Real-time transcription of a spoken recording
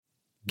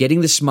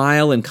Getting the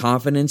smile and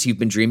confidence you've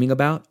been dreaming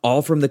about,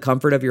 all from the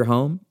comfort of your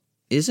home,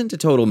 isn't a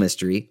total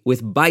mystery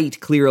with Byte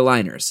clear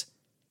aligners.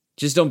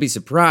 Just don't be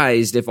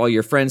surprised if all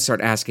your friends start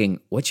asking,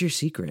 "What's your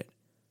secret?"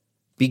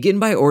 Begin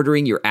by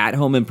ordering your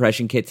at-home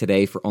impression kit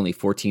today for only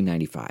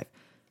 $14.95.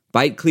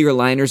 Byte clear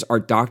aligners are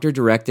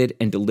doctor-directed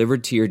and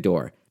delivered to your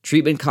door.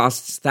 Treatment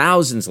costs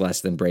thousands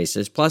less than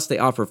braces, plus they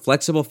offer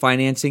flexible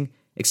financing,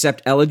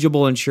 accept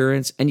eligible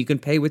insurance, and you can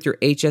pay with your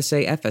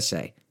HSA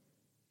FSA.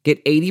 Get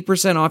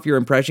 80% off your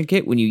impression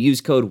kit when you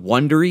use code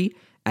WONDERY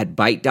at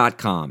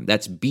Byte.com.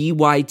 That's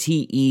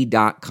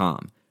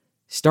BYTE.com.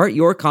 Start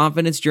your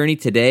confidence journey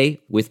today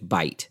with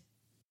Byte.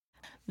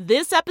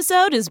 This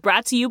episode is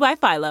brought to you by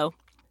Philo.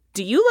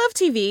 Do you love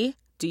TV?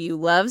 Do you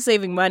love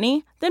saving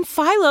money? Then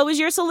Philo is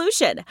your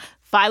solution.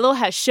 Philo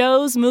has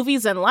shows,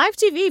 movies, and live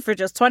TV for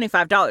just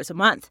 $25 a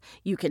month.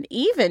 You can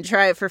even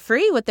try it for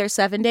free with their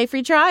 7-day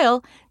free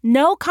trial.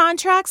 No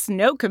contracts,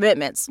 no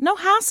commitments, no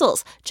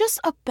hassles. Just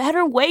a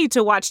better way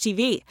to watch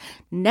TV.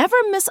 Never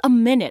miss a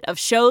minute of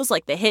shows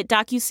like the hit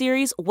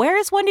docuseries Where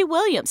is Wendy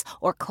Williams?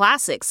 Or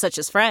classics such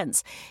as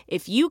Friends.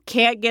 If you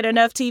can't get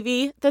enough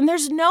TV, then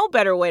there's no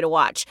better way to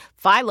watch.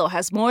 Philo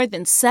has more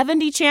than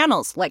 70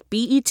 channels like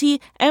BET,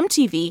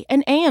 MTV,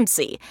 and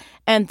AMC.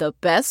 And the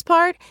best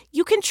part?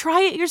 You can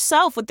try it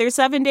yourself with their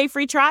 7-day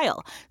free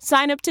trial.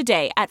 Sign up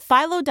today at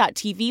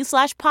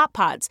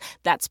philo.tv/poppods.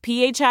 That's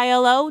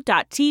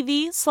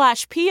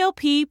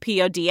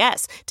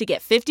philo.tv/POPPODS to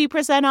get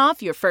 50%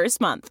 off your first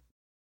month.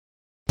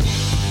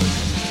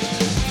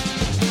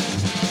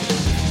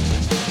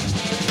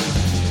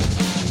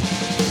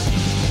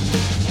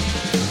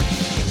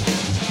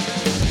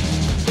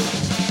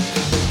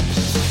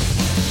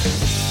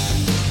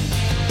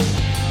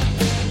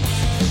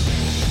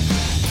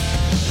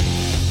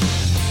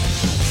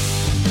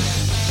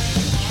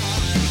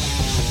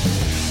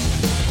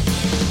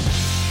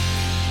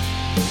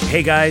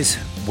 Hey guys,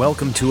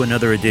 welcome to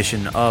another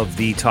edition of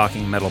the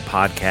Talking Metal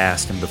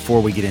Podcast. And before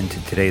we get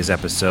into today's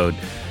episode,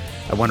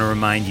 I want to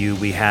remind you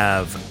we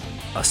have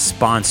a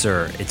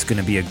sponsor. It's going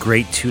to be a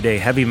great 2-day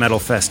heavy metal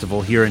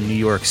festival here in New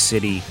York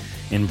City,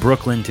 in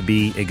Brooklyn to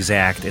be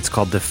exact. It's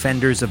called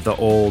Defenders of the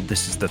Old.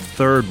 This is the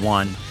third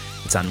one.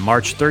 It's on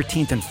March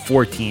 13th and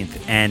 14th.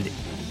 And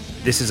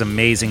this is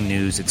amazing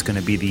news. It's going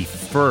to be the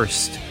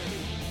first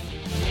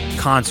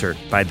concert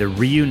by the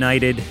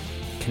reunited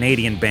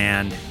Canadian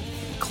band,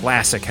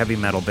 classic heavy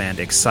metal band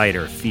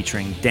Exciter,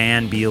 featuring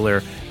Dan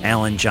Beeler,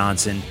 Alan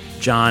Johnson,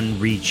 John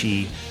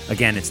Ricci.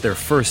 Again, it's their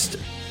first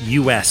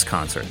U.S.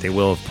 concert. They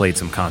will have played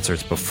some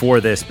concerts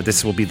before this, but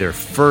this will be their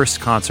first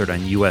concert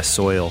on U.S.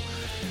 soil.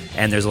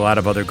 And there's a lot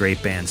of other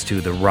great bands too.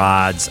 The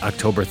Rods,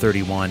 October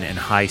 31, and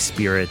High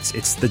Spirits.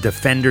 It's the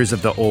Defenders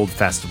of the Old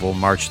Festival,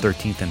 March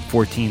 13th and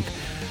 14th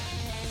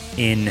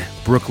in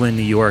Brooklyn,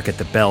 New York at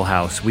the Bell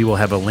House. We will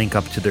have a link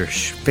up to their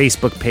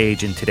Facebook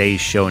page in today's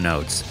show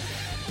notes.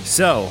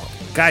 So,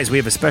 guys, we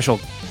have a special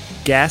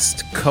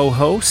guest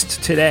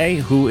co-host today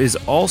who is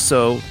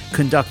also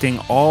conducting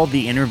all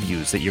the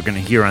interviews that you're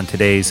going to hear on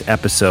today's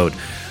episode.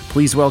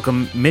 Please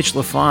welcome Mitch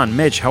Lafon.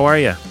 Mitch, how are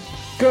you?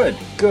 Good.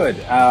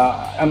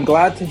 I'm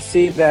glad to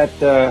see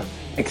that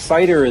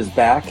Exciter is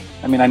back.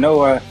 I mean, I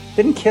know,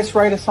 didn't Kiss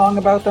write a song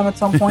about them at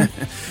some point?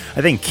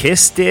 I think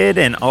Kiss did,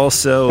 and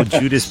also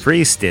Judas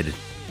Priest did.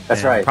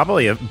 That's right.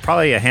 Probably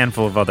a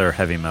handful of other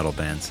heavy metal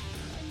bands.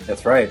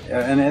 That's right,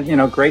 and you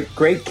know, great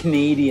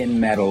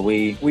Canadian metal.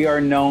 We are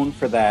known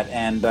for that.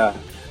 And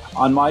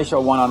on my show,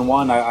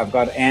 One-on-One, I've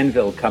got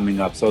Anvil coming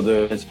up, so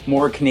there's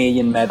more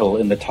Canadian metal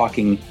in the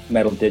Talking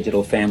Metal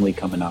Digital family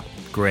coming up.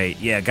 Great,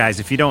 yeah, guys.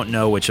 If you don't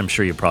know, which I'm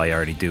sure you probably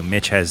already do,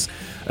 Mitch has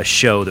a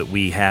show that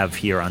we have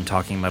here on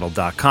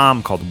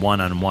TalkingMetal.com called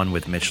One-on-One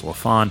with Mitch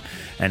Lafon,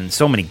 and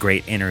so many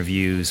great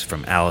interviews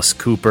from Alice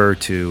Cooper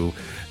to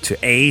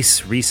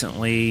Ace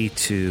recently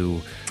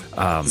to.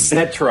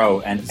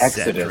 Zetro and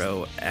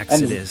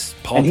Exodus.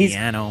 Paul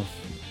Diano.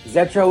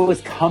 Zetro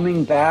is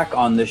coming back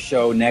on the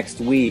show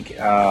next week.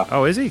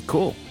 Oh, is he?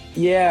 Cool.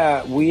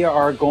 Yeah, we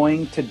are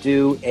going to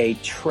do a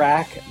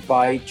track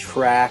by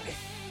track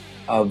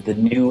of the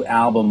new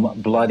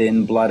album, Blood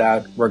In, Blood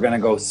Out. We're going to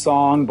go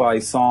song by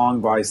song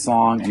by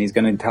song, and he's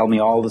going to tell me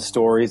all the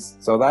stories.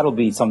 So that'll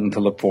be something to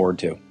look forward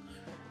to.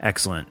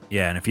 Excellent.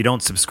 Yeah, and if you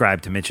don't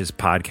subscribe to Mitch's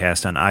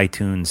podcast on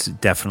iTunes,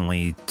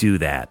 definitely do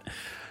that.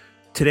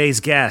 Today's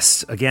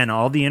guests, again,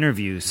 all the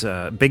interviews.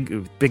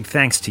 Big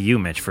thanks to you,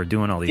 Mitch, for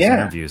doing all these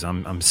interviews.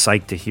 I'm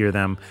psyched to hear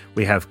them.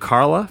 We have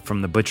Carla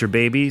from the Butcher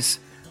Babies.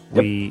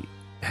 Yep. We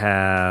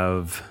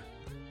have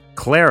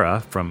Clara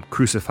from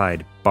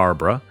Crucified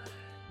Barbara,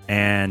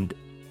 and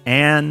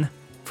Anne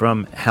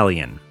from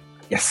Hellion.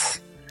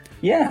 Yes,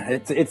 yeah,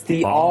 it's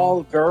the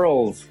all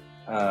girls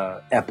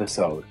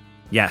episode.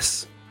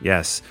 Yes.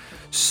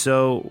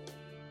 So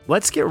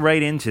let's get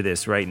right into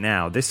this right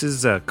now. This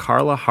is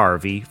Carla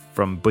Harvey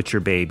from Butcher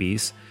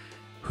Babies,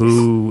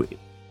 who,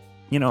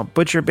 you know,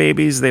 Butcher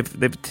Babies,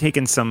 they've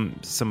taken some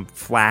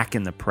flack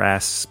in the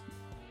press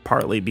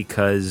partly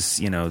because,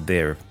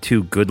 they're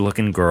two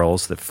good-looking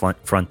girls that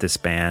front this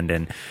band,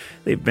 and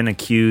they've been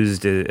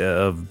accused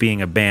of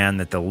being a band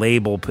that the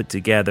label put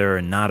together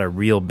and not a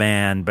real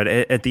band. But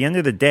at the end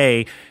of the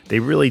day, they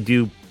really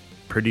do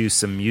produce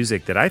some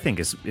music that I think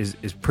is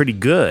pretty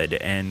good,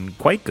 and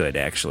quite good,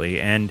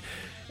 actually. And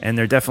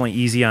they're definitely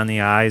easy on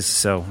the eyes.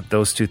 So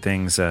those two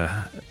things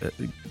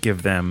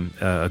give them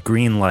a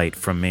green light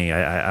from me.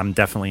 I'm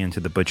definitely into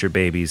the Butcher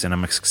Babies, and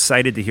I'm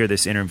excited to hear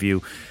this interview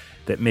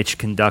that Mitch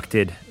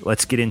conducted.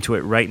 Let's get into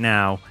it right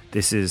now.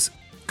 This is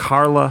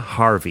Carla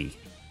Harvey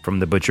from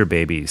the Butcher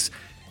Babies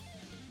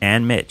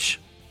and Mitch.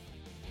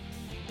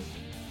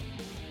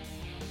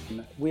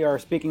 We are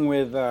speaking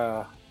with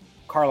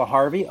Carla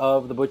Harvey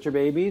of the Butcher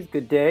Babies.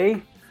 Good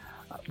day.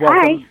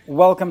 Welcome, Hi.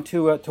 Welcome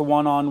to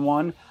One on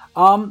One.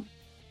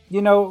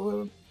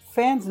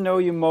 Fans know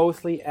you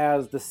mostly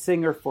as the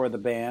singer for the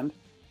band,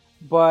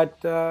 but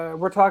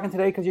we're talking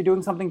today because you're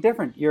doing something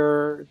different.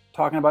 You're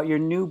talking about your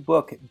new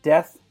book,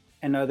 Death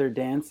and Other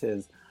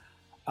Dances.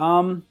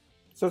 So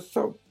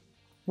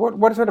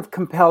what sort of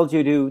compelled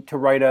you to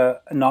write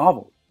a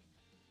novel?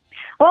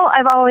 Well,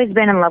 I've always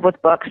been in love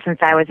with books since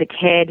I was a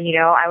kid.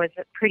 I was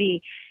a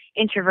pretty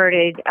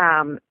introverted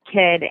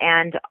kid,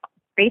 and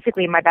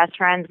basically my best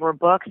friends were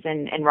books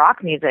and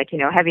rock music,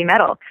 heavy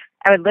metal.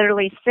 I would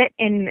literally sit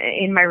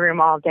in my room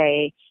all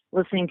day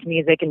listening to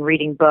music and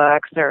reading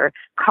books or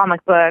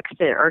comic books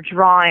or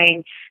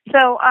drawing.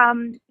 So,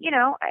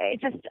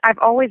 I've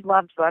always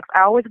loved books.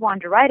 I always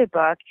wanted to write a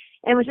book,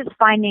 and it was just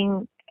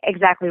finding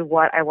exactly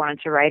what I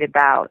wanted to write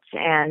about.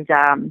 And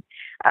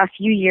a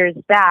few years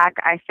back,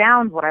 I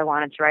found what I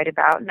wanted to write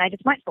about, and I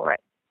just went for it.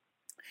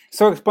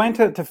 So explain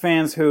to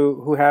fans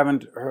who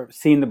haven't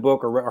seen the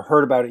book or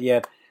heard about it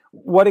yet,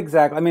 what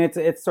exactly, I mean,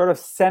 it's sort of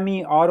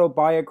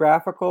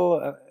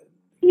semi-autobiographical.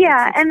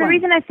 Yeah, and the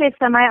reason I say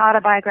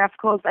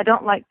semi-autobiographical is I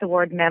don't like the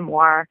word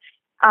memoir.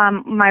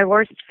 My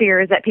worst fear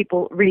is that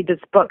people read this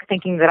book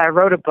thinking that I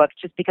wrote a book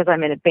just because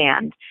I'm in a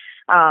band,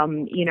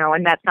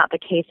 and that's not the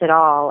case at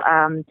all.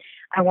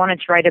 I wanted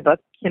to write a book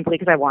simply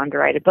because I wanted to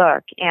write a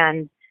book.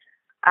 And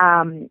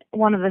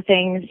one of the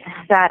things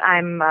that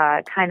I'm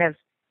kind of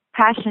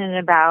passionate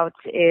about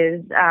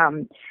is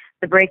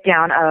the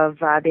breakdown of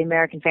the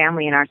American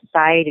family in our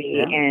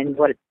society and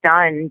what it's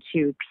done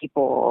to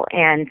people.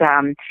 And,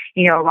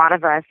 a lot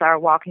of us are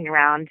walking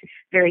around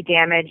very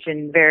damaged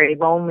and very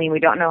lonely. We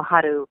don't know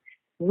how to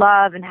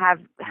love and have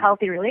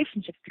healthy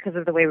relationships because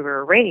of the way we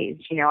were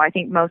raised. I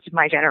think most of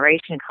my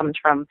generation comes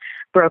from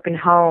broken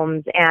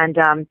homes, and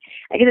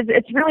I guess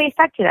it's really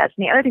affected us.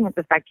 And the other thing that's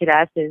affected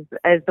us is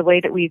the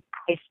way that we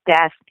place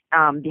death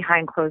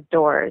behind closed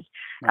doors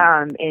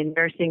in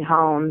nursing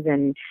homes,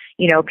 and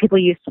people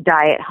used to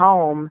die at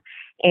home,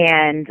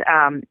 and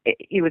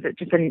it was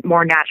just a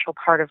more natural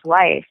part of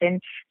life.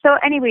 And so,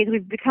 anyways,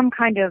 we've become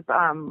kind of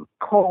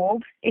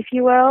cold, if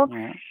you will.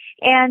 Yeah.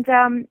 And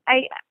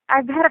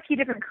I've had a few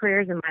different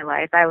careers in my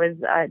life. I was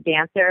a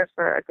dancer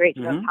for a great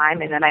deal of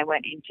time, and then I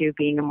went into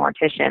being a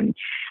mortician.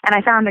 And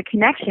I found a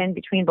connection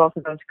between both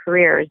of those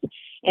careers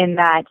in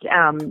that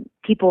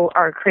people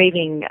are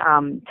craving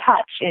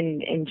touch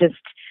and just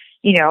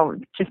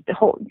to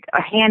hold,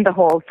 a hand to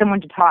hold,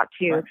 someone to talk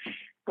to. Right.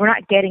 We're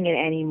not getting it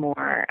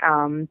anymore.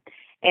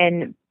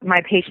 And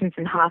my patients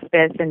in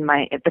hospice and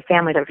the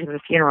family doctors of the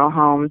funeral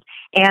homes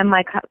and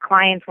my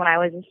clients when I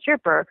was a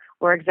stripper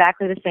were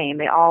exactly the same.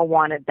 They all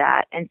wanted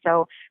that. And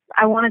so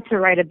I wanted to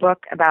write a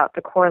book about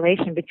the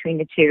correlation between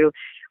the two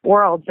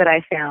worlds that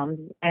I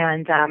found.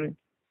 And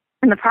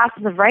in the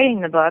process of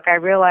writing the book, I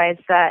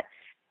realized that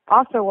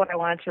also what I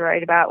wanted to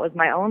write about was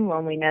my own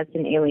loneliness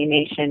and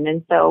alienation.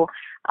 And so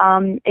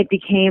it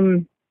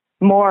became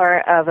more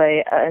of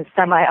a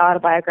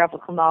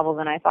semi-autobiographical novel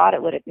than I thought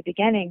it would at the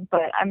beginning,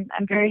 but I'm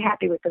very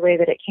happy with the way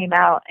that it came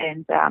out,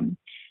 and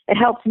it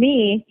helped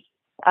me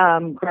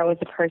grow as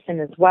a person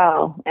as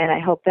well, and I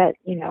hope that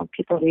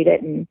people read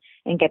it and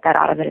get that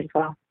out of it as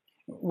well.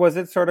 Was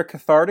it sort of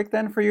cathartic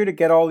then for you to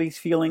get all these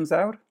feelings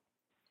out?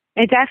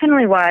 It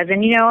definitely was,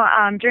 and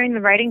during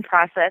the writing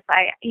process,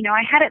 I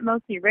had it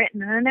mostly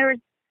written, and then there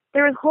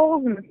was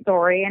holes in the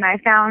story, and I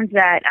found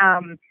that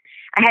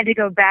I had to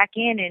go back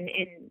in and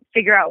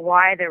figure out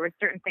why there were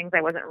certain things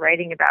I wasn't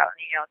writing about,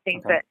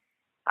 things that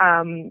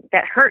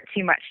hurt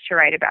too much to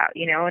write about,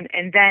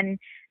 and then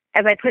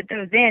as I put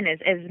those in,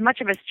 as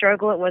much of a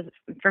struggle it was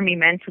for me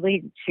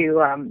mentally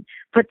to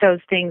put those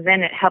things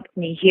in, it helped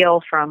me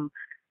heal from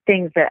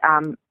things that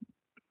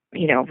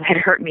had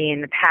hurt me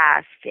in the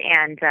past.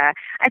 And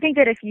I think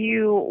that if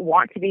you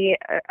want to be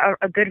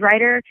a good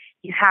writer,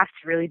 you have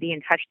to really be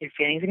in touch with your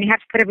feelings, and you have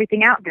to put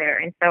everything out there.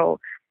 And so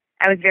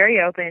I was very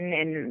open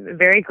and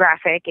very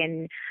graphic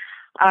and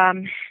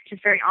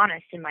just very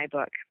honest in my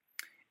book.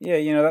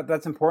 Yeah,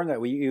 that's important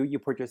that you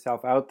put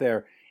yourself out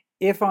there.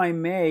 If I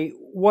may,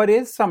 what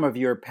is some of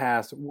your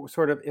past,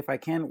 sort of, if I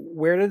can,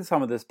 where did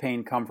some of this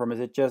pain come from? Is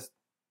it just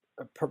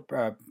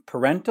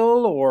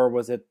parental, or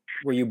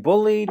were you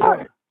bullied?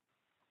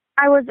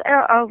 I was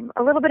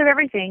a little bit of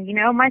everything.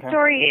 My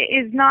story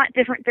is not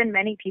different than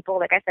many people,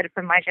 like I said,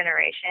 from my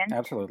generation.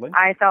 Absolutely.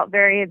 I felt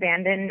very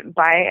abandoned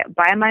by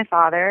my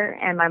father,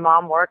 and my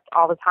mom worked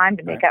all the time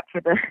to make up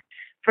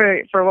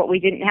for what we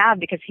didn't have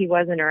because he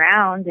wasn't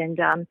around. And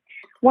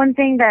one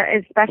thing that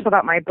is special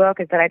about my book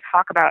is that I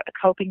talk about a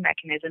coping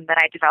mechanism that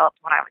I developed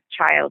when I was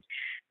a child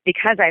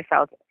because I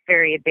felt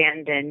very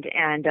abandoned,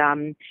 and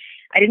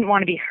I didn't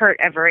want to be hurt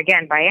ever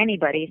again by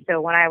anybody.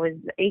 So when I was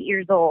 8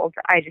 years old,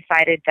 I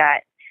decided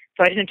that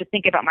so I didn't have to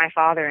think about my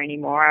father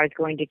anymore. I was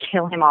going to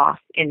kill him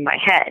off in my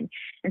head.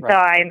 And so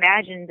I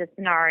imagined a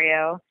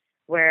scenario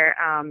where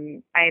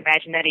I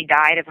imagined that he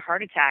died of a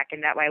heart attack,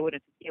 and that way I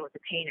wouldn't have to deal with the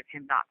pain of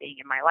him not being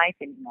in my life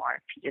anymore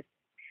if he just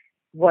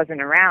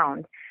wasn't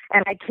around.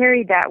 And I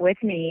carried that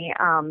with me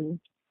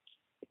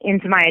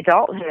into my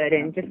adulthood,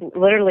 and just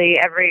literally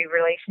every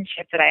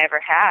relationship that I ever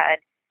had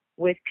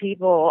with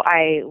people,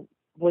 I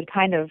would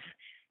kind of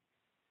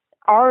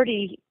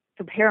already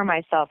prepare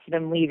myself for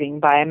them leaving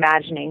by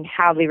imagining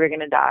how they were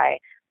going to die,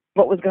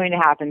 what was going to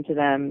happen to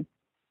them.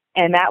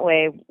 And that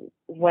way,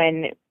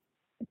 when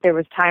there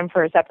was time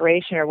for a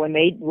separation or when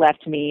they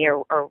left me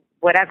or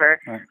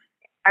whatever,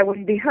 I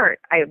wouldn't be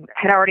hurt. I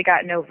had already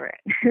gotten over it.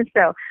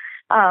 So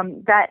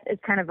that is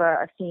kind of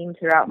a theme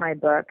throughout my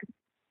book.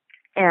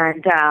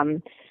 And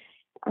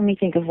let me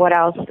think of what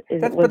else is.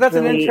 But that's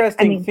really, an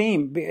interesting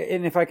theme.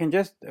 And if I can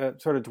just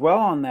sort of dwell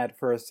on that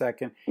for a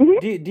second,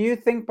 do you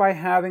think by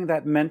having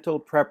that mental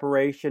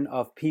preparation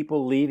of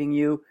people leaving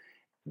you,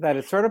 that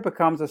it sort of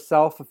becomes a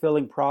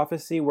self-fulfilling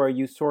prophecy where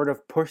you sort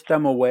of push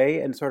them away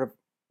and sort of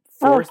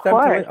force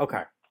them to leave?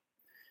 Okay.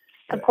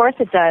 Of course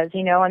it does,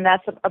 and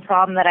that's a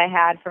problem that I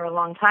had for a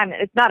long time.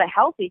 It's not a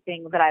healthy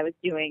thing that I was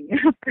doing,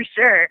 for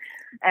sure.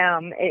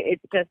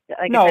 It's just,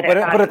 like I said,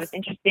 I thought it was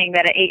interesting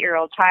that an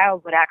 8-year-old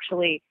child would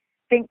actually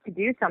think to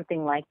do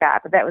something like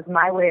that, but that was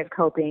my way of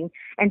coping.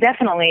 And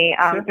definitely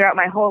throughout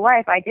my whole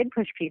life, I did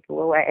push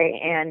people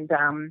away. And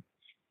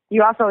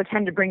you also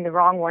tend to bring the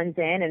wrong ones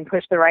in and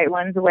push the right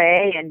ones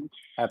away. And,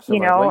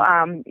 absolutely.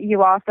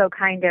 You also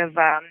kind of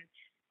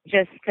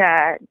just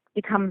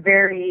become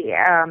very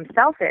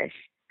selfish.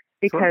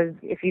 Because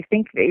if you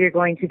think that you're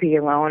going to be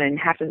alone and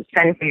have to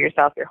fend for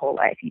yourself your whole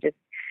life,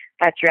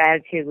 that's your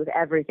attitude with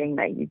everything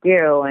that you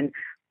do. And,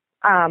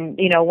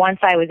 once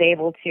I was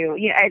able to,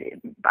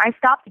 I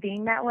stopped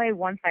being that way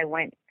once I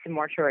went to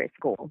mortuary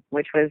school,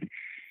 which was,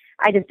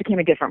 I just became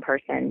a different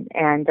person.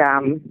 And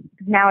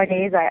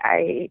nowadays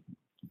I'm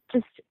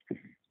just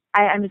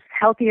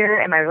healthier,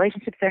 and my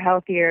relationships are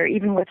healthier,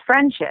 even with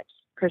friendships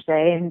per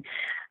se. And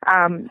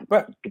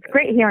but it's a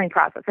great healing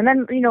process. And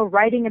then,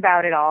 writing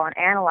about it all and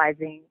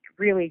analyzing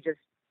really just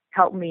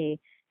helped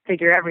me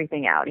figure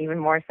everything out even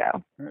more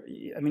so.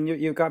 I mean,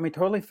 you've got me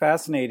totally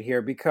fascinated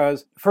here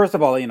because, first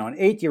of all, an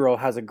 8-year-old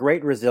has a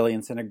great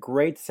resilience and a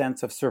great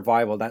sense of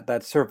survival.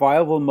 That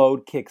survival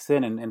mode kicks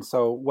in. And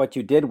so what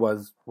you did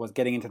was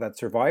getting into that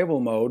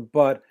survival mode.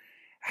 But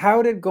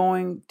how did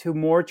going to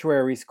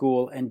mortuary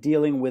school and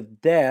dealing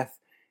with death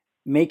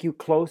make you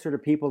closer to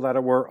people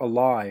that were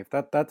alive?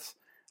 I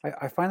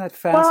find that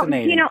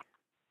fascinating. Well,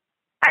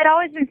 I'd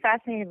always been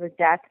fascinated with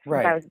death since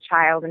I was a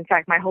child. In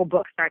fact, my whole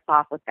book starts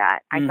off with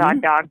that. I saw a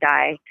dog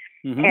die,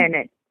 and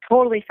it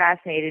totally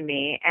fascinated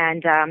me.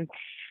 And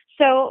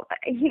so,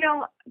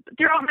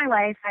 throughout my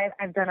life,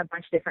 I've done a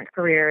bunch of different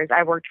careers.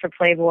 I worked for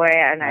Playboy,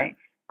 and I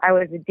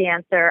was a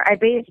dancer. I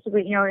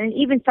basically, and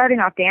even starting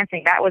off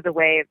dancing, that was a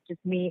way of just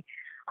me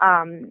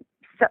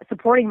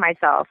supporting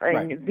myself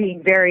and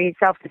being very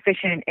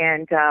self-sufficient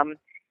and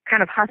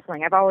kind of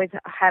hustling. I've always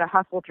had a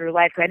hustle through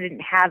life. I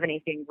didn't have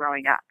anything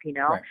growing up,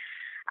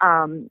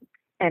 and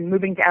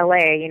moving to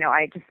LA,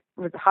 I just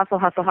was hustle.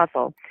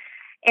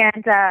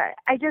 And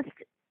I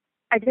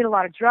did a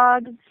lot of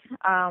drugs.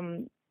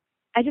 I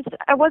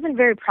wasn't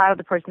very proud of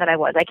the person that I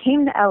was. I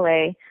came to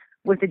LA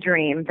with a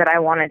dream that I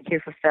wanted to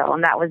fulfill,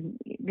 and that was,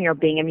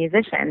 being a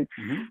musician.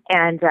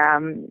 And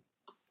that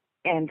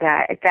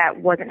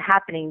wasn't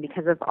happening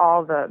because of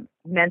all the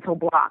mental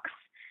blocks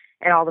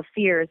and all the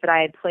fears that I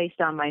had placed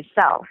on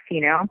myself,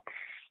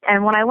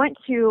 And when I went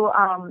to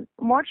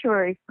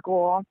mortuary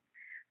school,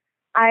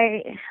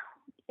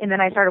 and then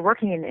I started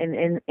working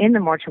in the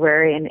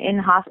mortuary and in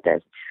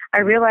hospice, I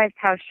realized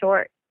how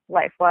short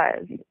life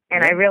was,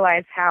 and I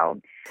realized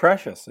how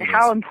precious,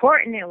 how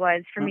important it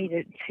was for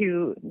me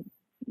to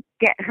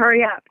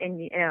hurry up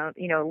and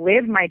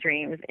live my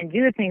dreams and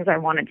do the things I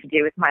wanted to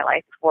do with my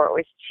life before it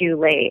was too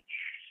late.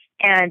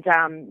 And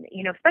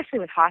especially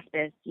with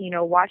hospice,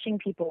 watching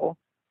people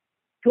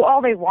who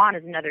all they want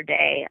is another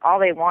day. All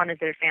they want is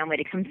their family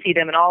to come see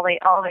them, and all they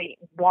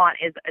want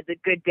is a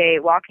good day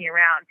walking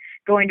around,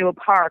 going to a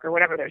park or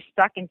whatever. They're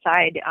stuck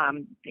inside,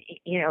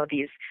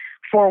 these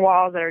four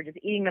walls that are just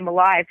eating them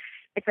alive.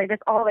 It's like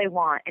that's all they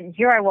want. And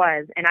here I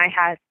was, and I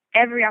had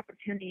every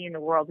opportunity in the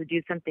world to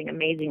do something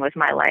amazing with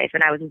my life,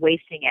 and I was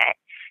wasting it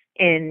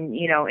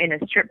in a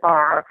strip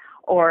bar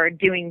or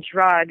doing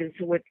drugs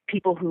with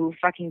people who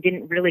fucking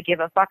didn't really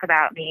give a fuck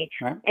about me.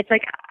 Right. It's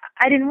like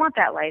I didn't want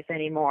that life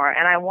anymore,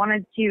 and I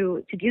wanted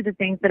to do the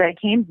things that I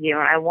came to do,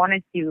 and I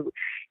wanted to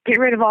get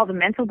rid of all the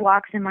mental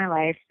blocks in my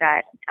life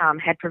that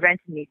had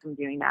prevented me from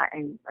doing that,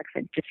 and like I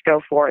said, just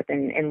go forth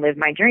and live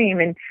my dream.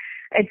 And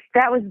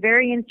that was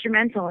very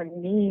instrumental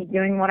in me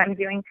doing what I'm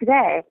doing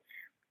today,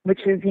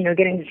 which is,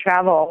 getting to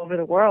travel all over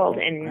the world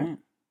and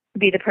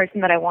be the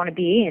person that I want to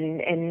be,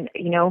 and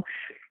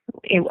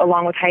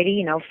along with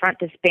Heidi, front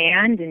this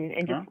band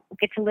and just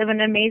get to live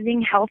an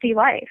amazing, healthy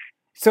life.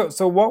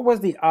 So what was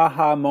the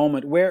aha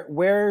moment?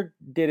 Where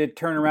did it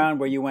turn around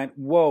where you went,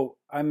 whoa,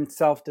 I'm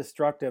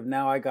self-destructive,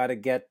 now I got to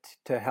get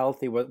to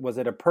healthy? Was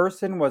it a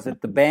person? Was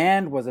it the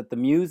band? Was it the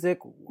music?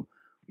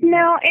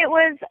 No, it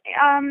was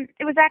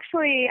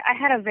actually, I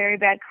had a very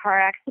bad car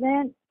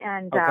accident.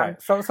 And okay,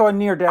 so a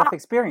near-death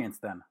experience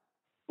then.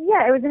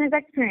 Yeah, it was an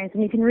experience,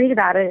 and you can read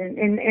about it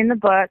in the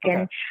book.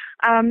 Okay.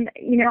 And,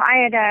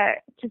 I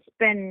had just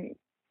been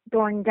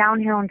going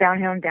downhill and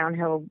downhill and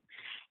downhill.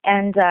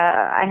 And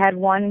I had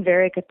one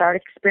very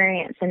cathartic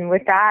experience. And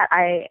with that,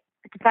 I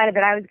decided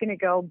that I was going to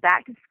go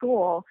back to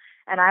school,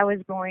 and I was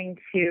going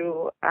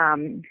to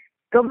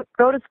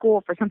go to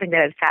school for something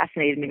that had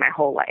fascinated me my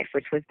whole life,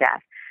 which was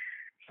death.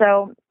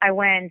 So I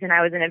went, and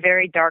I was in a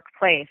very dark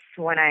place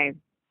when I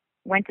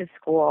went to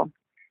school.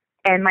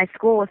 And my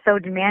school was so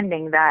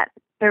demanding that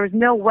there was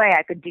no way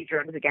I could do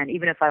drugs again,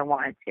 even if I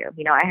wanted to.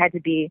 I had to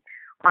be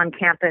on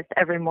campus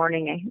every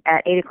morning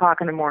at 8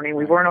 o'clock in the morning.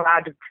 We weren't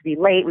allowed to be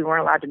late. We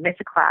weren't allowed to miss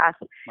a class.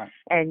 Right.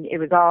 And it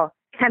was all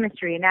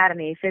chemistry,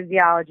 anatomy,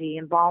 physiology,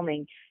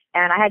 embalming.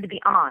 And I had to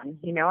be on,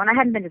 and I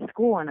hadn't been to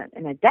school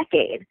in a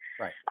decade.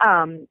 Right.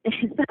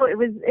 So it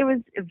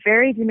was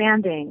very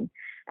demanding.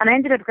 And I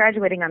ended up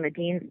graduating on the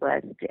dean's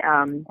list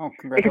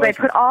because I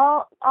put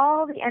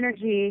all the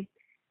energy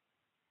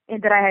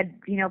that I had,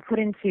 put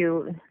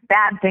into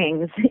bad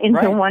things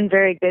into one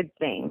very good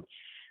thing.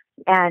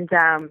 And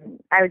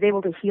I was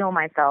able to heal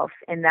myself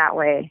in that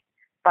way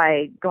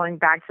by going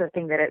back to the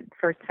thing that had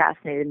first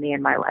fascinated me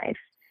in my life.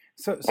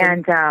 So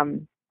and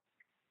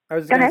I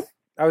was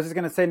just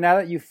going to say, now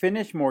that you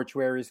finished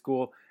mortuary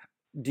school,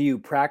 do you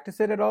practice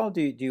it at all?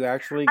 Do you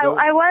actually go?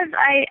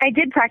 I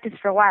did practice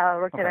for a while. I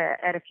worked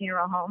at a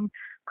funeral home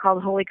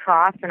called Holy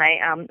Cross, and I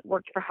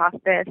worked for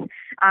hospice.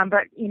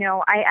 But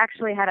I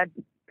actually had a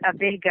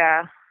big.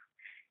 I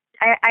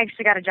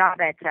actually got a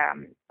job at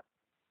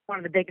one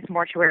of the biggest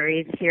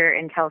mortuaries here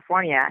in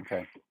California,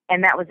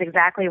 and that was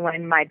exactly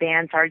when my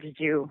band started to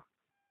do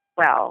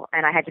well,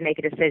 and I had to make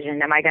a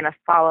decision: am I going to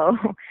follow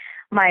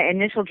my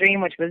initial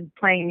dream, which was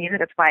playing music?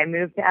 That's why I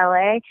moved to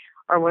LA.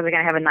 Or was I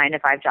going to have a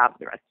 9-to-5 job for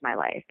the rest of my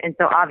life? And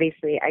so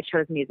obviously I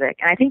chose music,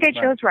 and I think I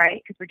chose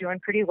right because we're doing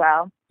pretty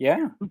well.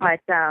 Yeah. But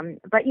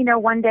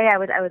one day I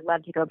would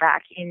love to go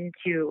back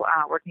into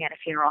working at a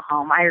funeral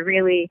home. I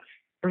really,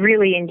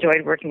 really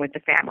enjoyed working with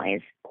the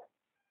families.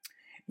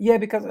 Yeah,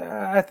 because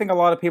I think a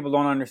lot of people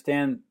don't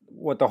understand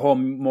what the whole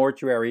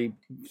mortuary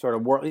sort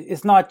of world.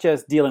 It's not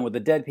just dealing with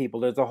the dead people.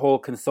 There's a whole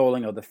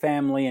consoling of the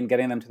family and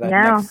getting them to that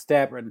next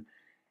step, and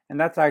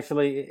that's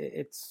actually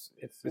it's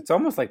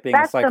almost like being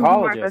a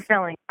psychologist. That's the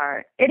more fulfilling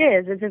part. It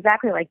is. It's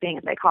exactly like being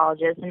a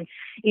psychologist, and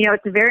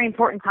it's a very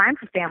important time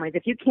for families.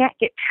 If you can't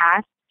get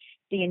past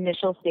the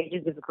initial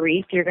stages of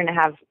grief, you're going to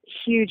have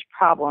huge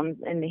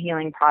problems in the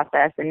healing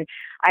process. And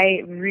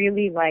I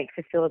really like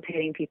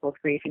facilitating people's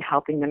grief and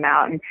helping them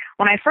out. And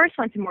when I first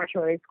went to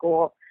mortuary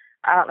school,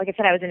 like I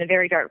said, I was in a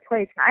very dark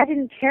place. I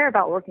didn't care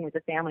about working with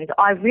the families.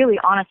 I really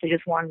honestly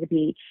just wanted to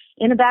be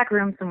in a back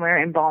room somewhere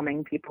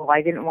embalming people.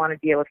 I didn't want to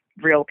deal with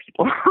real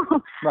people.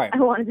 Right. I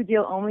wanted to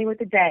deal only with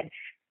the dead.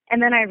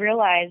 And then I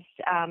realized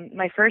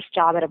my first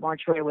job at a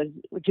mortuary was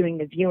doing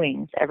the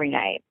viewings every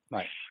night.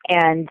 Right.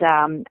 And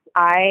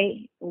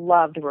I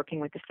loved working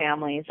with the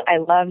families. I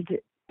loved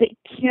that,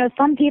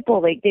 some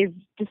people, like, they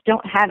just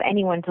don't have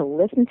anyone to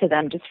listen to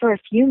them just for a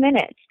few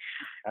minutes.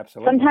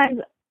 Absolutely. Sometimes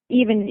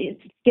even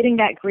getting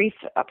that grief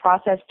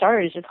process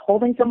started is just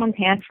holding someone's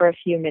hand for a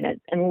few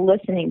minutes and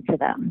listening to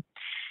them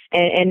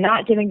and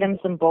not giving them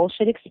some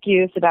bullshit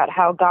excuse about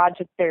how God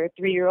took their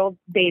 3-year-old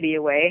baby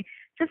away,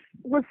 just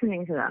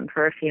listening to them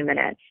for a few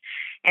minutes.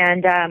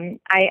 And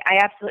I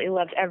absolutely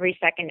loved every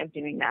second of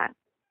doing that.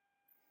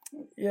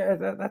 Yeah,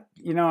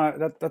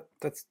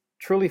 that's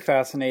truly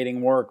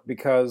fascinating work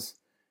because,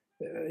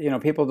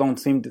 people don't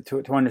seem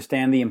to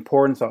understand the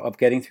importance of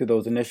getting through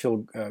those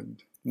initial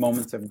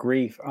moments of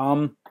grief.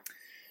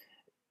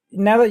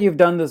 Now that you've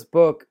done this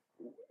book,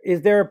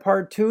 is there a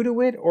part 2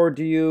 to it, or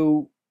do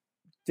you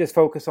just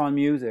focus on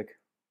music?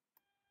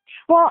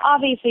 Well,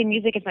 obviously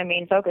music is my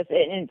main focus,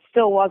 and it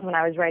still was when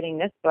I was writing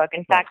this book.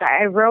 In fact,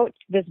 I wrote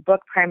this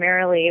book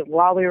primarily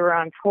while we were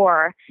on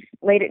tour,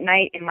 late at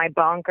night in my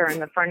bunk or in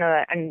the front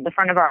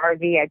of our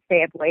RV. I'd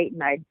stay up late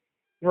and I'd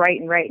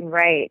write,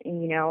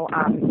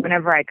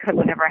 whenever I could,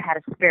 whenever I had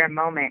a spare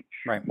moment.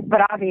 Right.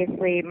 But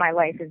obviously, my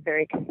life is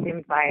very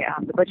consumed by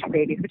the Butcher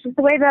Babies, which is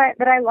the way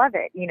that I love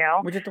it.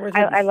 Which is the way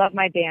I love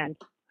my band.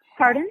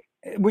 Pardon?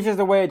 Which is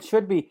the way it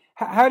should be.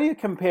 How do you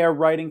compare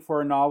writing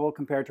for a novel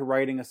compared to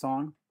writing a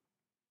song?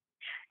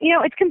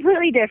 It's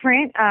completely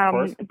different.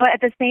 But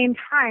at the same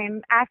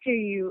time,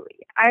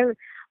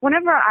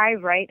 whenever I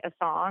write a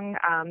song,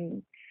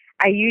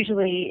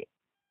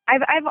 I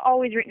I've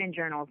always written in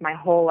journals my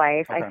whole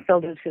life. Okay. I still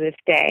do to this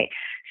day.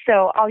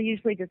 So I'll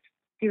usually just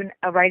do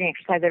a writing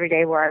exercise every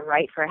day where I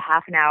write for a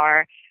half an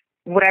hour,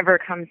 whatever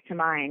comes to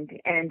mind.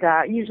 And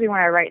usually when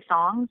I write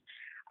songs,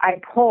 I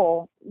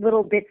pull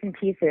little bits and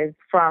pieces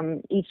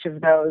from each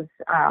of those,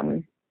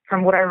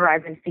 from whatever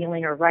I've been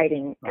feeling or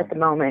writing at the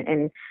moment,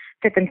 and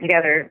fit them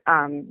together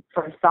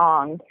for a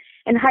song.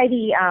 And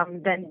Heidi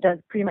then does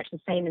pretty much the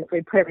same, and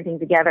we put everything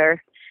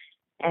together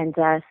and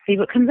see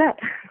what comes up.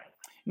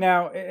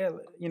 Now,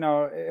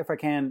 if I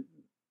can,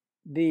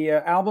 the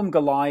album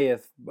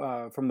Goliath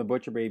from the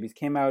Butcher Babies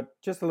came out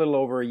just a little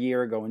over a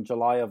year ago in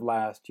July of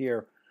last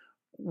year.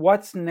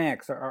 What's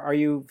next? Are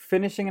you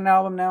finishing an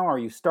album now? Are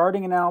you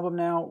starting an album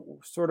now?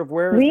 Sort of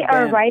where is we the are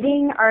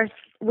band?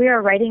 We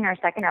are writing our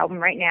second album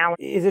right now.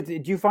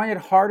 Do you find it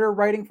harder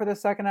writing for the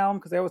second album?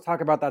 Because they always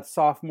talk about that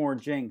sophomore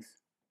jinx.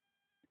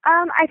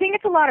 I think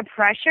it's a lot of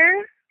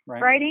pressure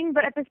Right. writing,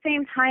 but at the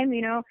same time,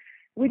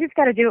 we just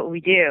got to do what we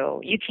do.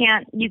 You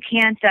can't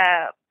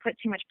put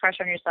too much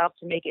pressure on yourself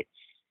to make it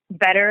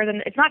better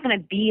than. It's not going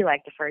to be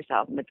like the first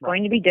album. It's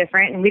going to be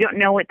different, and we don't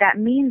know what that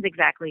means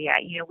exactly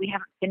yet. We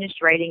haven't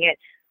finished writing it.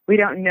 We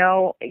don't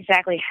know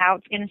exactly how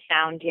it's going to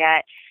sound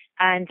yet,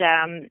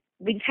 and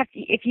we just have to.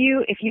 If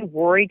you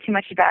worry too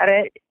much about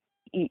it,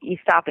 you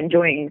stop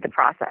enjoying the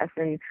process.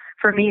 And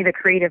for me, the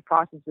creative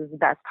process is the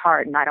best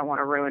part, and I don't want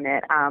to ruin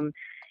it.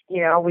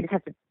 We just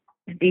have to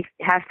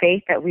have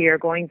faith that we are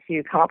going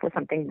to come up with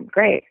something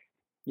great.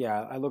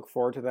 Yeah, I look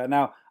forward to that.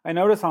 Now, I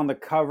notice on the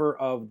cover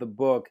of the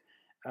book,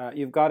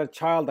 you've got a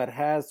child that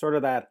has sort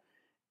of that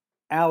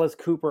Alice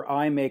Cooper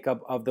eye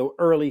makeup of the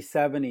early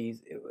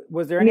 70s.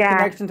 Was there any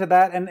connection to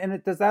that?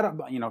 And does that,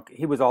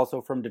 he was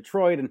also from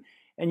Detroit,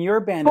 and your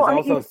band is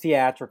also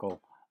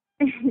theatrical.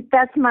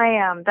 That's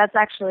that's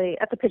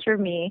a picture of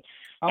me,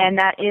 and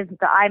that is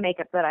the eye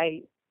makeup that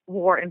I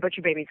wore in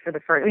Butcher Babies for the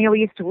first.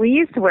 We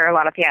used to wear a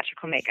lot of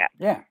theatrical makeup.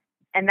 Yeah.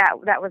 And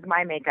that was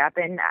my makeup.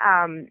 And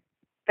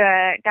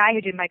the guy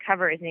who did my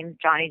cover, his name's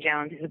Johnny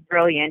Jones. He's a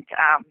brilliant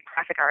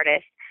graphic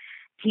artist.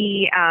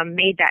 He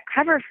made that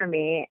cover for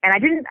me, and I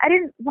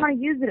didn't want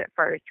to use it at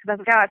first because I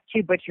was like, oh, it's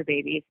too Butcher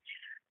Babies.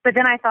 But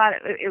then I thought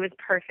it was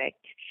perfect.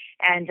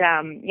 And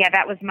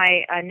that was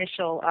my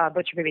initial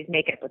Butcher Babies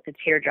makeup with the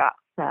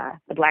teardrops,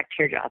 the black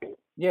teardrops.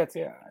 Yes,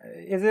 yeah.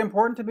 Is it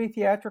important to be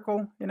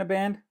theatrical in a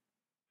band?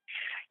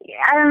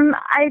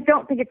 I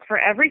don't think it's for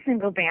every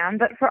single band,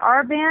 but for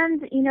our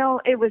band,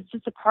 it was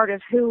just a part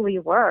of who we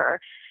were.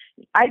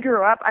 I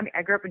grew up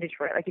in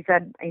Detroit, like you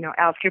said,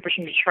 Alice Cooper's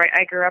from Detroit.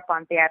 I grew up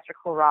on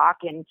theatrical rock,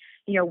 and,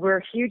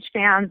 we're huge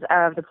fans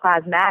of the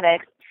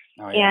Plasmatics.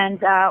 Oh, yeah.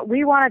 And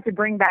we wanted to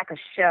bring back a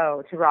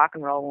show to rock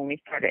and roll when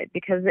we started,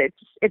 because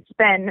it's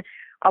been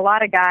a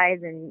lot of guys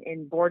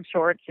in board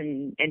shorts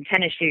and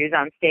tennis shoes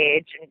on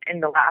stage in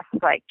the last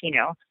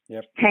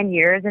 10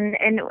 years,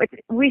 and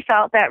we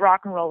felt that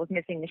rock and roll was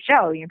missing the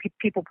show.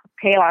 People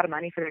pay a lot of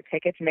money for their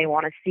tickets, and they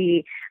want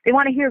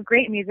to hear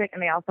great music,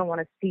 and they also want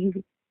to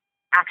see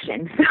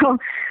action. So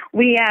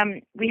we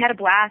had a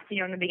blast.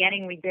 In the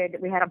beginning we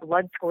had a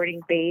blood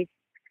squirting bass.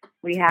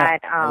 We had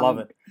I love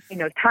it.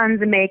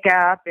 Tons of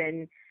makeup,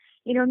 and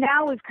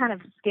now we've kind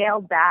of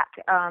scaled back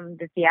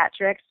the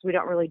theatrics. We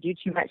don't really do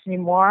too much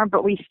anymore,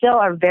 but we still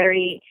are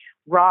very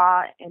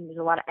raw, and there's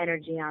a lot of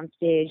energy on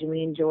stage, and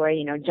we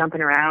enjoy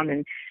jumping around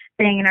and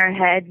banging our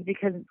heads,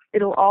 because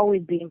it'll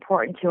always be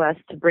important to us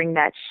to bring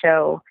that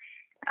show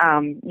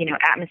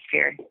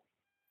atmosphere.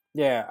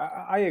 Yeah,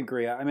 I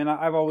agree. I mean,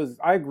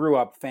 I grew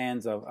up a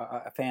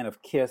fan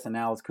of Kiss and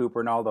Alice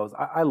Cooper and all those.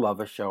 I love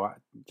a show.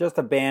 Just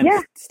a band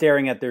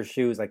staring at their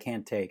shoes, I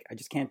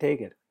just can't take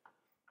it.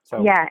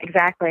 So yeah,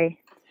 exactly.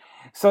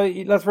 So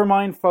let's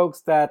remind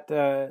folks that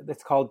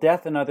it's called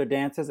Death and Other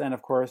Dances, and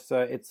of course,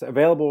 it's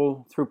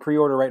available through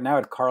pre-order right now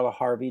at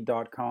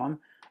carlaharvey.com.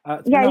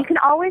 You can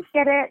always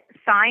get it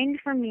signed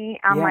from me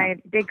on my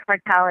Big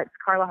Cartel. It's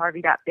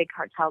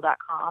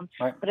carlaharvey.bigcartel.com.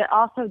 Right. But it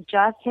also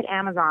just hit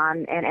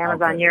Amazon and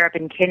Amazon Europe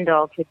and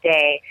Kindle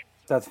today.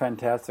 That's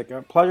fantastic.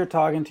 A pleasure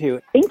talking to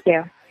you. Thank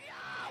you.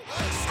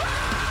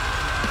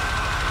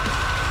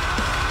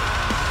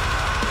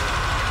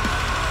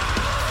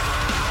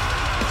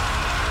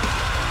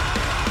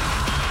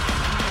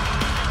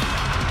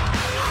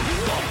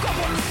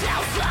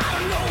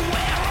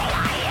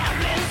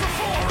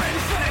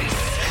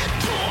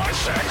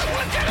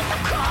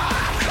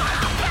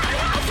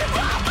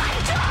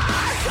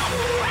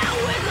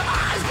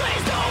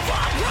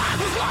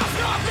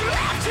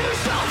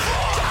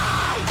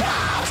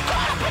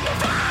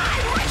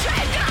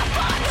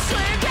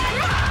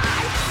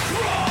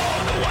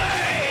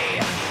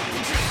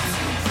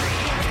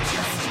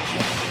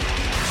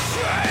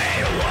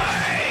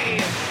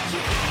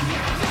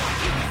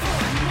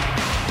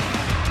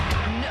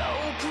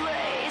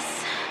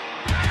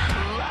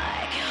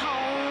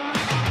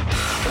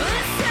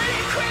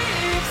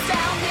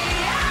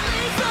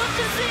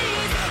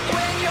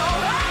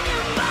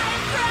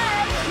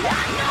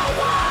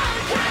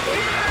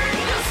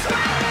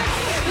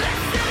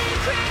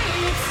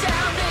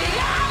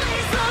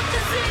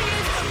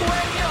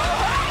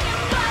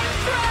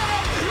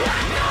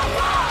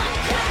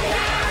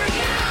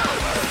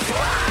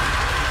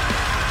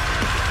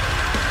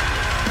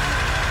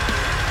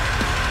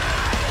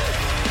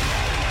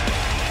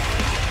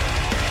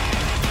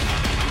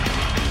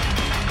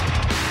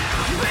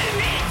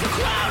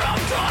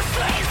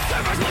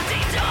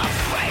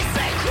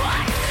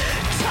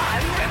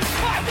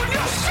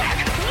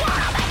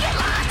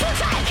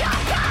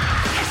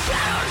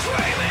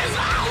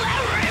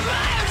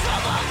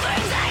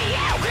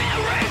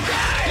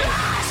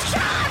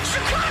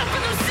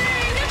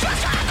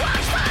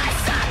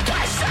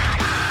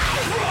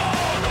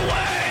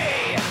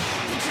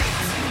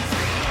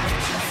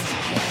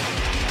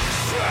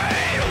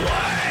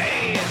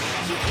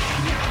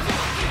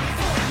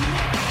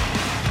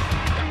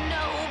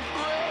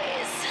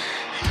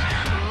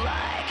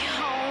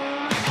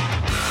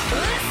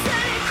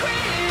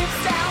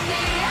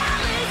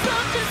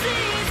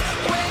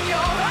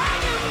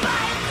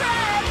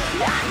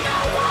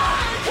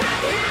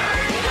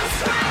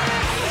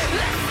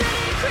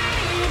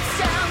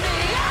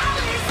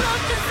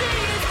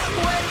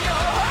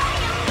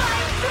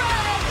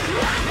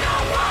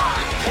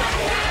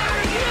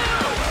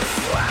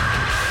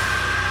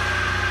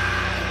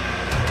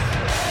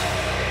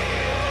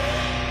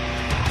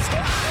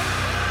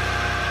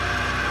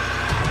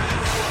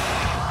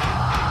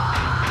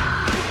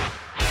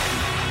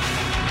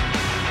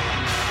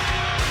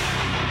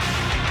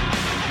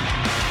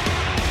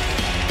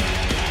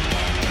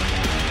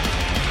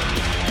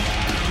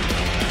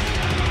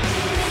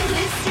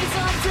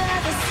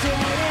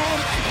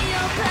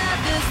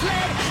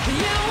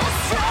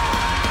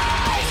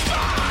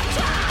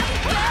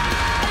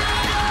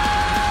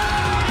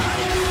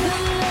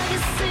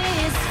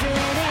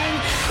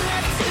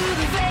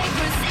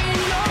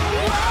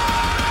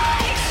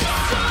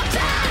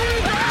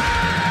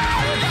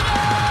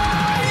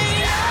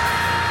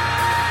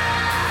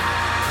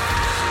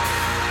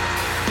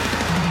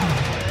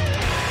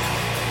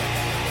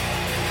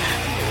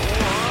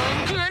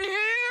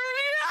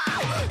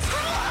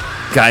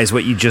 Guys,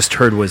 what you just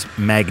heard was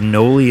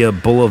Magnolia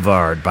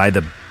Boulevard by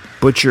the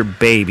Butcher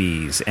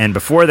Babies. And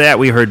before that,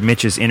 we heard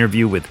Mitch's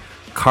interview with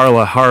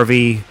Carla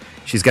Harvey.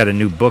 She's got a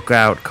new book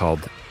out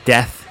called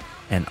Death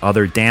and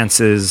Other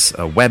Dances,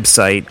 a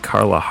website,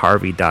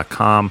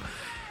 carlaharvey.com.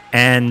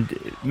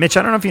 And Mitch,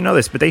 I don't know if you know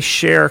this, but they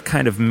share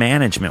kind of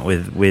management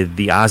with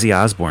the Ozzy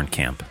Osbourne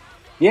camp.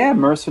 Yeah,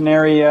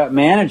 mercenary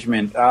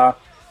management.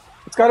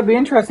 It's got to be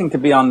interesting to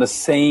be on the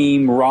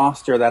same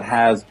roster that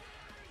has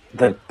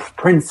the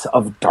Prince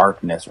of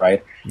Darkness,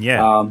 right?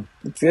 Yeah.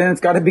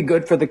 It's got to be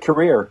good for the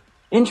career.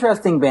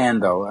 Interesting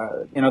band,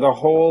 though. The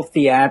whole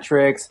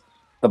theatrics,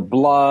 the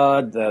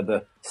blood,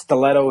 the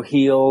stiletto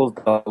heels,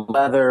 the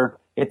leather.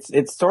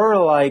 It's sort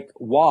of like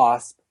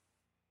Wasp,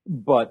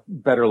 but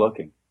better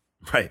looking.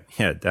 Right.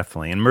 Yeah,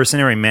 definitely. And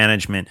Mercenary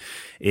Management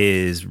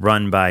is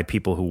run by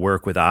people who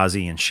work with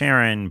Ozzy and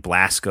Sharon.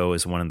 Blasco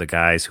is one of the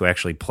guys who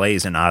actually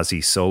plays an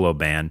Ozzy solo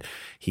band.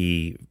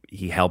 He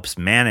helps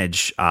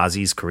manage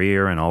Ozzy's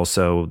career and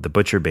also the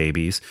Butcher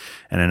Babies,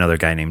 and another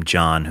guy named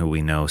John who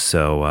we know.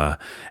 So,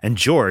 and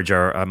George,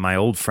 my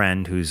old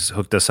friend who's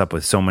hooked us up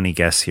with so many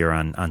guests here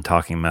on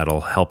Talking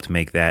Metal, helped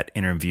make that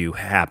interview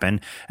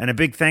happen. And a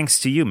big thanks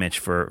to you, Mitch,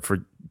 for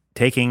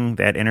taking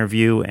that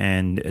interview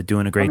and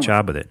doing a great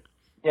job with it.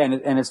 Yeah,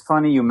 and it's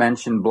funny you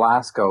mentioned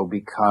Blasco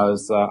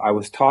because I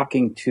was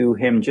talking to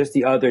him just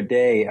the other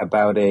day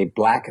about a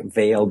Black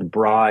Veiled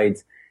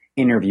Brides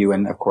interview,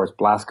 and of course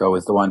Blasco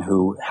is the one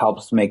who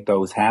helps make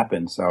those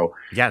happen. So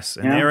yes,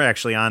 and they're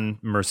actually on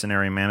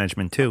Mercenary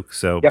Management too.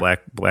 So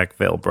yep. Black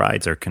Veiled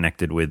Brides are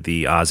connected with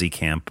the Ozzy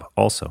camp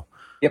also.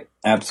 Yep,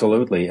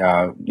 absolutely.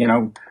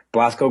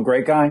 Blasco,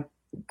 great guy,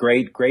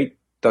 great,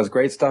 does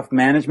great stuff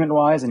management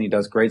wise, and he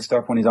does great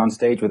stuff when he's on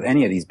stage with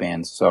any of these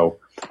bands. So,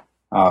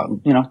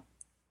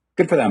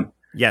 good for them.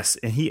 Yes,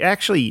 and he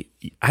actually,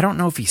 I don't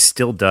know if he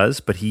still does,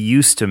 but he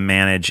used to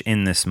manage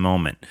In This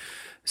Moment.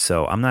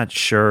 So I'm not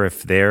sure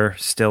if they're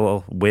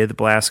still with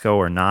Blasco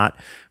or not,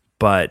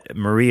 but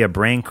Maria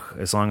Brink,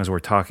 as long as we're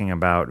talking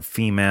about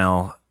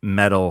female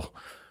metal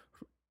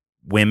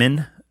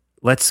women,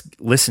 let's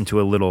listen to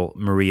a little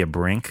Maria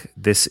Brink.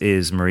 This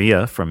is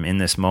Maria from In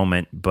This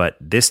Moment, but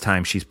this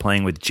time she's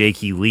playing with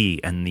Jakey Lee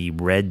and the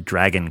Red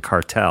Dragon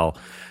Cartel.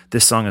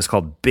 This song is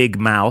called Big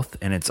Mouth,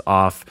 and it's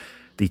off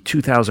the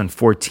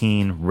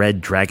 2014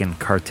 Red Dragon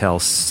Cartel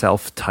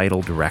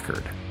self-titled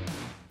record.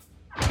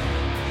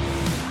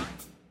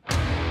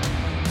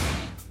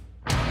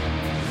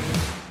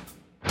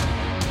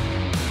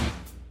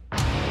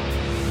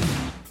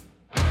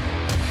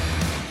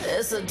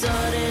 It's a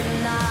dirty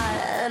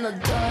night and a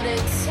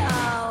dirty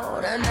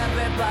town, and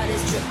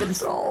everybody's dripping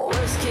from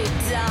whiskey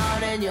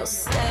down, and you're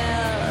still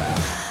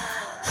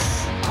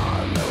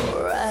on the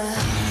rail.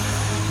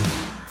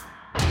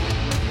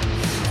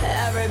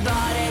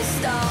 Everybody's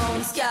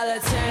stoned,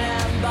 skeleton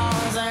and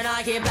bones, and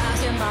I keep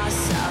asking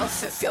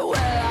myself if you will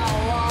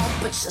or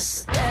won't, but you're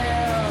still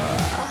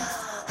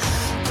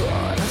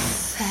gonna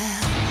fail.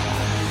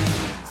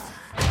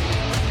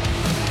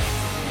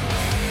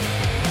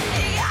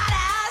 You gotta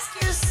ask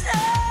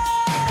yourself,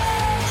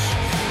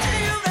 do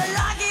you feel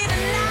lucky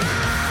tonight?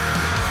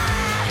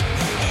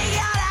 You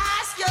gotta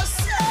ask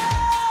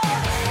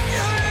yourself, do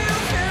you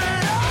feel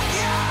lucky?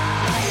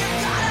 You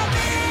gotta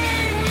be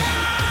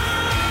mad.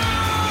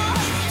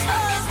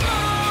 A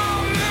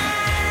small man,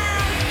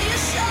 you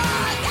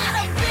sure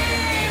gotta be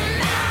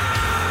mad.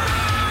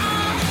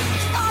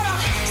 For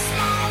a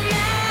small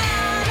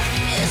man,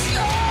 you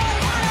sure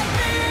gotta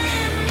be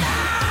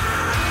mad.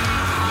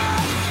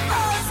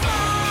 For a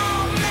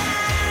small man,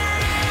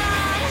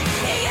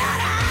 you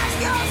gotta ask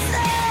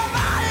yourself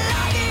how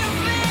lucky you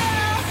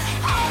feel,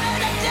 holding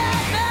the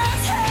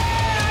devil's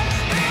hand,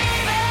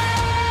 baby.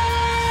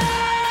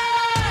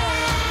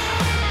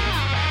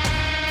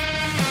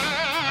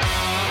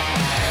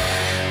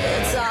 The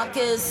talk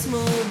is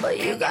smooth, but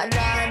you got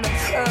nothing to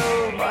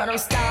prove. But I'm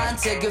starting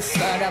to get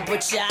fed up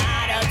with your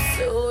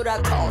attitude.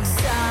 I call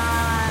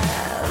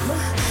time,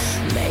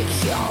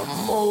 make your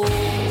move.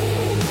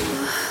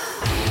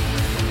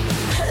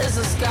 It's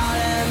a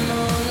scarlet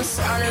moon, the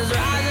sun is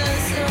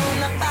rising soon,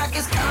 the pack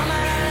is coming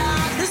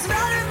along. There's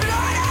running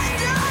blood, I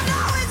don't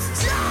know it's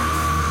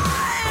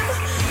time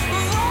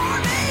for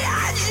me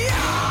and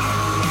you.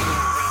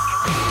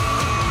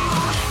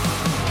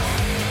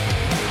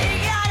 You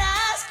gotta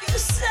ask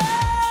yourself,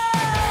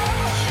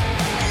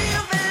 do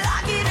you feel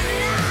lucky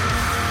tonight?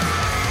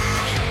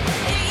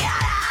 You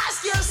gotta ask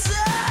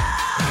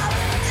yourself,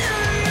 do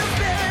you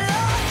feel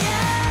lucky?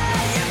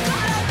 You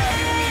gotta be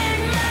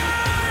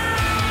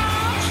mad.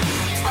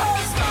 For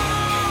a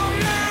small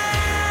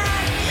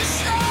man, you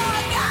sure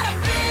gotta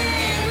be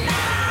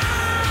mad.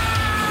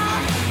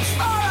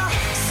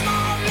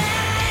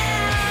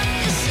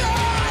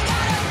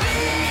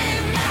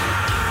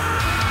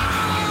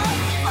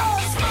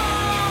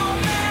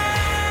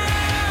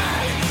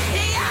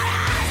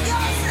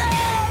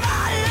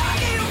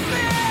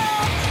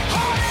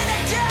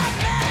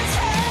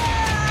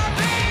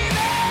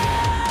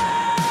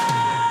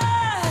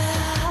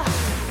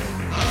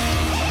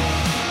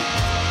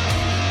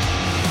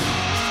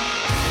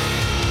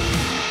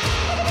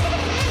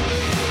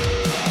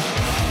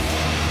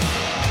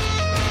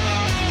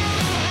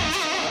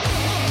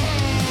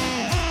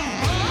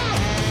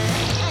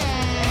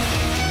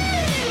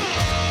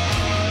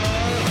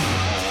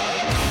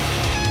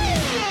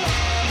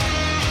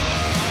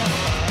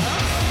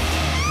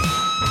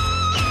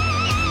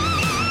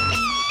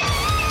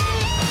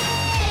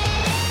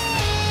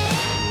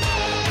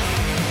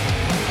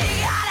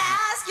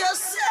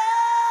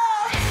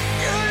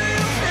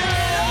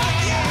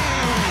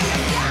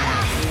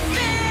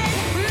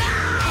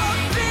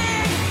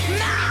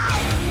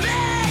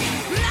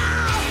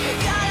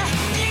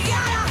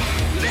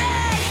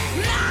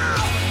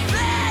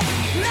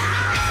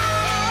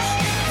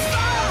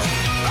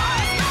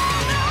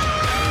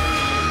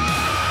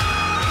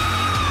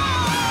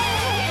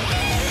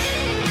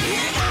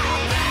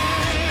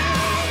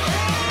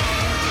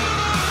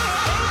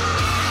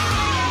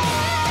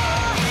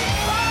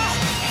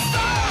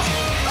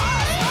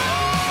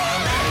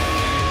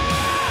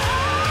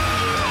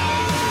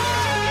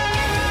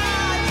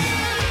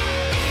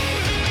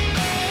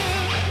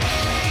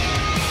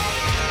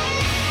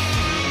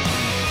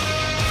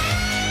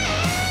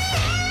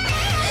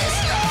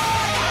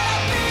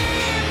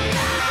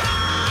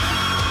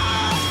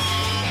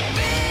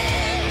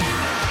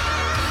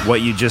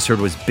 What you just heard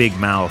was Big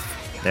Mouth.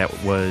 That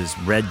was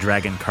Red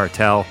Dragon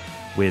Cartel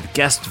with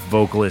guest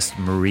vocalist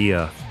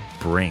Maria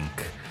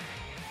Brink.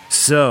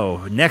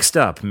 So, next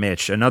up,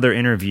 Mitch, another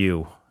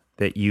interview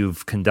that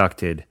you've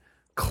conducted.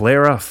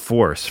 Clara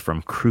Force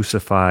from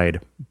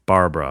Crucified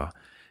Barbara.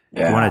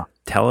 Yeah. You want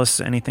to tell us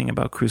anything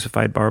about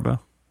Crucified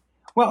Barbara?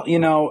 Well,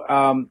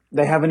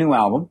 they have a new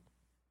album,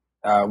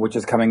 which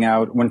is coming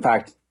out, in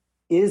fact,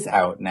 is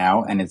out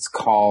now, and it's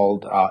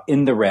called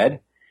In the Red.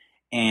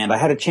 And I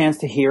had a chance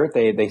to hear it.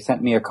 They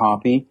sent me a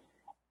copy,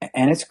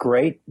 and it's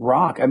great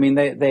rock. I mean,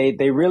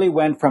 they really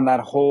went from that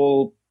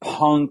whole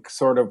punk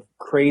sort of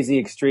crazy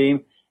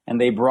extreme,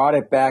 and they brought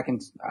it back.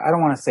 And I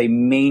don't want to say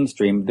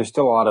mainstream. There's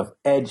still a lot of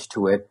edge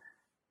to it,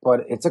 but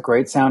it's a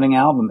great sounding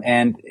album.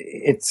 And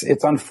it's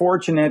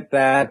unfortunate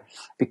that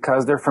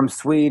because they're from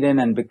Sweden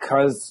and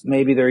because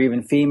maybe they're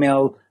even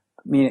female,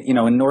 I mean,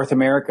 in North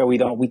America, we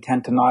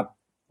tend to not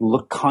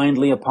look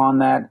kindly upon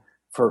that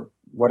for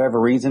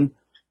whatever reason,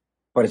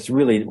 but it's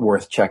really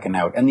worth checking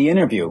out. And the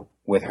interview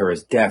with her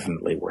is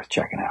definitely worth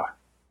checking out.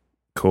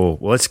 Cool.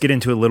 Well, let's get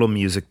into a little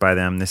music by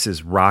them. This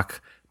is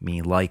Rock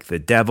Me Like the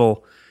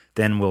Devil.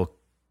 Then we'll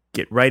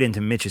get right into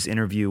Mitch's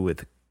interview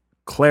with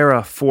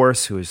Clara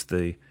Force, who is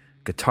the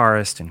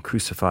guitarist in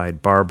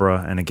Crucified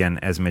Barbara. And again,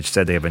 as Mitch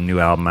said, they have a new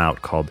album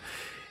out called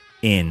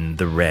In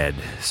the Red.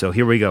 So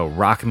here we go.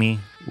 Rock Me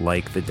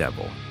Like the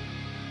Devil.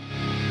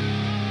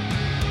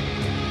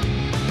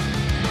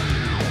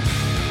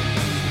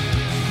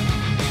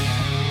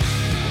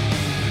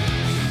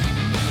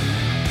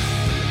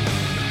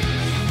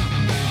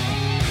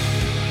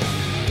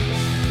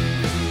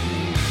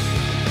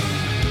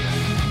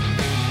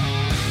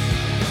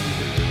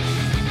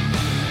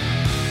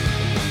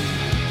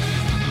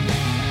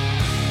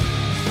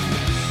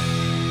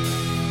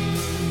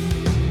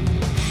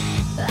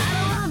 I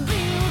don't wanna be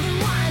the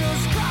one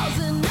who's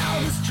causing all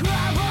this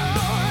trouble.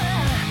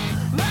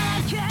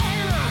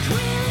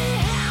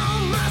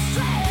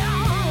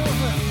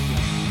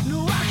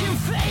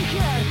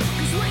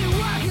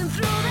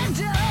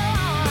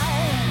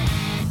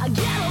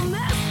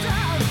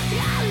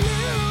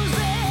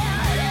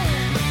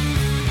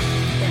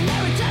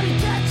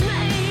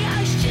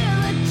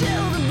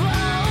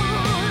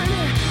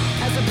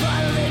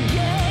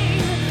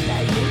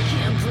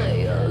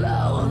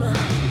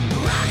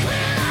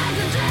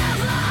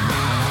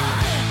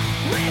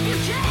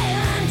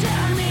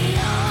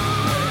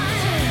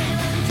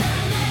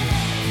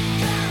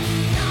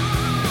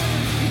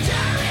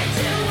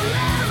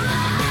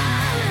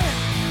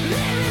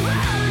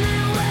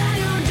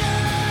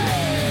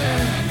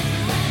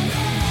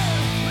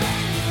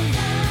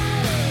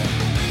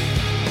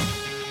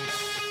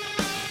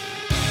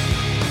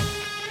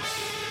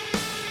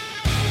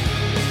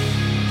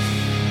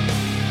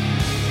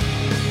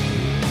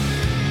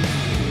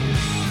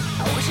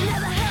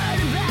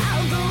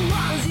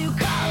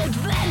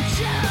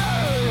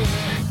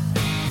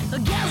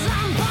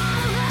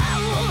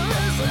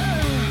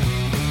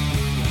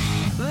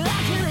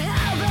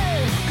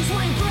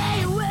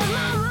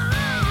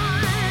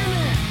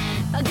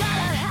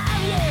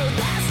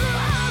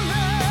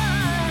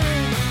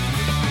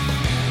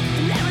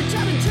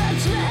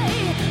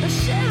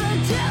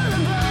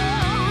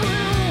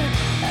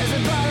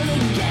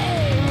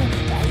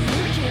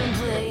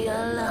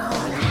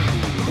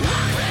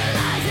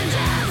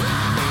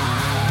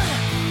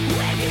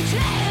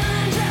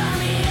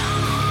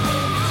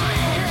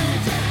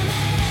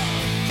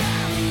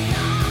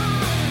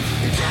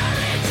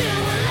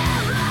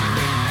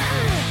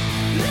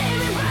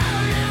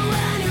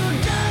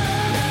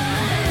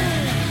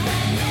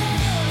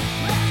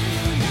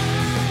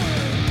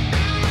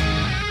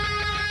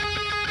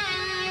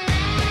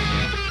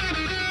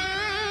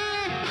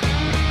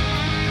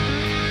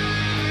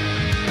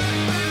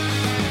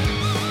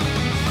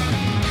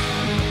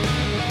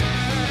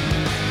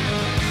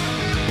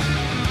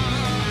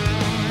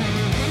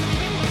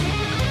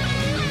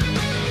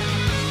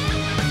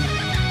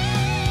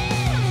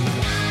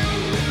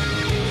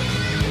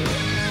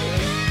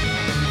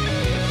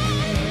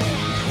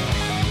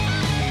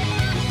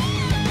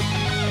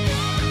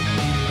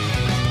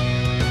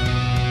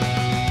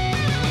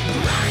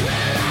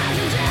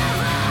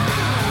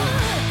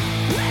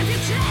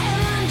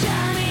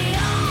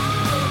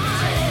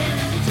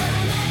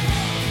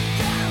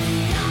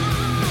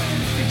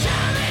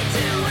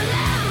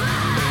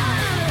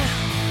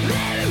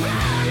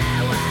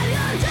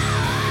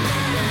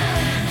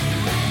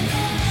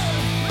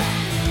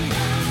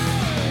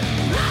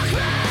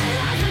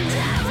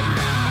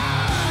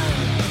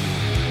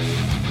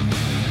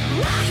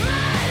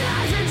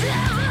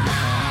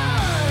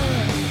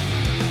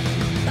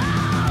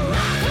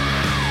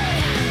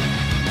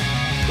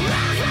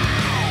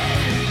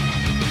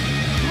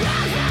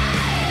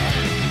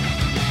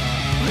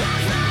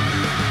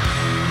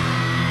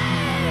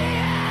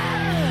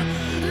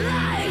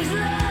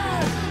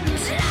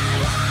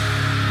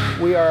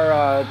 We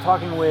are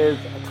talking with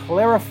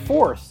Clara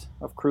Force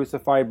of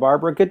Crucified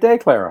Barbara. Good day,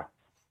 Clara.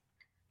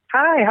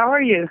 Hi, how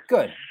are you?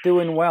 Good,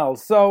 doing well.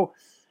 So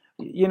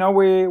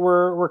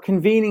we're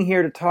convening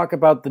here to talk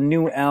about the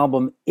new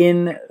album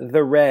In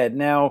the Red.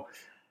 Now,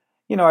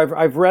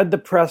 I've read the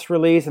press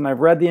release and I've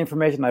read the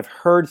information. I've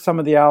heard some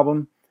of the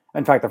album.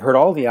 In fact, I've heard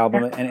all the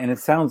album, and it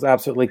sounds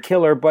absolutely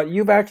killer. But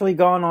you've actually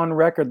gone on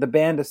record, the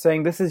band is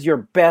saying this is your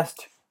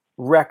best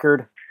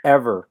record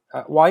ever.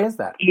 Why is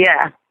that?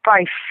 Yeah,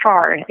 by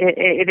far.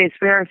 It is.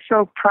 We are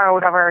so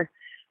proud of our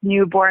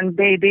newborn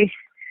baby.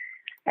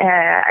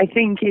 I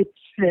think it's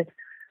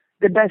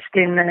the best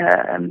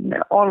in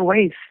all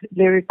ways,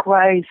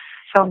 lyric-wise,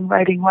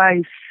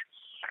 songwriting-wise,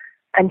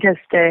 and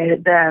just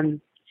the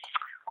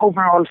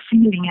overall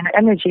feeling and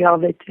energy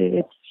of it.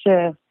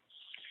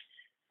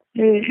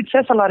 It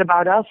says a lot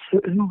about us,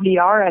 who we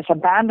are as a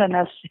band and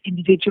as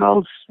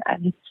individuals,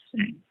 and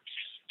it's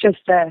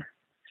just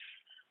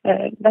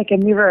like a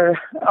mirror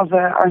of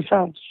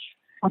ourselves,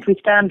 what we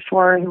stand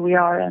for, who we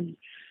are, and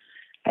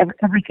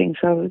everything.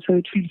 So it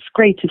feels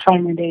great to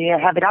finally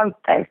have it out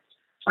there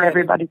for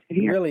everybody to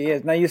hear. It really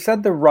is. Now, you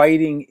said the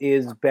writing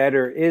is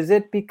better. Is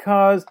it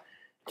because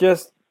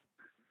just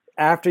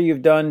after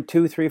you've done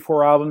 2, 3,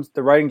 4 albums,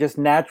 the writing just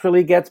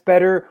naturally gets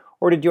better?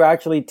 Or did you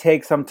actually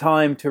take some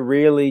time to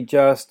really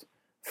just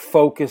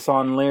focus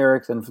on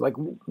lyrics and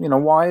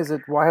why is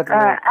it? Why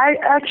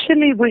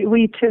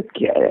we took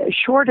a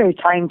shorter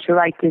time to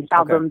write this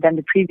album than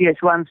the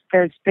previous ones.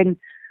 There's been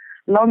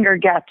longer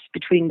gaps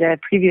between the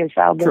previous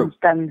albums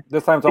than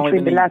this time's only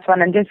between the last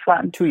one and this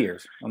one. 2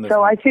 years. On this so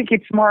one. I think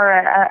it's more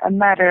a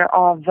matter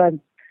of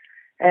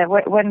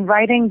when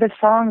writing the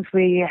songs,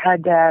 we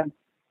had.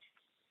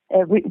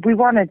 We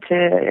wanted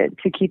to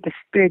keep a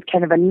spirit,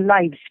 kind of a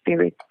live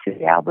spirit to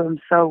the album.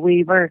 So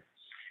we were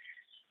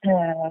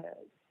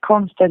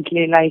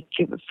constantly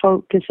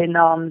focusing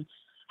on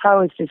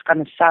how is this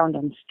going to sound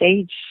on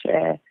stage,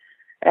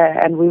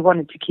 and we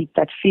wanted to keep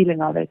that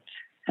feeling of it.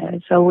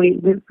 So we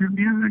were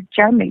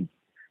jamming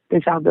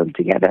this album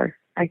together.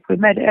 Like we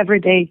met every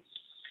day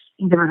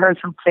in the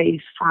rehearsal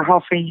place for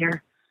half a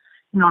year,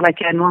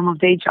 like a normal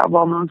day job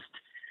almost.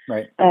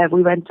 Right.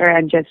 We went there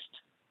and just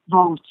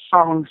wrote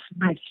songs,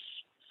 riffs,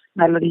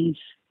 melodies,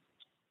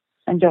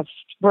 and just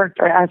worked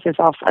our asses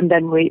off. And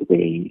then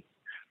we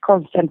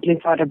constantly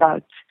thought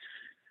about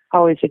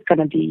how is it going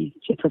to be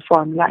to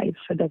perform live.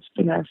 So that's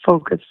been our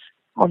focus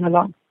all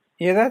along.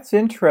 Yeah, that's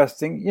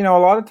interesting. A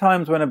lot of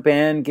times when a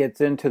band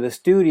gets into the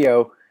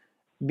studio,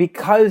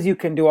 because you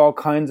can do all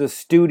kinds of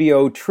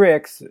studio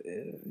tricks,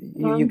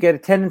 you get a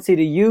tendency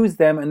to use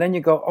them, and then you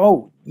go,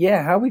 oh,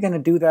 yeah, how are we going to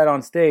do that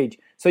on stage?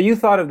 So you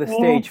thought of the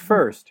stage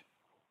first.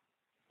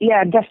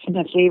 Yeah,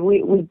 definitely.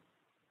 We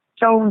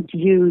don't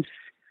use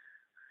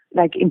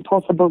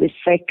impossible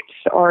effects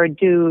or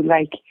do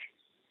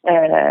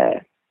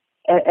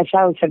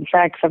 1,000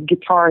 tracks of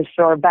guitars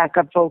or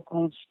backup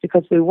vocals,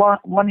 because we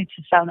want it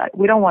to sound like,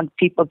 we don't want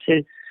people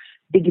to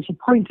be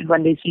disappointed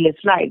when they see us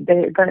live.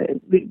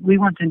 We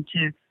want them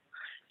to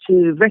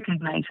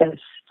recognize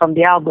us from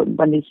the album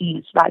when they see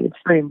us live.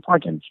 It's very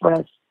important for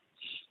us,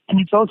 and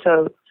it's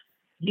also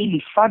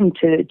really fun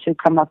to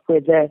come up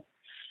with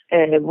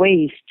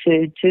ways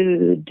to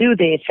do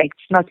the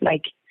effects, not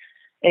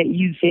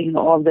using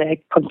all the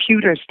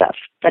computer stuff,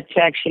 but to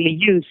actually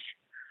use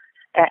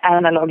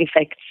analog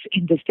effects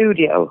in the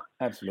studio.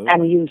 Absolutely.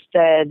 And use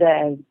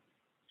the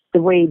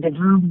way the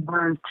room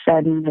works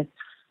and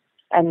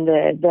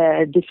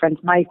the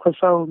different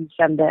microphones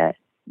and the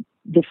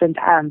different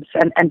amps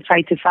and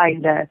try to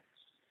find the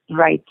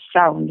right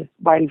sound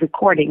while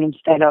recording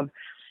instead of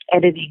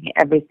editing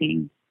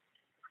everything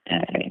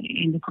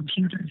in the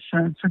computer.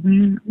 So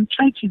we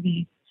try to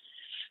be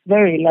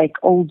very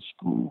old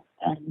school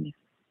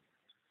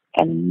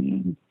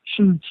and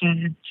true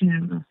to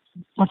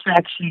what we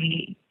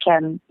actually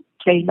can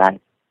play live.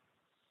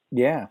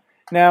 Yeah.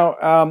 Now,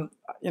 I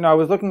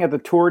was looking at the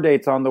tour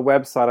dates on the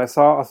website. I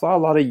saw a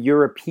lot of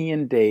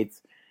European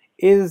dates.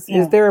 Is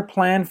there a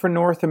plan for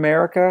North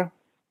America,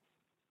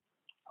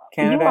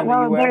 Canada, and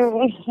the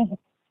U.S.?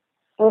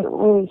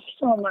 We're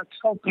so much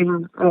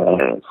hoping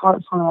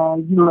for a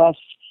U.S.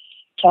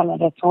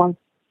 Canada tour.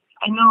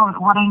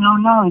 What I know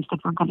now is that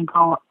we're going to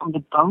go on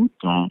the boat.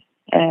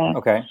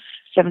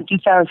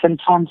 70,000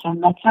 tons of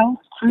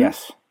metal cruise.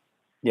 Yes.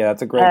 Yeah,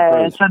 that's a great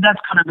cruise. So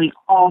that's going to be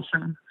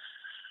awesome.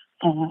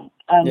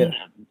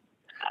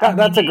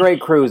 That's a great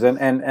cruise,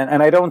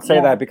 and I don't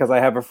say that because I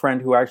have a friend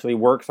who actually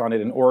works on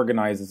it and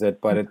organizes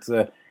it, but it's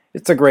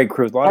a great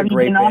cruise. A lot of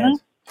great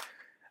bands.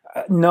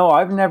 No,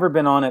 I've never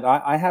been on it.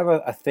 I have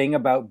a thing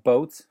about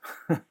boats.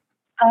 Okay.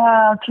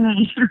 I'm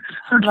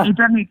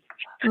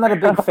not a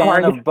big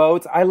fan of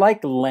boats. I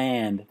like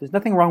land. There's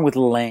nothing wrong with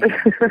land.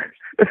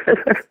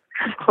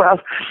 Well,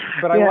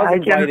 but I was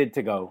invited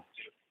to go.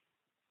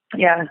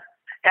 Yeah,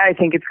 I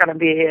think it's going to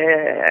be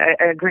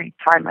a great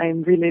time.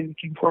 I'm really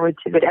looking forward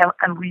to it,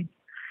 and we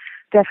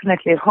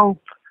definitely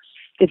hope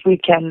that we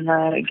can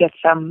get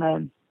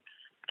some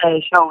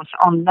shows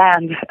on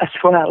land as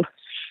well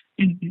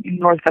in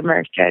North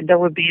America. That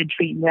would be a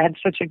dream. We had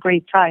such a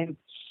great time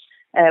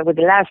with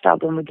the last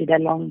album. We did a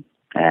long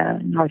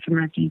North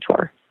American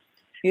tour,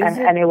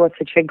 and it was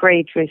such a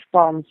great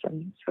response,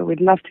 and so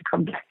we'd love to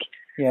come back.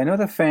 Yeah, I know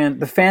the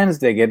fans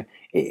dig it.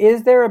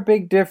 Is there a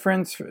big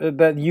difference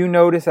that you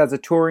notice as a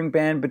touring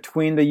band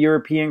between the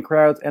European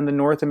crowds and the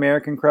North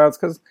American crowds?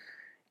 Because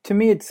to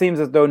me, it seems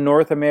as though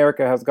North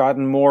America has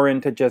gotten more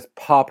into just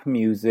pop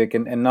music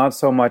and not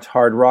so much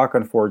hard rock,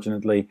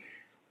 unfortunately.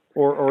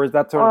 Or is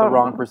that sort of the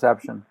wrong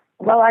perception?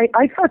 Well,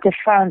 I thought the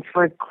fans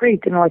were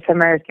great in North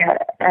America,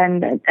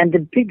 and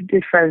the big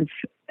difference,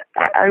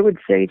 I would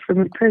say, for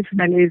me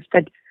personally, is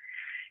that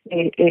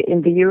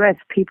in the U.S.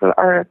 people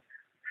are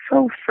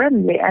so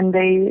friendly and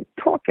they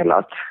talk a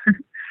lot.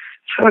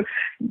 So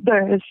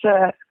there's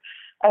a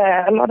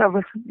lot of,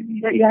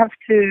 you have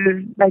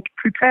to like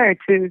prepare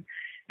to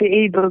be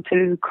able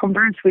to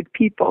converse with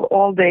people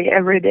all day,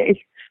 every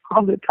day,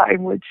 all the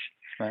time, which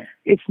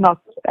is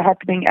not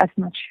happening as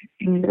much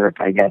in Europe,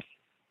 I guess.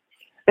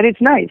 But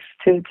it's nice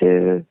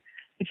to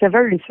it's a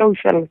very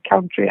social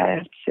country, I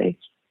have to say.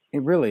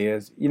 It really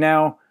is. You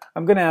know,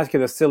 I'm going to ask you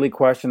the silly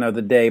question of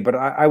the day, but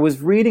I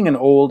was reading an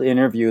old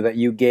interview that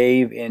you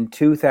gave in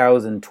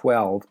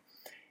 2012,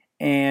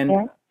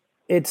 and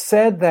it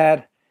said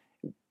that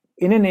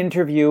in an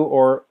interview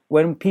or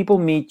when people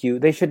meet you,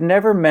 they should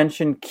never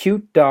mention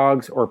cute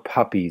dogs or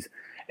puppies.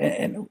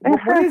 And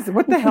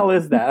what the hell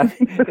is that?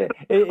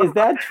 Is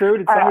that true?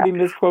 Did somebody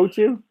misquote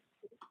you?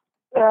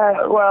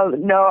 Well,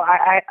 no,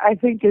 I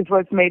think it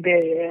was maybe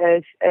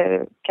a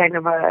kind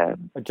of a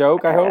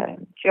joke, I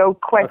hope?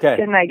 Joke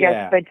question, okay. I guess.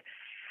 Yeah. But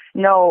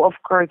no, of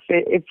course,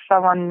 if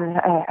someone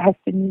has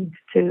the need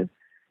to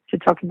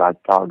talk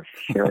about dogs,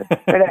 sure.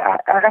 But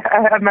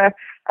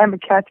I'm a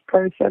cat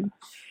person.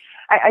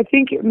 I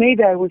think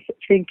maybe I was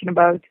thinking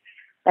about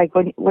like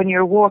when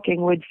you're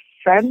walking with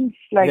friends,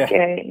 like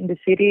in the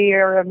city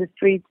or on the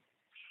street,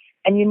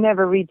 and you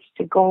never reach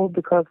the goal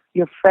because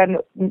your friend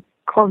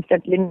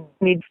constantly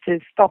needs to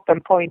stop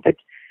and point at,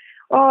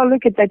 oh,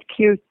 look at that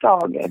cute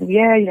dog. And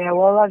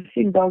well, I've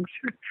seen dogs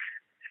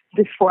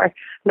before.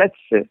 Let's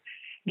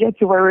get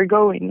to where we're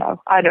going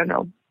now. I don't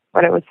know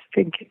what I was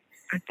thinking.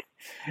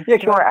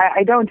 But sure,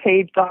 I don't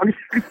hate dogs.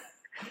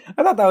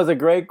 I thought that was a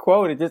great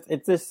quote.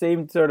 It just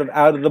seemed sort of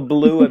out of the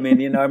blue. I mean,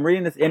 you know, I'm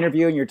reading this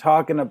interview and you're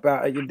talking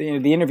about, you know,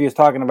 the interview is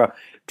talking about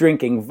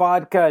drinking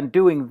vodka and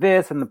doing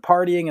this and the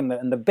partying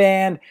and the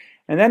band.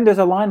 And then there's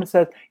a line that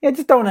says, yeah,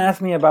 just don't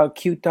ask me about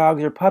cute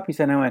dogs or puppies.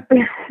 And I went,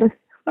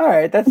 all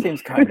right, that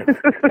seems kind of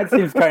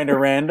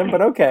random,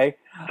 but okay.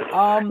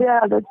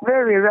 Yeah, that's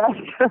very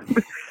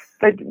random.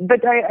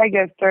 but I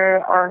guess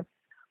there are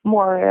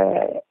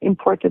more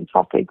important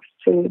topics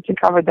to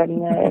cover than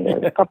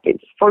puppies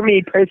for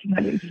me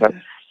personally. So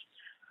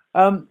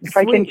if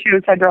I can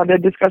choose, I'd rather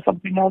discuss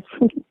something else.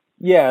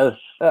 Yeah,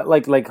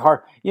 like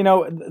hard. You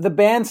know, the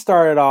band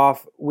started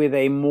off with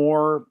a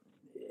more,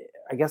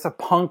 I guess, a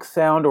punk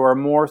sound or a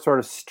more sort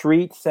of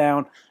street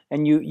sound,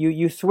 and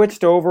you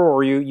switched over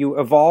or you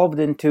evolved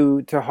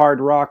into hard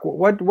rock.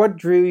 What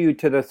drew you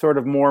to the sort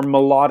of more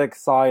melodic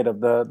side of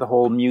the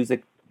whole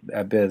music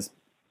biz?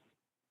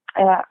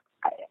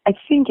 I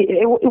think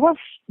it was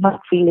not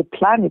really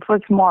planned. It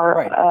was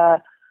more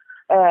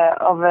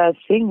of a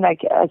thing,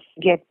 like as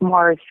you get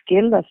more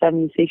skilled as a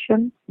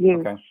musician,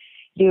 you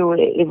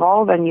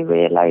evolve and you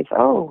realize,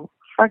 oh,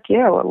 fuck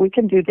yeah, well, we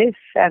can do this,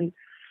 and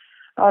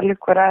oh,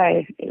 look what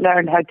I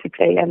learned how to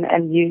play,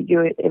 and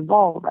you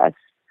evolve as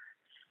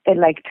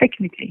like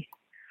technically.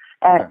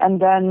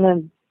 And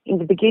then in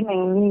the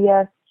beginning,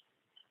 Mia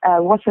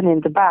wasn't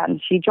in the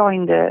band. She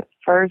joined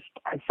first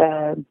as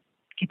a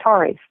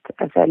guitarist,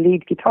 as a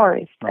lead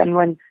guitarist. Right. And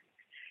when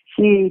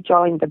she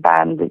joined the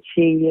band,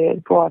 she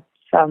brought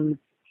some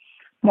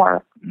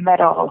more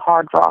metal,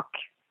 hard rock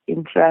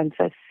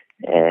influences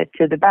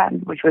to the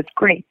band, which was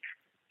great.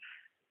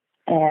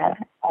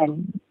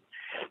 And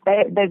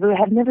we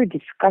have never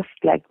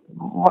discussed like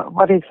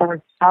what is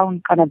our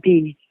sound gonna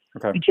be.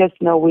 Okay. We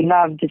just know we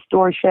love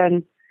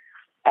distortion,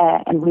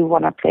 and we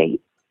want to play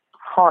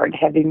hard,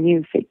 heavy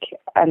music.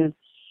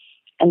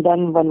 And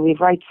then when we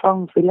write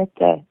songs, we let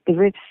the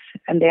riffs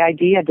and the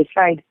idea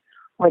decide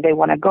where they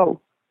want to go.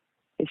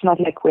 It's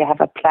not like we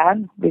have a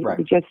plan. We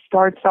just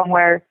start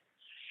somewhere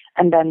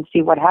and then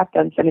see what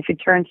happens. And if it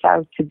turns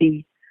out to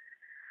be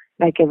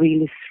like a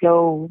really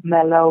slow,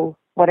 mellow,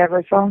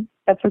 whatever song,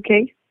 that's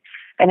okay.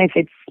 And if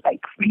it's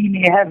like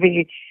really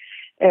heavy,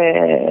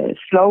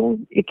 slow,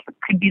 it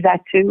could be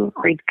that too.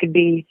 Or it could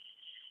be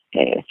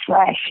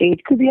thrashy.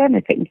 It could be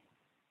anything.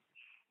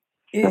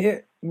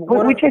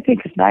 Which I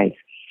think is nice.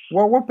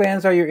 Well, what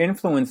bands are your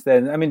influence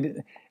then? I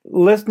mean,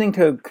 listening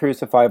to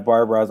Crucify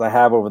Barbara as I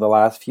have over the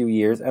last few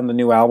years and the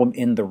new album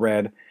In the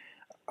Red,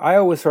 I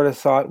always sort of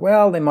thought,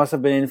 well, they must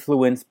have been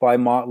influenced by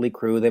Motley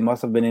Crue. They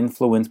must have been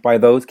influenced by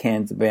those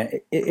kinds of bands.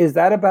 Is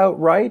that about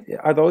right?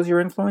 Are those your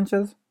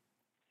influences?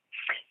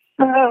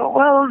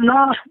 Well,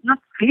 no, not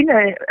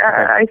really.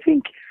 I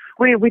think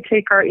we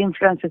take our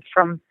influences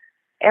from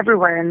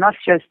everywhere and not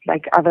just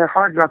like other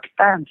hard rock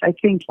bands. I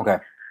think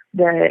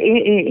the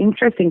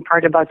interesting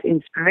part about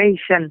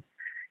inspiration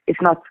is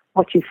not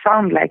what you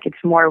sound like.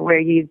 It's more where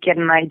you get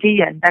an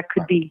idea. That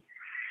could be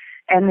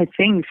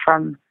anything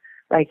from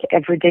like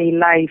everyday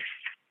life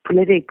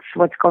politics,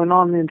 what's going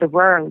on in the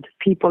world,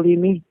 people you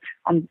meet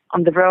on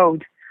the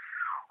road,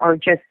 or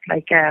just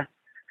like a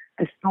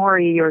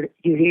story or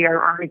you hear,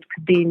 or it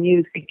could be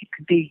music, it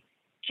could be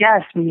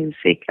jazz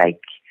music,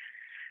 like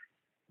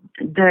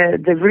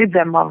the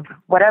rhythm of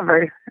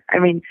whatever. I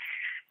mean,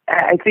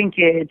 I think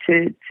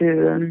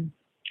to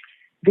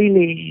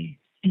really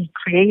be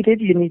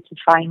creative, you need to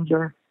find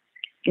your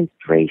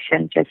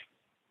inspiration just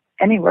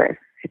anywhere.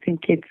 I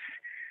think it's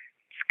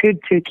good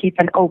to keep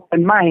an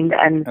open mind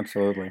and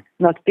Absolutely.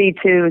 not be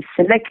too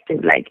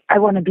selective. Like, I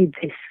want to be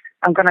this,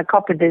 I'm going to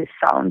copy this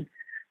sound.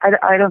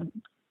 I don't.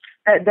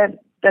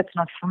 That's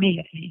not for me,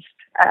 at least.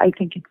 I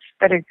think it's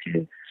better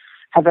to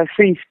have a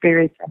free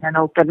spirit and an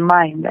open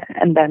mind,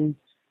 and then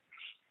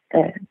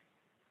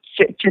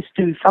just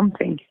do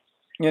something.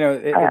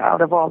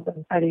 Out of all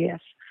the ideas.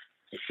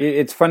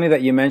 It's funny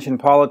that you mentioned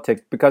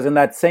politics, because in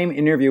that same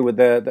interview with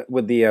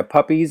the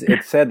puppies,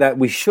 it said that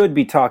we should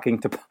be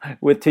talking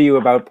to you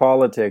about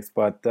politics.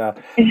 But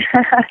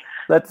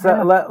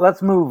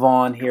let's move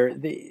on here.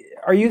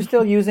 Are you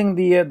still using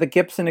the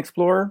Gibson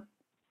Explorer?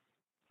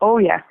 Oh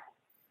yeah,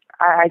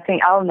 I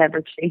think I'll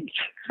never change.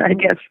 I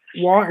guess.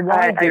 Why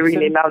I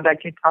really love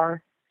that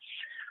guitar.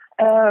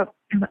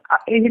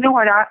 You know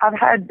what? I've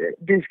had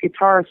this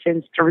guitar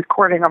since the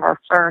recording of our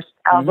first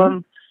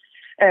album.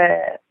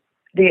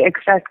 The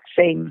exact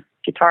same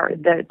guitar,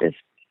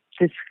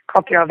 this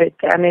copy of it,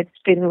 and it's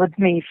been with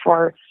me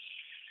for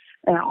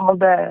all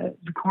the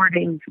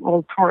recordings,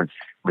 all tours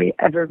we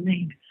ever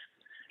made.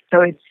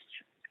 So it's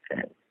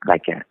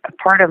like a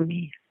part of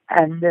me.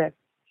 And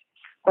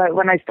but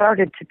when I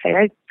started to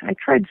play, I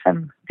tried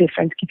some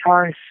different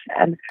guitars,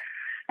 and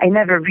I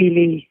never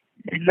really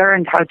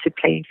learned how to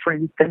play, for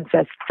instance,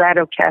 a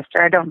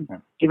Stratocaster. I don't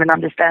even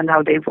understand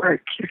how they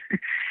work.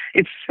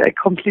 It's a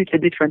completely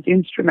different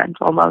instrument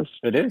almost.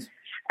 It is.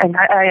 And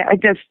I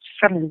just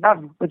fell in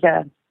love with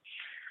the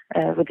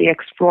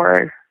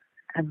Explorer.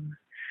 And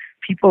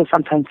people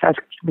sometimes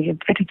ask me,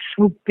 but it's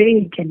so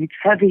big and it's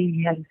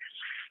heavy.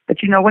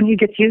 But when you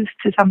get used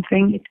to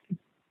something, it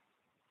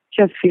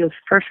just feels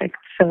perfect.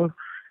 So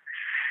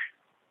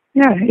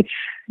yeah,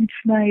 it's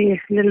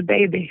my little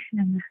baby,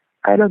 and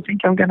I don't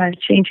think I'm gonna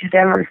change it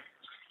ever.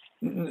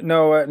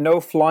 No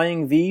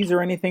flying V's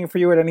or anything for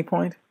you at any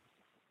point?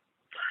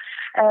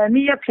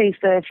 Mia plays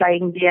the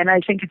flying V, and I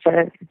think it's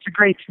a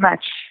great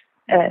match.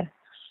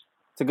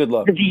 It's a good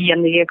look. The V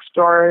and the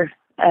Explorer.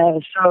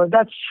 So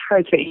that's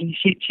her thing.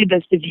 She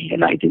does the V,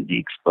 and I do the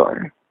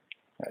Explorer.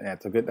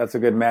 That's a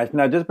good match.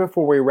 Now, just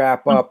before we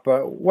wrap up,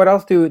 what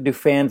else do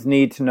fans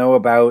need to know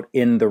about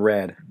In the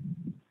Red?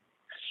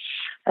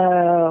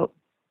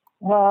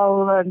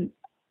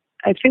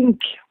 I think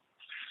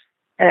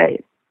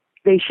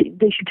they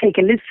should take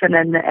a listen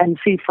and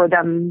see for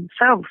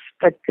themselves.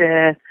 But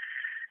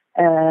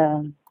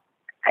I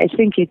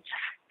think it's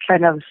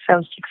kind of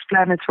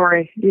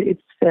self-explanatory.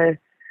 It's the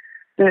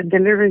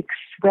lyrics.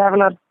 We have a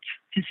lot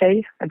to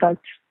say about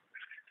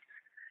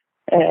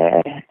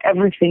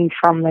everything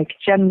from like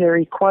gender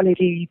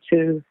equality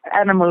to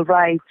animal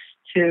rights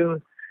to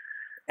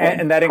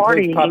and that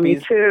includes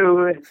puppies.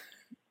 To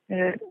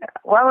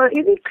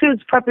it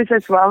includes puppies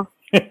as well.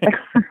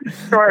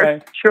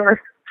 Sure.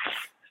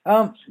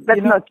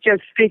 Let's not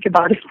just speak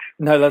about it.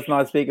 No, let's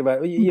not speak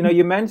about it.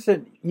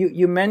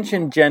 You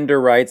mentioned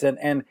gender rights,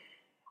 and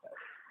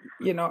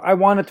I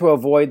wanted to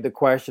avoid the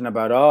question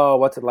about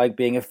what's it like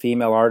being a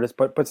female artist,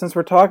 but since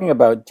we're talking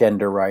about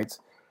gender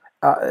rights,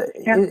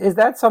 is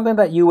that something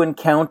that you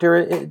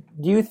encounter?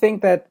 Do you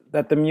think that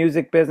the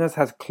music business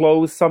has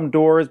closed some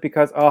doors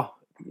because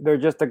they're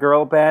just a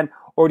girl band,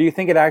 or do you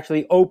think it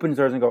actually opens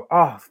doors and go,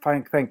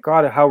 thank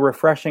God, how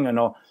refreshing and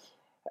all?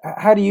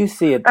 How do you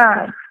see it?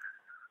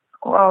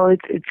 Well,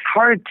 it's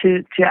hard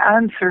to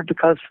answer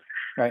because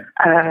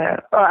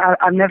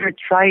I've never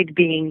tried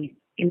being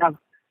in a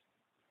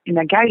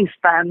guy's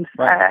band.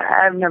 Right.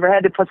 I've never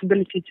had the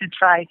possibility to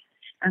try.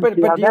 And but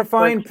see how do you that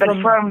find works.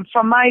 But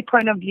from my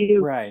point of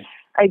view, right.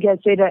 I guess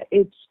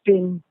it's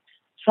been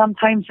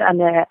sometimes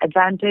an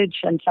advantage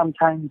and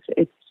sometimes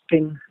it's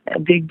been a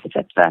big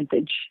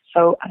disadvantage.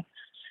 So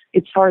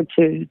it's hard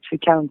to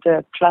count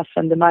the plus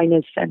and the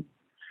minus and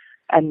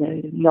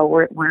know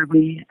where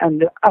we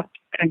end up.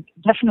 I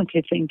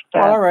definitely think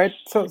that. All right,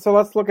 so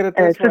let's look at it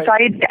this way.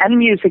 Society and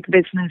music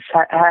business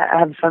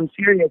have some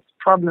serious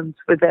problems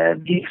with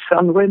views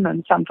on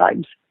women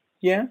sometimes.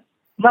 Yeah.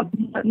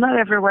 Not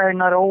everywhere,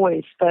 not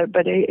always, but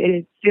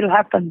it still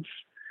happens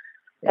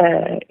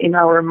in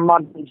our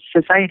modern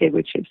society,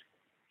 which is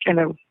kind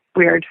of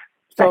weird.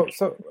 So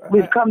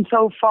we've come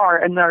so far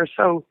and are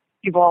so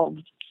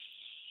evolved.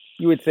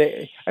 You would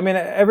say,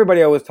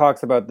 everybody always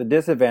talks about the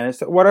disadvantage.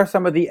 So what are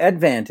some of the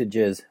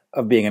advantages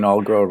of being an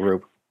all-girl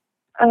group?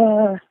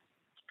 I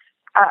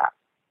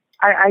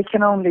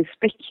can only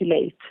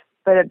speculate,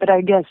 but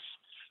I guess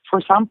for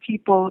some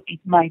people it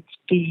might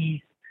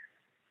be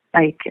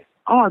like,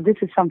 this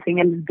is something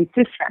a little bit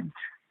different.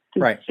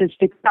 This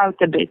sticks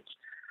out a bit,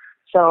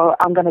 so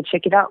I'm going to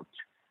check it out.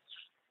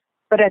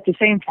 But at the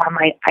same time,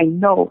 I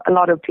know a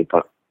lot of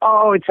people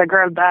oh, it's a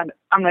girl band.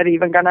 I'm not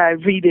even gonna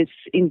read this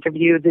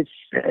interview, this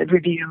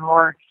review,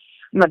 or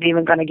I'm not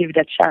even gonna give it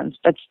a chance.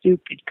 That's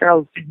stupid.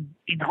 Girls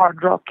in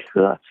hard rock.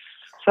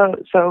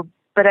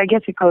 But I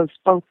guess it goes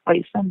both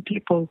ways. Some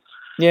people.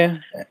 Yeah,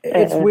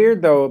 it's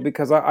weird though,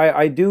 because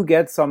I do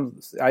get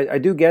I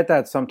do get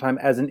that sometimes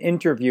as an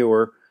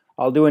interviewer.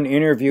 I'll do an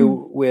interview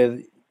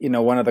with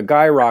one of the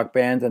guy rock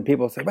bands, and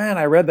people say, "Man,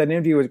 I read that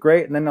interview, it was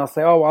great," and then they'll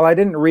say, "Oh, well, I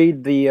didn't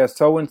read the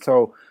so and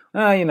so.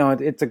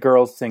 It's a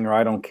girl singer.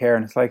 I don't care."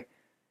 And it's like,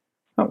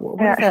 oh, what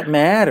does that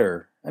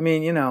matter? I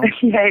mean, Yeah,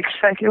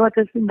 exactly. What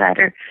does it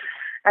matter?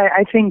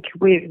 I think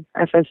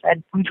as I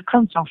said, we've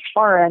come so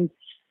far, and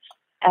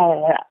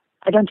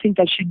I don't think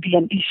that should be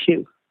an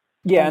issue.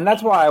 Yeah, and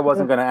that's why I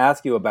wasn't going to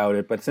ask you about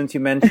it, but since you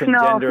mentioned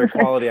gender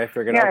equality, I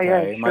figured,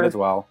 might as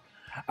well.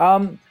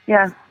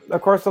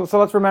 Of course, so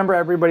let's remember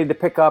everybody to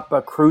pick up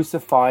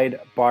Crucified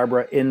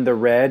Barbara in the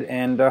Red,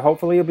 and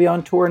hopefully you'll be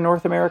on tour in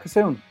North America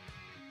soon.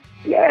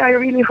 Yeah, I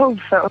really hope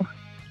so.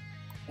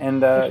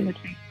 And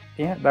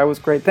that was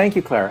great. Thank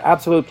you, Clara.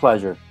 Absolute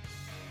pleasure.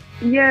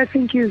 Yeah,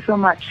 thank you so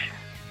much.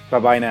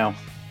 Bye-bye now.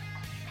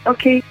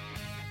 Okay.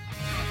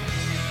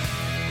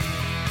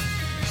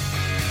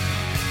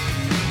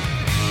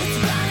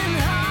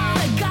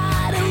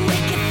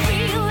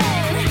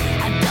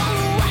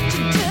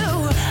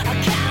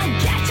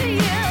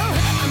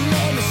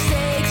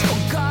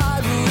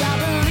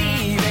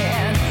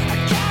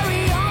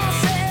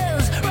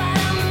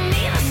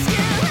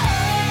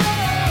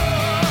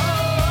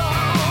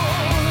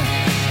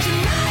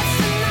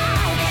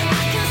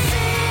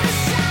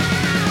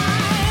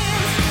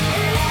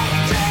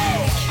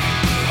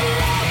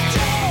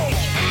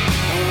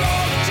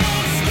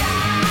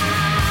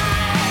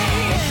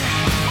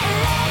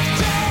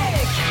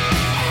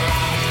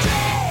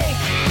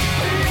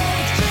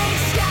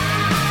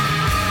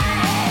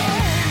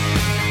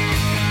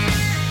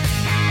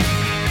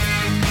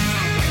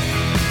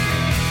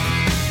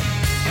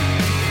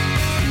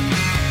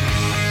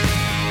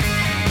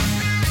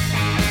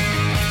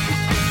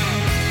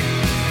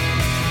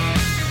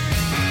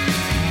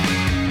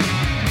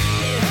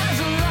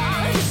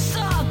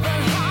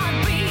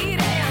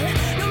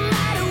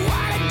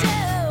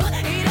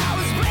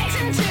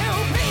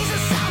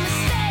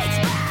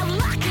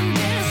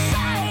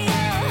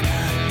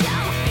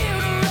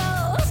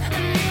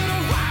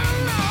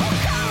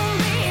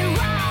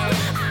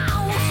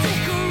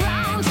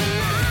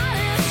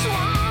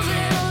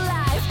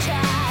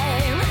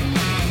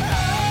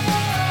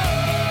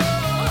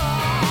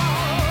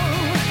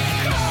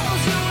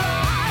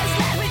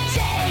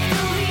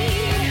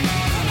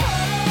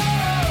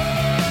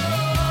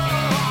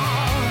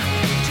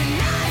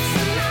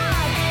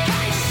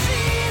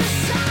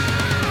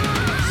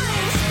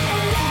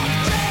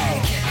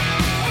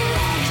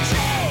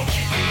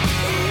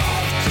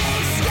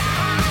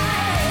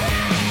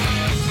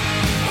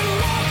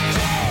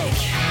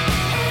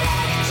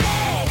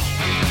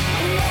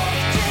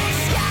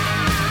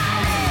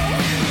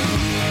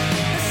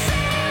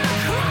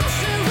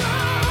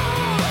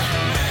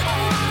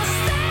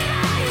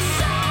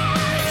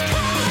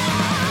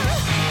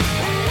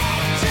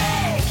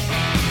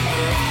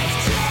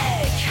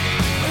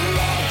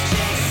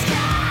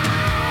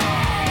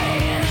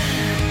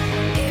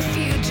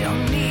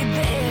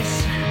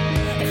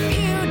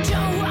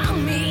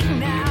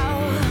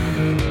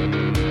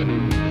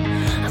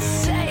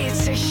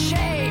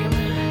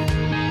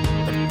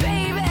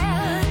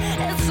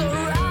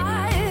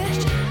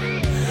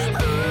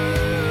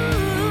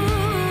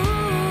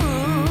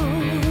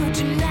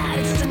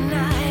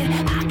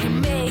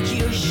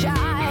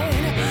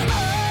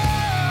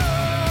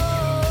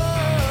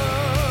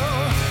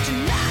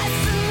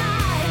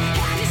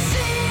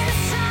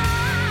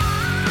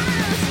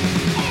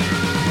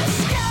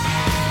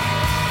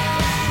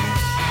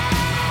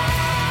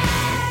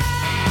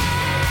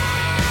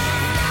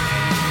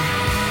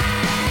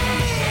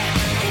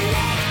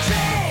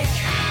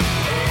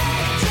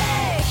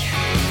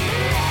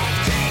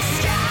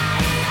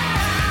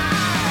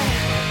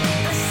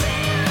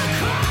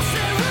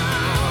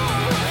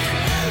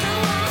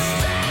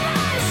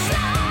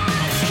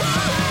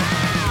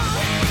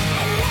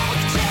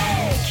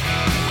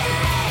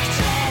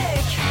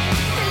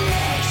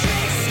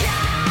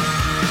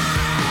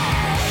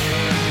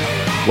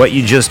 What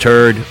you just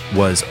heard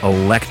was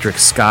Electric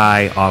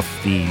Sky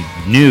off the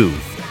new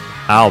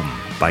album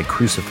by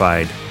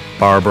Crucified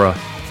Barbara.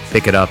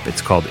 Pick it up. It's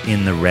called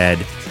In the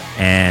Red.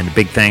 And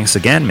big thanks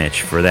again,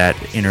 Mitch, for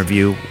that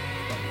interview.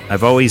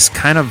 I've always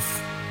kind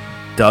of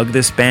dug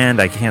this band.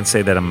 I can't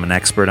say that I'm an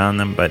expert on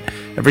them, but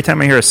every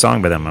time I hear a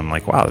song by them, I'm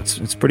like, wow,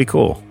 it's pretty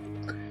cool.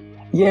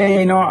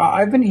 Yeah,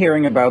 I've been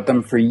hearing about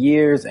them for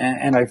years,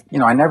 and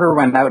I never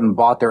went out and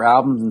bought their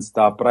albums and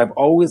stuff, but I've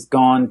always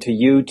gone to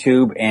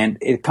YouTube, and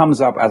it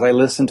comes up as I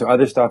listen to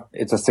other stuff.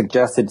 It's a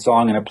suggested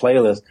song in a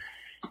playlist,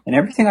 and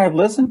everything I've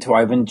listened to,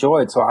 I've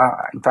enjoyed. So,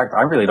 in fact,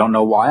 I really don't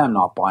know why I'm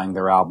not buying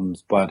their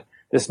albums, but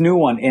this new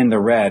one, In the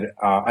Red,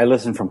 I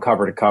listened from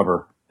cover to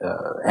cover,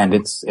 and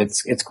it's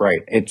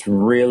great. It's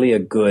really a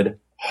good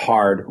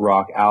hard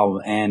rock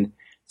album, and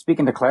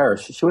speaking to Claire,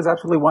 she was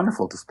absolutely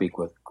wonderful to speak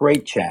with.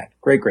 Great chat.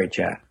 Great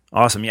chat.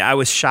 Awesome. Yeah, I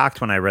was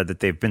shocked when I read that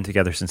they've been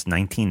together since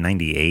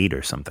 1998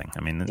 or something.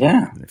 I mean,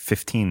 Yeah.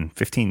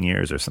 15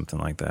 years or something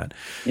like that.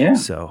 Yeah.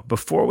 So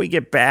before we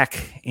get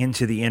back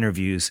into the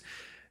interviews,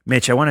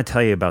 Mitch, I want to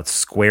tell you about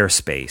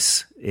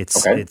Squarespace.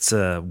 It's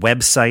a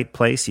website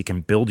place. You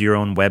can build your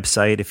own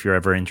website if you're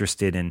ever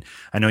interested in.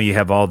 I know you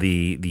have all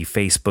the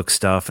Facebook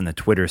stuff and the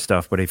Twitter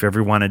stuff, but if you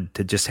ever wanted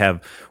to just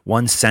have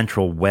one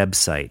central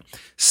website,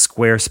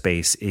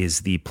 Squarespace is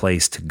the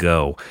place to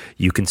go.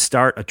 You can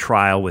start a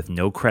trial with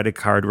no credit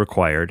card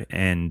required,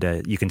 and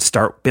you can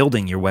start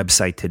building your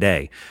website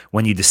today.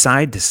 When you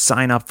decide to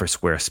sign up for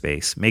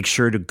Squarespace, make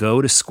sure to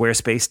go to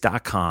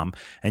squarespace.com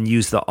and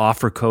use the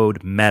offer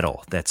code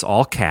METAL. That's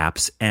all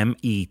caps,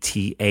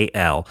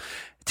 METAL,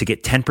 to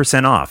get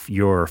 10% off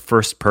your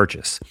first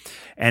purchase.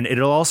 And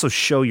it'll also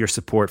show your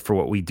support for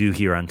what we do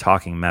here on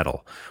Talking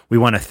Metal. We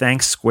want to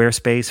thank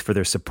Squarespace for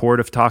their support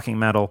of Talking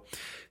Metal.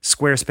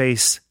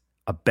 Squarespace,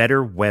 a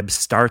better web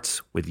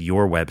starts with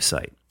your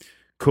website.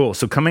 Cool.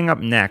 So coming up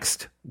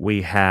next,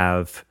 we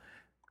have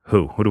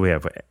who? Who do we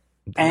have?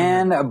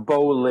 Anne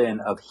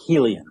Boleyn of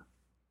Helion.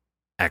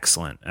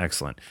 Excellent.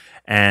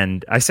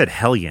 And I said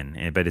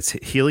Hellion, but it's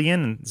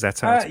Helion. Is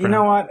that how it's pronounced? You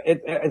know what?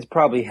 It's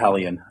probably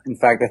Hellion. In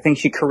fact, I think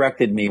she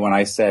corrected me when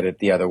I said it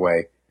the other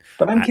way.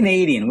 But I'm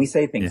Canadian. We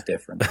say things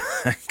different.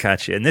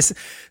 Gotcha. And this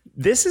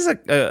is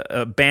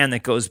a band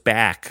that goes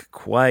back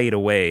quite a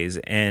ways,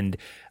 and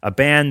a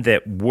band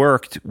that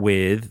worked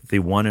with the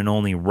one and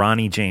only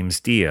Ronnie James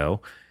Dio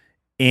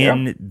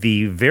in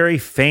the very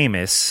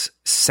famous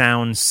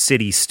Sound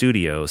City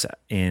Studios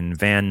in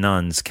Van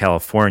Nuys,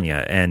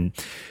 California. And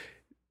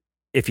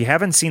if you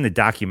haven't seen the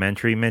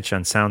documentary, Mitch,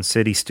 on Sound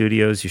City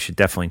Studios, you should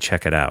definitely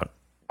check it out.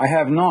 I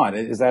have not.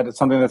 Is that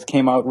something that's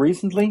came out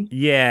recently?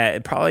 Yeah,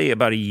 probably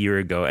about a year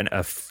ago. And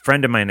a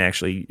friend of mine,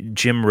 actually,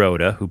 Jim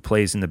Rhoda, who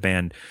plays in the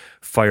band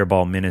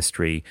Fireball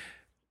Ministry.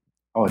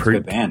 Oh, it's a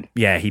good band.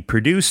 Yeah, he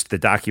produced the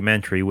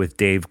documentary with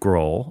Dave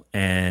Grohl,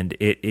 and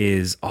it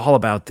is all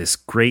about this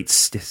great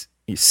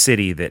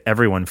city that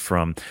everyone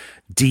from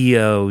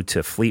Dio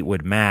to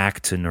Fleetwood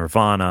Mac to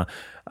Nirvana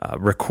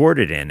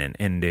recorded in,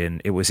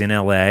 and it was in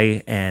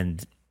LA,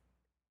 and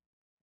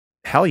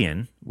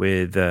Hellion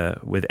with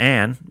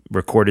Anne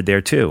recorded there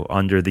too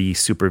under the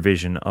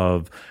supervision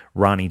of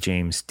Ronnie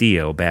James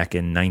Dio back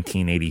in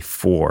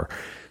 1984.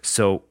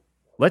 So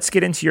let's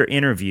get into your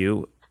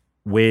interview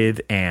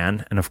with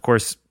Anne, and of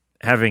course,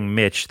 having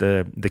Mitch,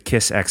 the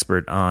Kiss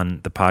expert,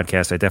 on the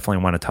podcast, I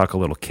definitely want to talk a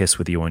little Kiss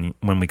with you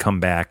when we come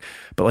back.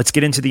 But let's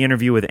get into the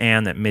interview with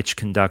Anne that Mitch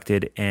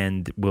conducted,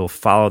 and we'll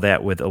follow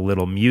that with a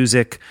little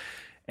music.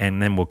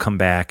 And then we'll come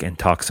back and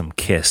talk some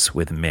Kiss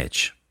with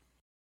Mitch.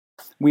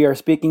 We are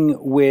speaking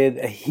with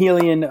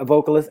Helion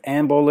vocalist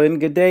Anne Boleyn.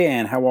 Good day,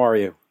 Anne. How are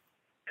you?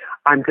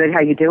 I'm good. How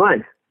you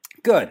doing?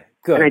 Good.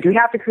 And I do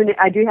have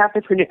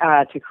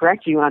to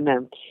correct you on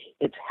them.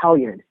 It's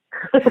Hellion.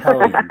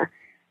 Hellion.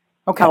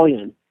 Okay.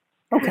 Hellion.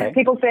 Okay.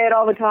 People say it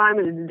all the time,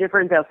 and it's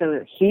different. They'll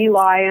say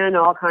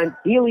Helion, all kinds.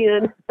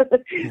 Helion.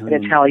 But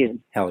it's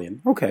Hellion.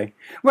 Hellion. Okay.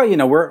 Well, you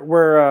know,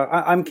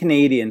 I'm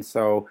Canadian,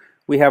 so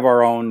we have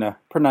our own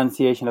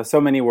pronunciation of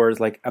so many words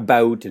like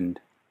about and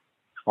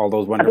all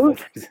those wonderful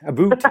things. A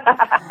boot.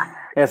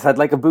 Yes, I'd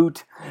like a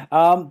boot.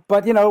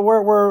 But you know,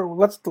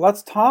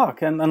 let's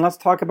talk and let's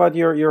talk about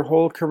your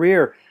whole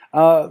career.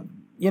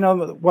 You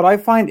know, what I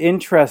find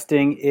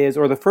interesting is,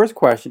 or the first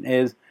question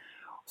is,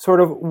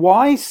 sort of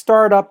why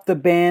start up the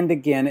band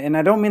again? And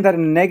I don't mean that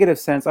in a negative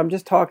sense. I'm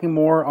just talking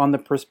more on the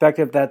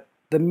perspective that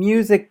the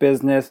music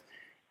business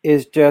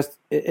is just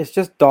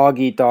dog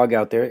eat dog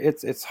out there.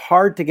 It's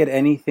hard to get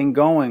anything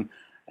going.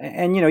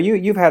 And you know,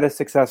 you've had a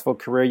successful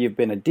career. You've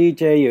been a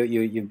DJ.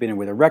 You've been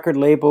with a record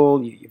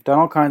label. You've done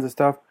all kinds of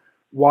stuff.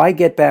 Why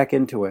get back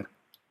into it?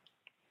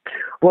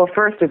 Well,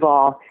 first of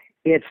all,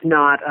 it's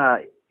not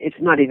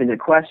even a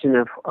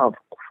question of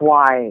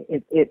why.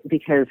 It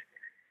because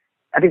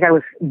I think I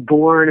was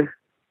born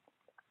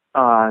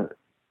rocking,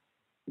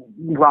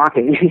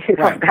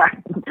 Right.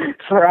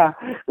 for a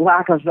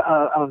lack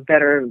of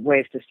better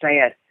ways to say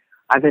it.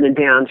 I've been in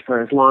bands for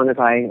as long as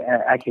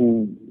I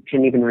can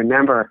even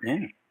remember.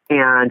 Yeah.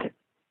 And,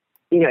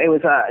 you know, it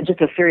was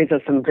just a series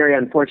of some very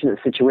unfortunate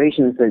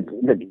situations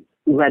that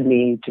led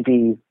me to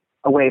be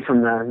away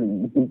from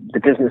the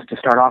business to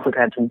start off with.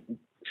 I had some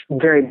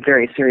very,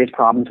 very serious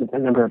problems with a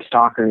number of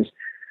stalkers.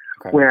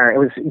 Okay. Where it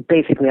was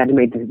basically I had to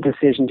make the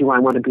decision: do I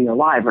want to be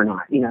alive or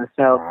not? You know,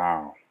 so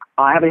Wow.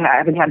 I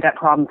haven't had that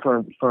problem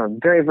for a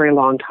very, very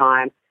long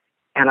time,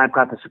 and I've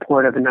got the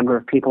support of a number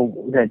of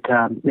people that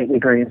make me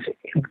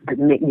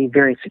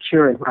very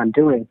secure in what I'm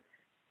doing.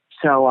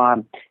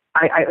 So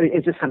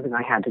it's just something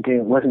I had to do.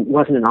 It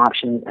wasn't an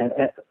option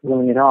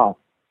really at all.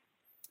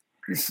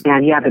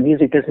 And yeah, the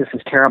music business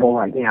is terrible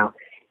right now.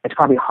 It's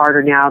probably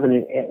harder now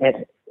than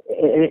at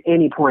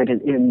any point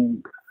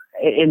in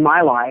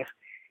my life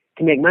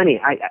to make money.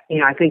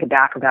 I think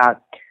back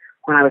about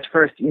when I was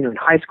first, in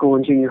high school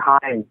and junior high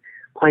and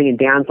playing in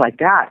bands like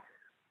that.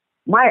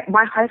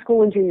 my high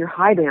school and junior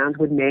high bands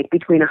would make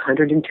between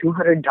 $100 and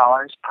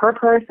 $200 per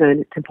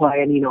person to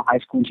play in, high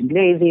school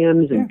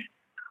gymnasiums and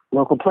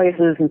local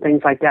places and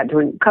things like that,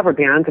 doing cover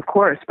bands, of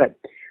course. But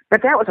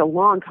that was a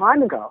long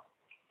time ago,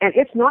 and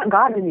it's not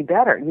gotten any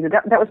better.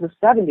 That was the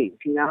 70s,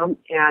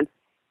 and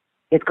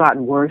it's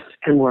gotten worse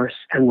and worse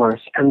and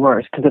worse and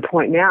worse, to the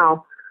point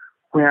now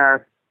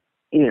where,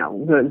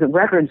 the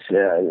records,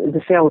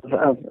 the sale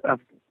of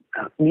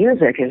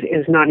music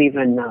is not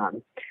even,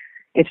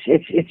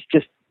 it's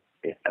just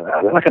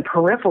like a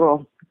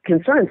peripheral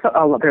concern.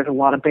 So there's a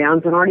lot of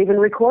bands that aren't even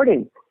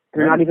recording.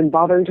 They're not even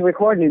bothering to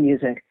record new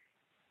music.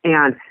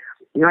 And,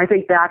 I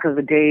think back of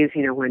the days,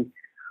 when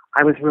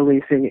I was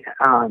releasing,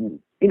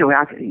 albums,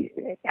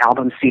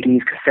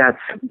 CDs, cassettes,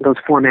 those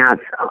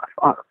formats,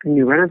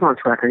 new Renaissance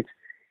records.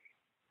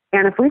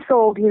 And if we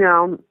sold,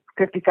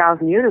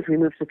 50,000 units, we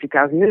moved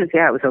 50,000 units.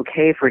 Yeah, it was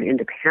okay for an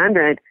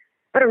independent,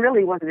 but it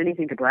really wasn't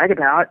anything to brag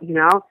about,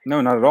 No,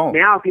 not at all.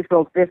 Now, if you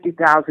sold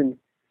 50,000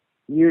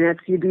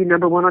 units, you'd be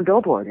number one on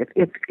Billboard.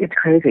 It's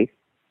crazy.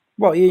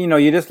 Well,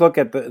 you just look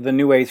at the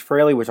new Ace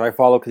Frehley, which I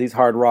follow because he's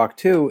hard rock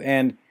too,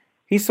 and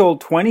he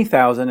sold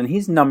 20,000, and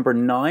he's number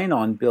 9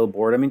 on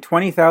Billboard. I mean,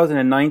 20,000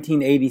 in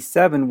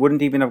 1987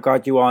 wouldn't even have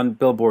got you on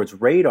Billboard's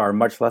radar,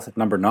 much less at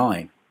number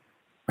 9.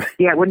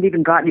 Yeah, it wouldn't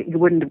have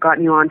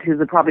gotten you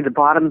onto probably the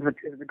bottom of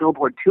the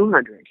Billboard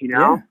 200.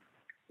 Yeah.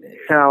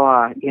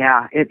 So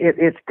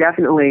it's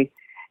definitely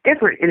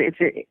different, and it's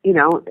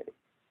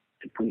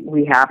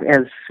we have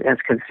as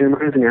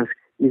consumers and as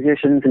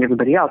musicians and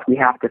everybody else, we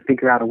have to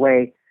figure out a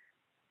way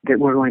that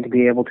we're going to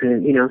be able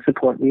to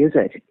support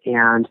music,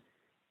 and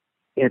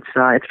it's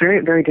very,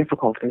 very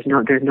difficult. There's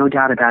no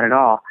doubt about it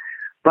all,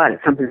 but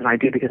it's something that I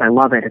do because I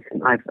love it.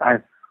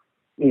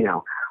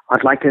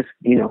 I'd like to,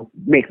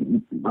 make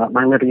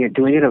my living at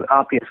doing it,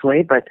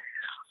 obviously, but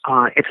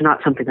it's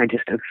not something I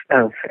just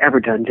have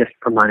ever done just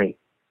for money.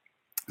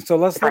 So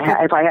let's Sorry.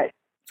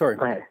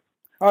 Go ahead.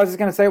 I was just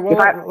going to say,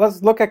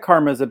 let's look at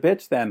Karma's a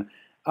Bitch then.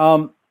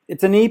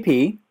 It's an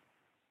EP.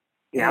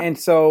 Yeah. And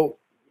so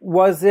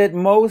was it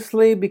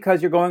mostly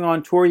because you're going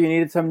on tour, you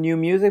needed some new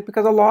music?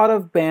 Because a lot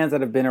of bands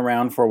that have been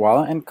around for a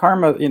while, and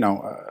Karma,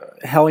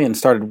 Hellion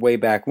started way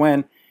back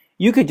when,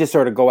 you could just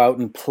sort of go out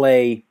and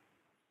play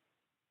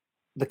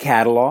the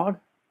catalog.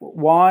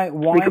 Why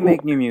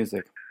make new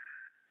music?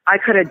 I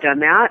could have done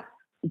that,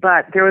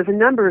 but there was a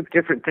number of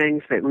different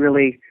things that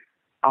really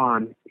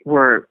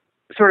were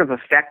sort of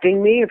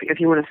affecting me, if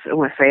you want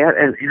to say it.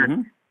 And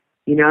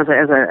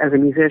as a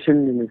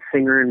musician and a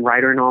singer and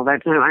writer and all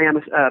that, I am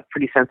a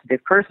pretty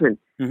sensitive person.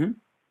 Mm-hmm.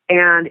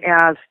 And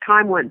as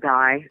time went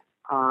by,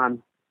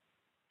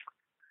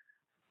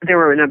 there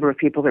were a number of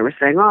people that were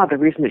saying, the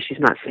reason that she's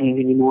not singing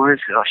anymore is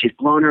she's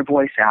blown her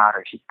voice out,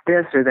 or she's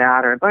this or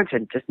that, or a bunch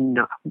of just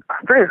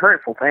very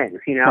hurtful things,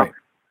 Right.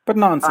 But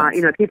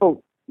nonsense.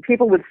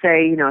 People would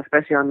say,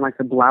 especially on like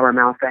the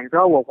blabbermouth things,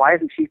 why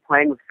isn't she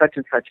playing with such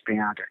and such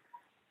band? Or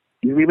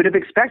we would have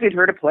expected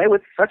her to play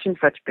with such and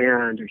such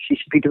band, or she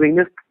should be doing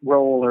this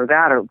role or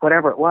that, or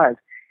whatever it was,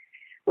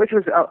 which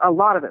was a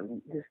lot of it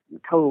just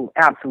total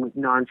absolute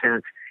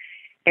nonsense.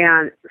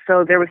 And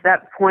so there was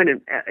that point,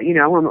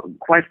 when,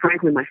 quite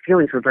frankly, my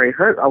feelings were very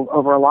hurt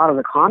over a lot of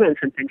the comments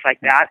and things like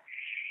that.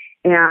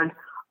 And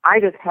I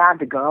just had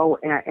to go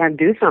and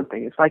do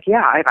something. It's like,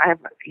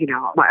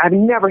 I've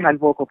never had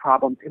vocal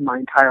problems in my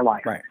entire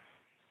life. Right.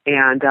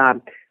 And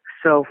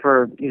so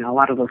for, a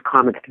lot of those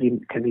comments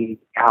to be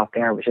out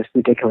there was just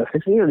ridiculous.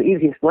 And so, the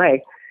easiest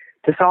way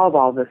to solve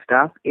all this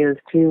stuff is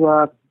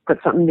to put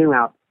something new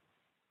out.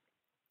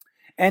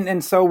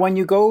 And so when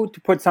you go to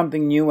put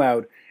something new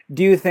out,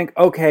 do you think,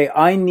 okay,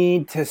 I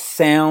need to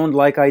sound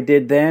like I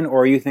did then?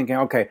 Or are you thinking,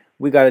 okay,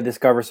 we got to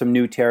discover some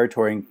new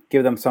territory and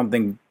give them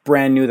something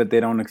brand new that they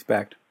don't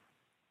expect?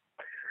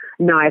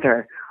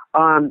 Neither.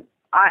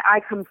 I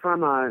come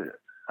from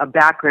a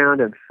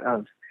background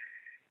of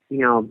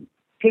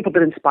people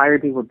that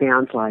inspired me were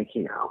bands like,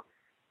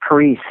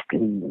 Priest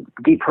and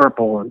Deep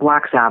Purple and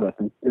Black Sabbath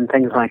and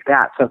things like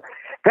that. So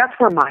that's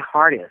where my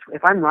heart is.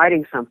 If I'm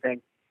writing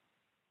something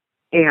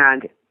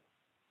and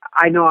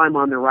I know I'm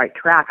on the right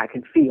track, I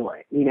can feel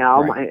it,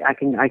 Right. I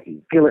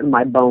can feel it in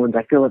my bones.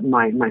 I feel it in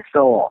my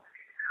soul.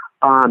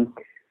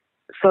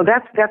 So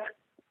that's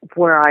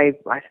where I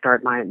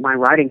start my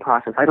writing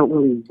process. I don't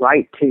really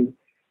write to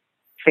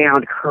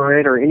sound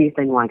current or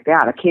anything like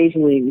that.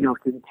 Occasionally,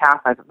 through the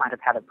past, I might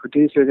have had a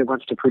producer that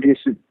wants to produce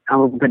it a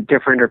little bit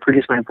different or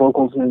produce my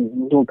vocals in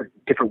a little bit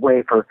different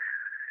way for,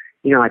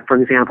 like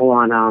for example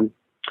on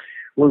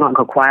Will Not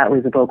Go Quietly,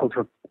 the vocals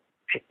were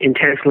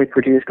intentionally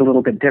produced a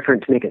little bit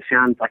different to make it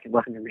sound like it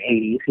wasn't in the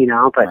 80s,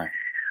 but, right.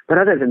 But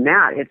other than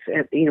that,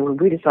 it's, when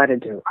we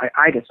decided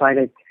I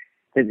decided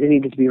that it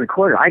needed to be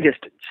recorded. I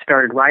just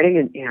started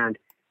writing and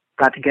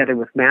got together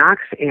with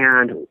Max,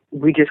 and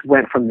we just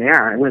went from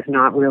there. It was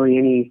not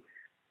really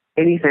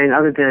anything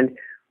other than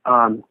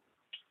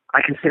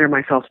I consider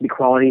myself to be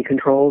quality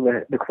control,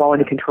 the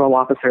quality control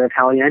officer of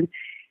Hellion,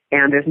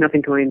 and there's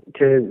nothing going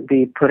to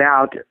be put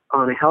out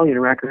on a Hellion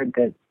record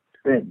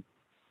that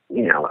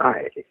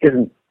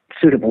isn't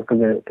suitable for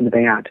the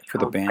band. For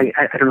the band.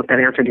 I don't know if that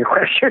answered your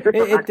question.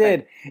 It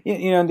did.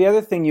 You know, the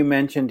other thing you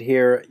mentioned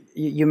here,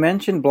 you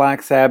mentioned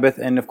Black Sabbath,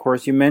 and of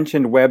course you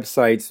mentioned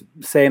websites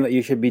saying that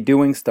you should be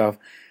doing stuff.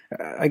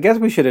 I guess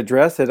we should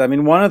address it. I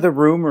mean, one of the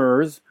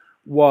rumors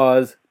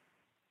was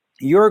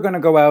you're going to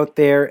go out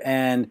there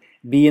and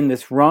be in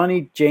this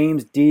Ronnie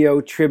James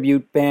Dio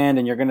tribute band,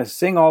 and you're going to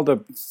sing all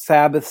the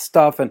Sabbath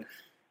stuff. And,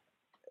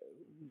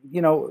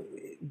 you know,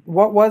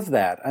 what was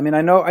that? I mean,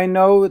 I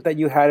know that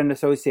you had an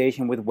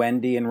association with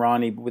Wendy and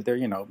Ronnie with their,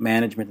 you know,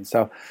 management and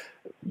stuff.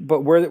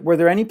 But were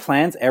there any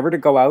plans ever to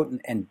go out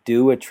and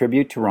do a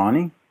tribute to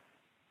Ronnie?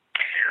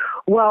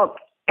 Well,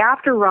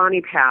 after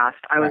Ronnie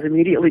passed, I was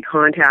immediately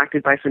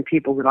contacted by some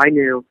people that I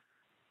knew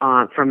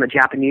from a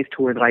Japanese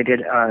tour that I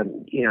did,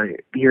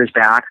 years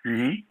back,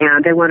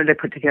 and they wanted to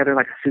put together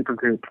like a super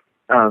group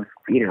of,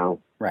 you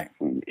know,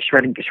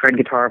 shred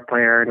guitar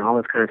player and all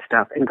this kind of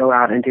stuff, and go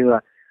out and do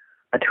a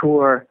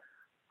tour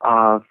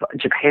of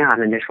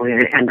Japan initially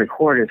and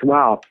record as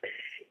well.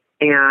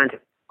 And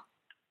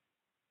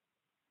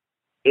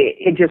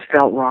it just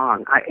felt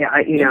wrong.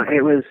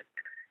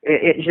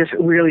 It just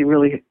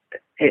really,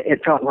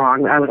 it felt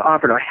wrong. I was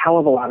offered a hell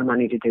of a lot of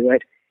money to do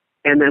it.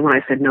 And then when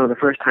I said no the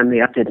first time,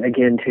 they upped it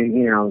again to,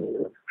 you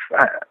know,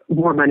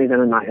 more money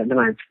than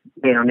I've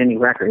made on any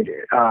record,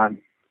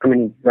 from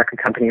any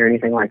record company or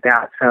anything like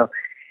that. So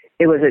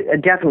it was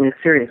definitely a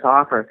serious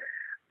offer.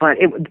 But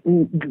it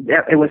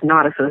was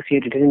not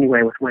associated in any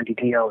way with Wendy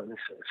Dio. It was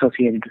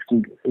associated with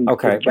some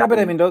okay. Yeah, but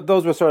I mean,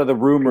 those were sort of the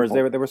rumors.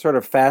 They were sort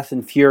of fast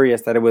and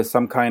furious that it was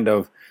some kind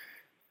of,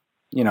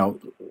 you know,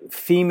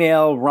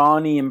 female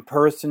Ronnie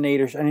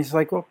impersonator. And it's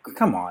like, well,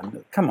 come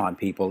on,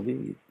 people.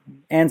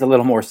 Anne's a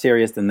little more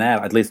serious than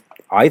that, at least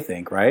I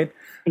think, right?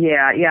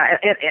 Yeah.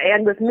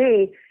 And with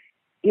me,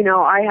 you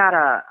know, I had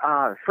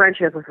a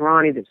friendship with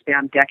Ronnie that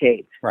spanned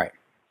decades. Right.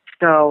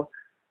 So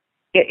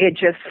it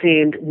just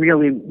seemed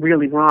really,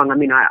 really wrong. I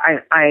mean,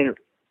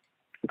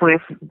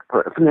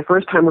 from the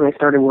first time when I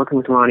started working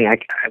with Ronnie, I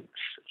was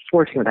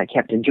fortunate I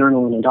kept a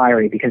journal and a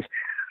diary because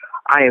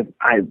I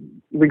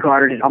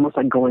regarded it almost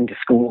like going to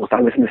school. If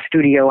I was in the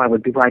studio, I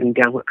would be writing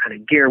down what kind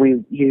of gear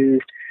we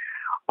used,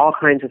 all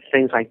kinds of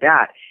things like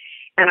that.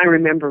 And I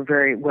remember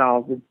very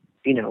well,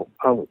 you know,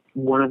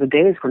 one of the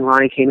days when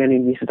Ronnie came in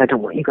and he said, "I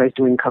don't want you guys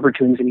doing cover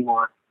tunes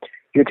anymore.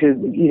 You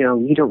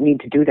don't need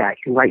to do that.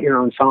 You can write your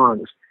own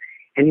songs."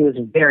 And he was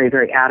very,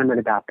 very adamant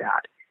about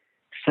that.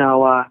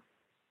 So,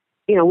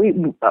 you know, we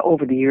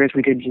over the years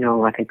we did, you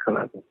know, I think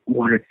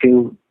one or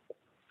two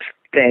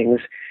things,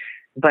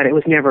 but it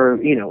was never,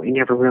 you know, he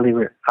never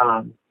really,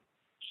 and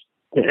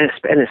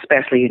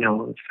especially, you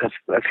know,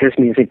 of his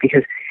music,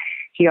 because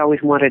he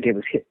always wanted, it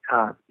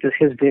was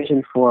his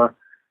vision for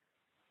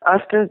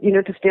us to, you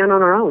know, to stand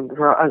on our own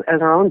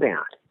as our own band.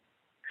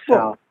 So,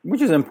 well,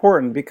 which is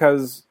important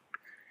because,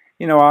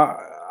 you know,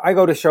 I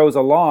go to shows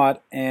a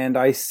lot, and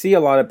I see a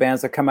lot of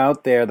bands that come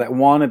out there that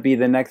want to be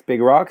the next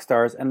big rock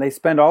stars, and they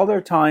spend all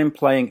their time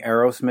playing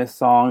Aerosmith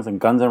songs and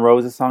Guns N'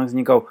 Roses songs, and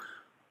you go,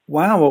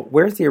 wow, well,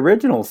 where's the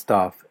original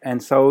stuff?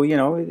 And so, you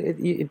know,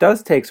 it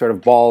does take sort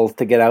of balls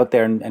to get out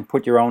there and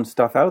put your own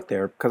stuff out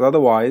there, because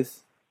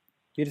otherwise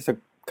you're just a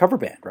cover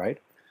band, right?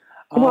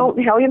 Well,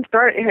 Hellion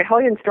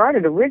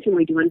started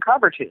originally doing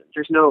cover tunes.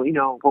 There's no, you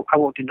know, I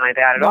won't deny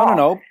that at all.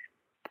 No.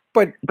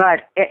 But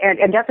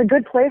that's a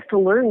good place to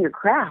learn your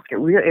craft. It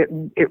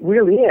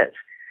really is.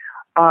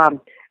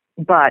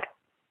 But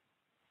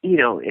you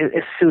know,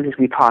 as soon as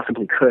we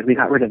possibly could, we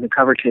got rid of the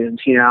cover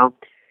tunes. You know,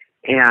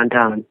 and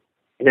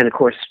then of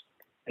course,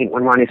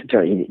 when Ronnie said,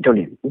 "Don't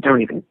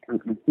even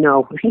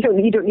no, you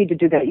don't need to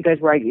do that. You guys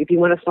write. If you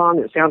want a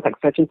song that sounds like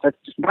such and such,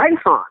 just write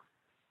a song."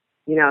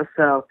 You know,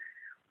 so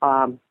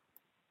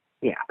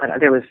yeah. But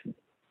there was,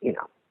 you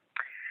know,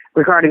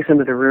 regarding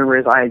some of the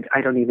rumors, I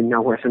don't even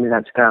know where some of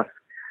that stuff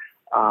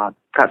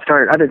got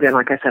started, other than,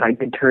 like I said, I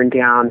did turn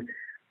down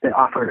the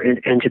offer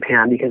in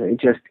Japan because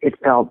it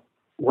felt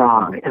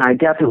wrong. And I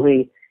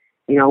definitely,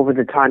 you know, over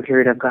the time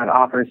period, I've got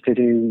offers to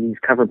do these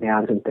cover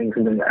bands and things.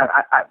 And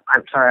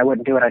I'm sorry, I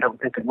wouldn't do it. I don't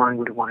think that Ronnie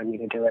would have wanted me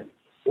to do it.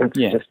 It's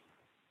just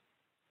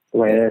the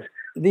way it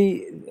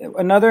is.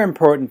 Another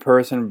important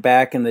person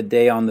back in the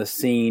day on the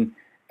scene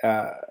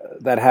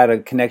that had a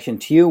connection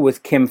to you was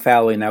Kim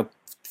Fowley. Now,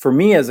 for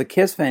me as a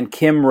Kiss fan,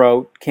 Kim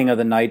wrote King of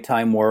the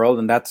Nighttime World,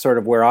 and that's sort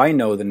of where I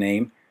know the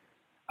name.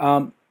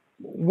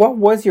 What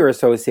was your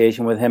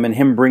association with him and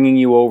him bringing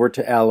you over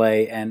to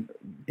LA? And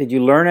did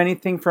you learn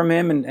anything from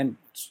him? And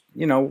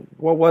you know,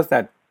 what was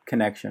that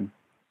connection?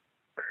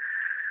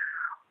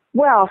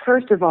 Well,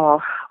 first of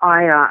all,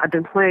 I've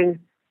been playing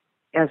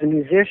as a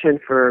musician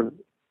for,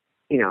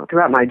 you know,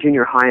 throughout my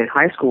junior high and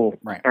high school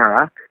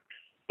era,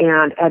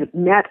 and had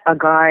met a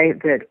guy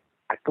that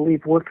I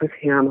believe worked with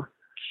him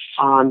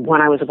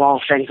when I was of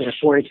all things at a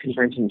 4-H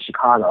convention in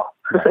Chicago.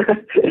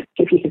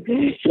 Give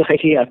you an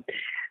idea.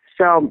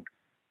 So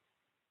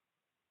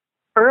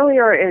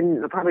earlier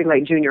in probably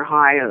like junior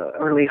high,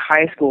 early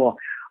high school,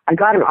 I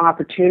got an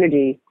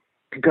opportunity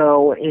to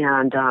go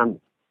and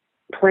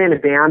play in a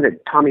band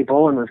that Tommy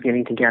Bolin was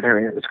getting together,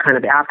 and it was kind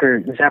of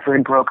after Zephyr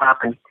had broke up,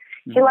 and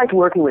He liked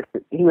working with,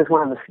 he was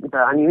one of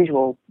the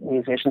unusual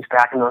musicians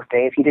back in those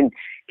days. He didn't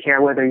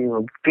care whether you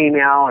were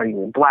female or you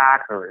were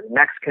black or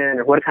Mexican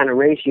or what kind of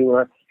race you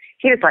were.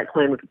 He just liked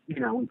playing with,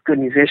 with good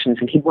musicians,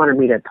 and he wanted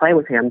me to play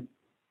with him,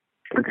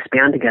 with this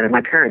band together.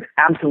 My parents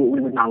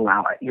absolutely would not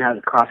allow it,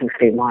 crossing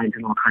state lines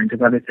and all kinds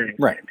of other things.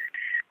 Right.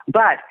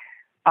 But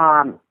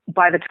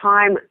by the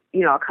time,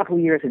 a couple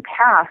of years had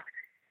passed,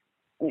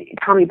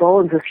 Tommy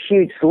Bolin's this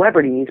huge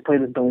celebrity. He's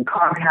played with Billy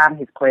Cobham.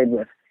 He's played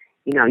with,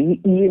 you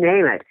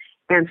name it.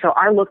 And so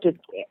I looked at,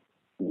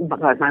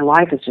 my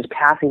life is just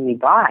passing me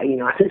by.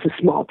 It's a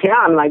small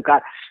town, and I've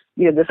got,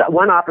 this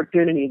one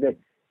opportunity that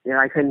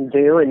I couldn't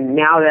do. And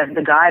now that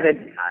the guy that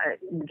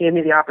gave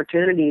me the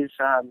opportunity is,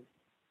 a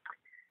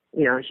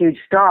huge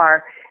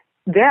star,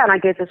 then I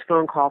get this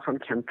phone call from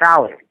Kim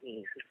Fowler.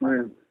 He says,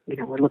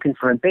 we're looking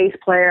for a bass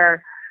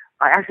player.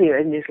 Actually,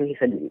 initially he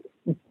said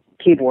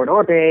keyboard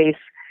or bass.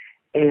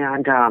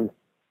 And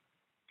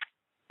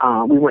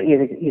we want you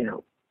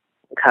to,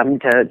 come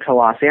to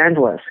Los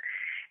Angeles.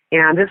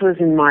 And this was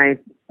in my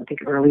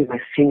early my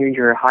senior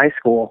year of high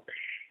school.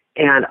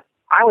 And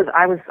I was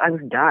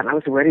done. I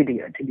was ready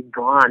to be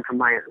gone from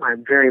my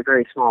very,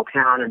 very small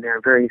town and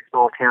their very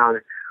small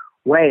town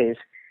ways.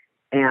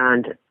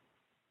 And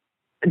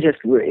just,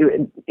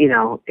 it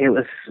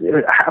was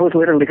I was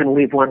literally going to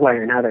leave one way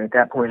or another at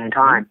that point in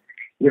time,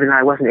 even though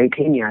I wasn't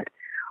 18 yet.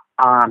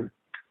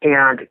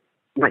 And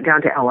went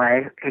down to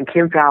LA, and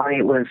Kim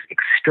Valley was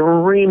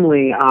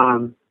extremely,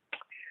 I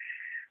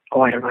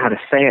don't know how to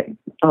say it.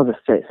 I'll just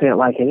say it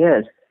like it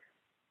is.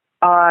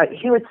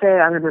 He would say,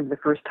 I remember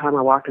the first time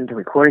I walked into the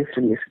recording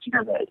studio, he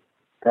said,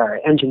 the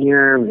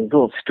engineer was a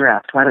little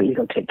stressed. Why don't you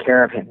go take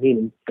care of him?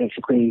 Meaning,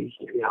 basically,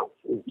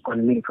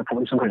 wanted me to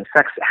perform some kind of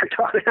sex act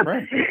on him.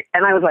 Right.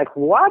 And I was like,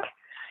 what?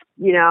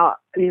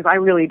 Because I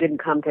really didn't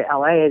come to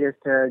LA just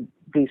to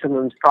be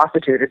someone's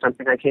prostitute or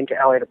something. I came to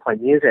LA to play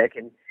music,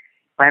 and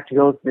I have to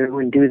go through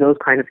and do those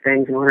kind of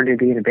things in order to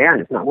be in a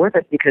band. It's not worth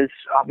it, because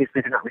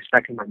obviously they're not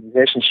respecting my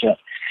musicianship.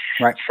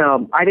 Right.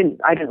 So I didn't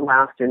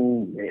last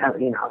in,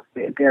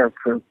 there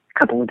for a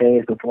couple of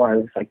days before I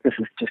was like, this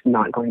is just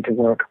not going to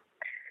work.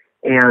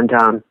 And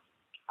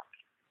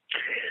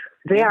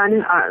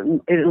then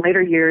in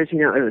later years,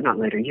 not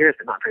later years,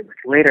 but not very much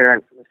later, I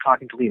was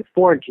talking to Lita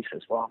Ford. She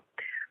says, well,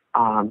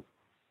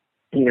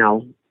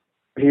 you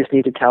just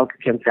need to tell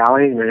Kim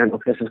Valley, and I don't know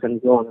if this is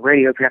going to go on the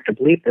radio, if you have to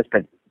bleep this,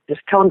 but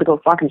just tell him to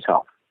go fuck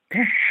himself.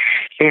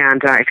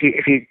 And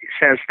if he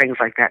says things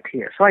like that to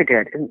you. So I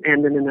did.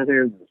 And then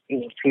another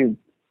few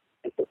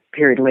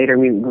period later,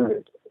 we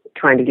were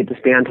trying to get this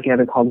band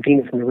together called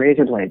Venus and the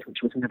Razor Blades,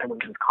 which was another one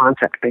of his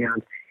concept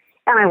bands.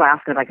 And I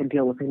laughed that I could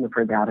deal with him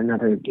for about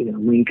another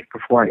week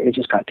before it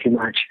just got too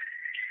much.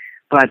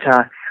 But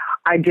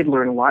I did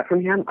learn a lot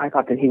from him. I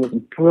thought that he was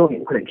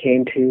brilliant when it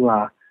came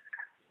to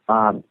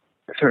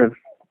sort of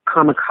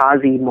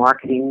kamikaze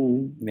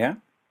marketing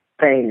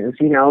things.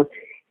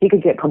 He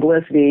could get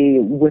publicity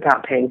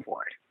without paying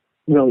for it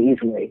really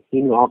easily. He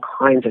knew all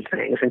kinds of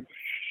things.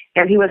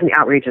 And he was an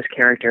outrageous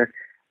character,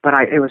 but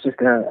it was just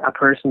a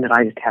person that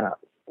I just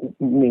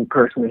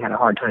personally had a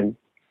hard time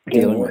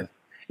dealing with.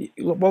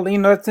 Well,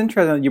 it's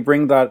interesting that you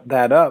bring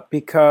that up,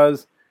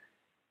 because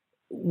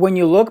when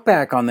you look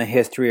back on the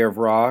history of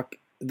rock,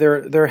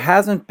 there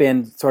hasn't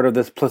been sort of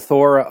this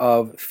plethora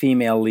of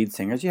female lead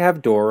singers. You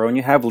have Doro and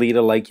you have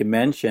Lita, like you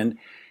mentioned.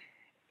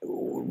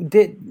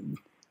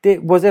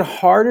 Was it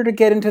harder to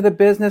get into the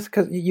business?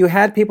 Because you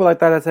had people like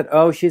that said,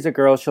 oh, she's a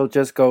girl, she'll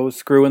just go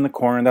screw in the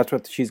corner, that's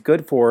what she's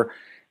good for.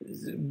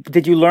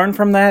 Did you learn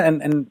from that?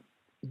 And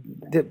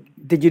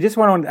did you just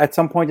want to, at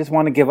some point, just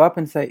want to give up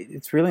and say,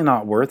 it's really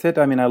not worth it?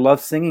 I mean, I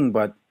love singing,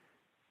 but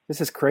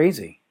this is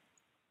crazy.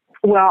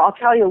 Well, I'll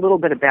tell you a little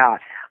bit about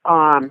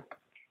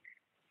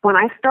when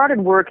I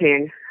started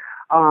working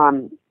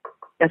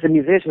as a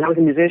musician. I was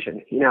a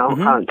musician,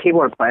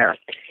 keyboard player.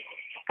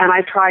 And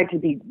I tried to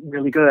be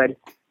really good,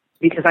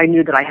 because I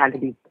knew that I had to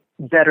be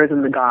better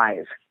than the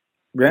guys,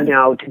 right.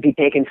 To be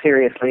taken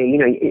seriously.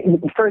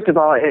 First of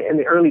all, in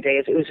the early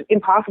days, it was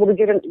impossible to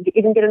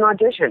even get an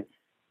audition.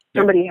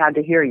 Somebody had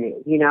to hear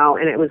you,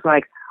 and it was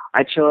like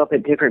I'd show up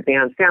at different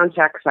band sound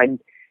checks. I'd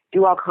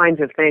do all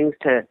kinds of things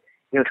to,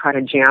 try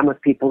to jam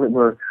with people that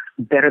were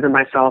better than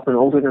myself and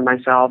older than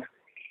myself.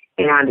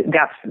 And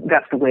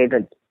that's the way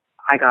that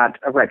I got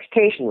a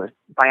reputation, was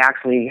by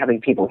actually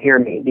having people hear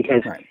me,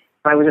 because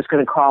if I was just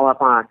going to call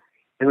up on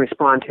and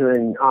respond to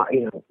an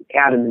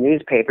ad in the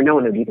newspaper, no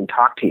one would even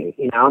talk to you.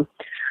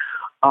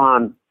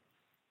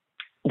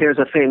 There's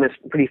a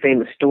pretty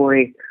famous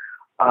story,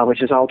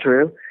 which is all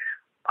true.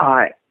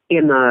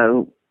 In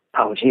the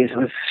it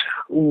was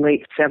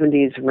late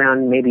 70s,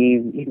 around maybe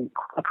even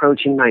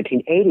approaching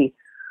 1980.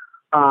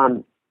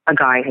 A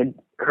guy had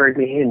heard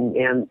me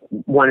and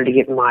wanted to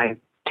get my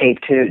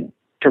tape to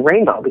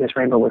Rainbow, because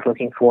Rainbow was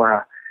looking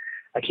for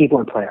a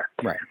keyboard player.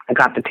 Right. I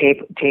got the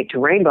tape to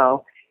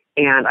Rainbow.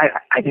 And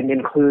I didn't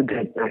include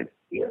that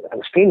I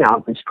was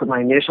female. I just put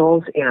my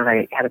initials, and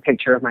I had a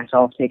picture of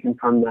myself taken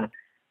from the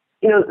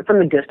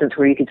distance,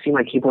 where you could see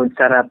my keyboard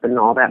setup and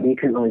all that, but you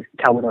couldn't really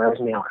tell whether I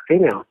was male or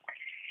female.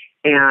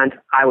 And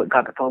I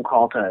got the phone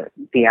call to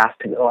be asked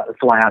to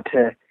fly out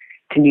to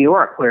New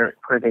York, where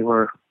they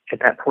were at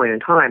that point in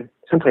time,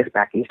 someplace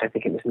back east. I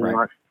think it was New Right.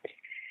 York.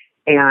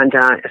 And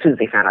as soon as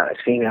they found out I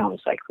was female, it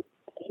was like,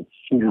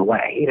 no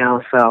way, you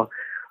know. So,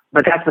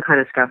 but that's the kind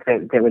of stuff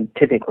that would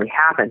typically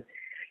happen.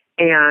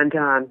 And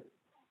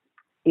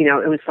you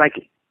know, it was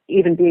like,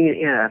 even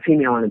being a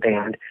female in the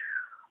band,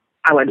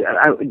 I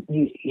would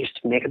used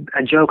to make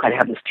a joke. I'd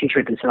have this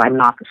T-shirt that said, "I'm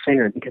not the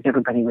singer," because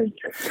everybody would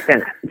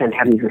then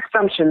have these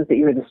assumptions that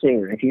you're the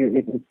singer if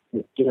you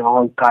know,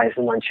 all guys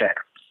and one chick.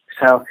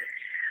 So,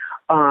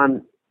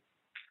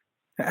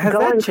 has going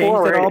that changed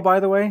forward, at all? By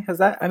the way, has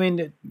that? I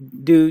mean,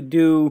 do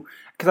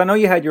because I know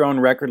you had your own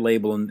record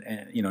label and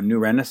you know, New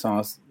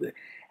Renaissance.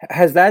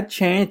 Has that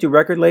changed? Do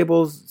record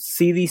labels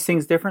see these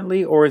things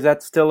differently, or is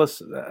that still a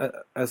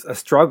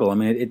struggle? I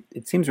mean,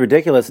 it seems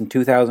ridiculous in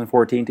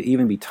 2014 to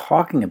even be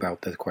talking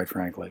about this, quite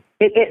frankly.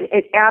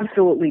 It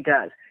absolutely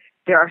does.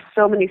 There are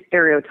so many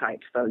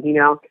stereotypes, though, you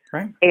know.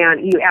 Right.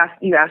 And you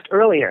asked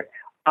earlier,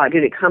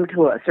 did it come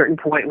to a certain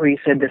point where you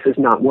said this is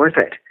not worth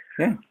it?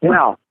 Yeah.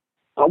 Well,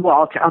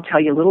 I'll tell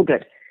you a little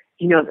bit.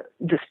 You know,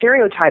 the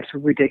stereotypes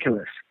were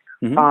ridiculous.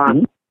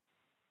 Mm-hmm.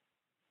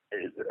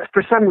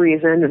 For some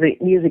reason, the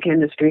music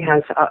industry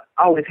has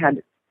always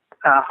had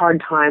a hard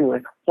time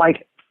with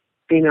white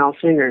female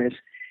singers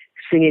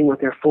singing with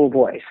their full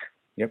voice.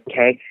 Yep.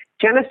 Okay.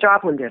 Janis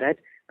Joplin did it,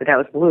 but that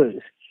was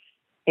blues.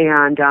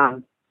 And,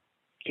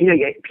 you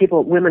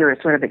know, women are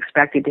sort of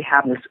expected to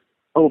have this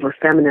over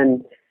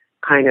feminine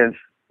kind of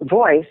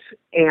voice,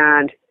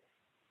 and,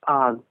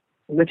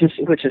 which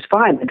is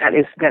fine, but that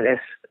is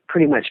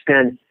pretty much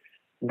been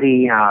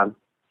the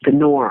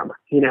norm.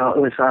 You know, it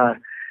was a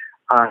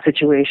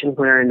situation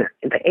where in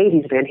the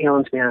 80s, Van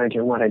Halen's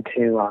manager wanted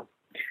to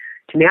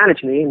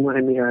manage me and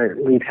wanted me to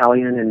leave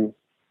Hellion and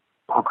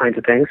all kinds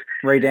of things.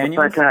 Ray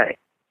Daniels? But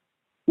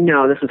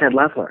no, this was Ed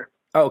Loeffler.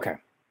 Oh, okay.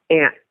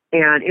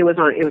 And it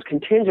was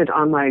contingent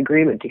on my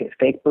agreement to get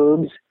fake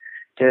boobs,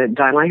 to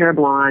dye my hair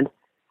blonde,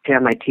 to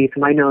have my teeth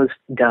and my nose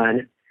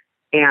done,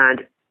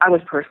 and I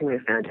was personally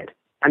offended.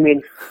 I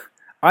mean,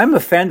 I'm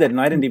offended,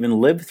 and I didn't even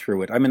live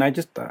through it. I mean, I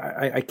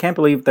can't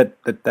believe that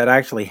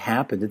actually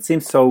happened. It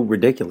seems so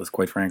ridiculous,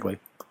 quite frankly.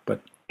 But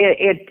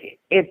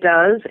it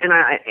does,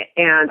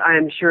 and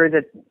I'm sure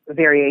that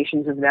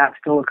variations of that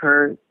still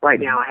occur right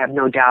now. I have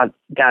no doubt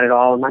at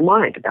all in my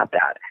mind about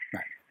that.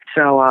 Right.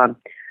 So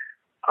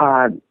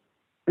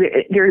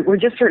there were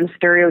just certain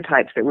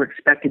stereotypes that were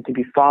expected to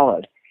be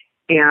followed,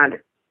 and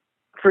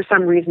for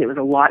some reason, it was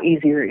a lot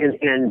easier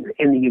in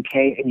the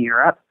UK and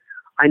Europe.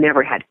 I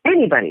never had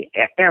anybody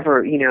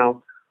ever, you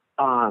know,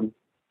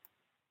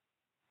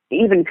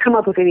 even come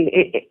up with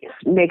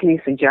make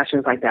any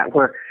suggestions like that,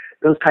 where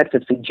those types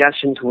of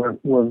suggestions were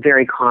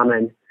very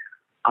common.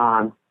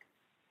 And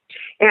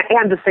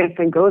the same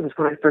thing goes as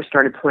when I first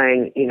started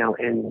playing, you know,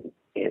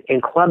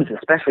 in clubs,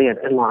 especially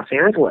in Los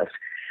Angeles.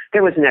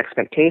 There was an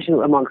expectation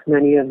amongst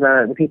many of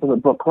the people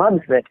that book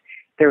clubs that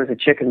there was a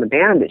chick in the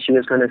band that she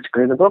was going to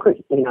screw the booker,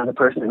 you know, the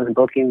person that was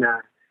booking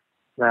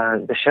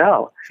the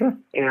show. Sure.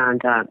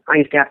 And I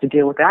used to have to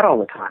deal with that all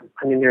the time.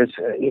 I mean, there's,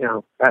 you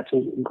know, got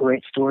some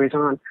great stories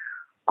on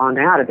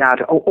that about,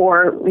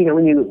 or, you know,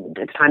 when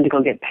it's time to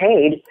go get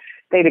paid,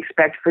 they'd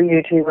expect for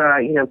you to,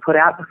 you know, put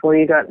out before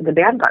the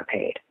band got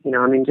paid. You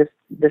know, I mean, just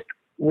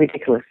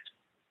ridiculous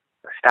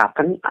stuff.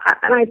 And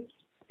I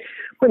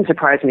wouldn't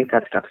surprise me if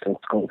that stuff still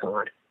goes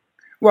on.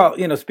 Well,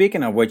 you know,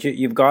 speaking of which,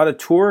 you've got a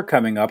tour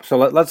coming up. So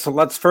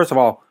let's first of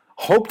all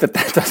hope that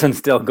doesn't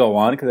still go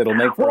on, because it'll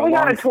make for we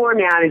got a tour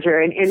manager,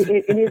 and he's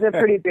a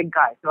pretty big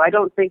guy, so I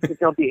don't think that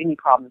there'll be any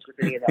problems with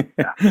any of that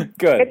stuff.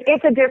 Good.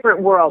 It's a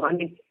different world. I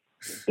mean,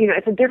 you know,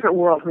 it's a different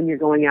world when you're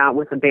going out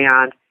with a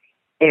band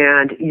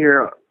and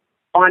you're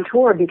on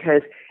tour,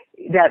 because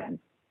that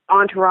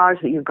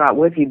entourage that you've got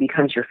with you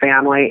becomes your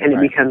family, and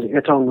it becomes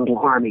its own little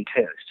army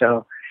too.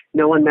 So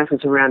no one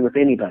messes around with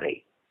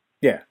anybody.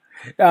 Yeah.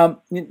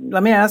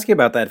 Let me ask you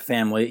about that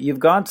family. You've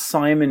got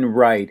Simon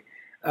Wright.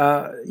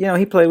 You know,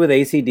 he played with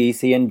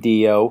AC/DC and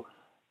Dio.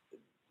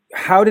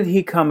 How did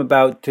he come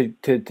about to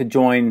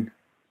join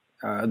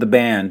the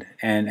band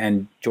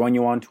and join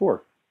you on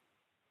tour?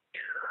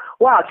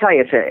 Well, I'll tell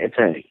you, it's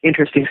an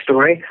interesting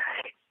story.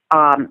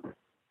 Like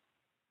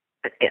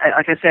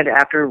I said,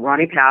 after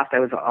Ronnie passed, I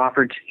was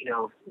offered, you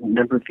know, a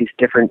number of these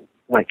different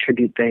like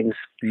tribute things.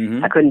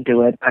 Mm-hmm. I couldn't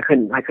do it. I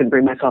couldn't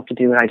bring myself to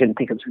do it. I didn't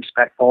think it was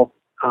respectful.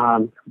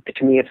 To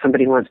me, if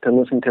somebody wants to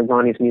listen to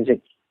Ronnie's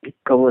music,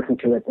 go listen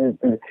to it.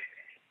 And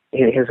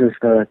his is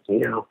the, you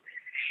know,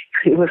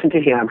 you listen to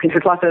him.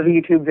 There's lots of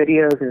YouTube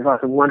videos. There's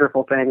lots of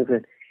wonderful things,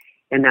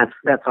 and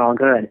that's all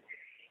good.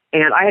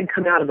 And I had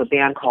come out of a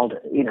band called,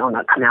 you know,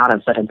 not come out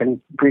of, but I'd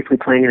been briefly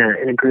playing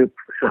in a group,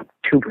 not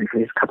too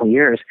briefly, a couple of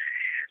years,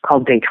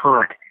 called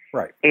Détente.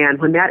 Right. And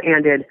when that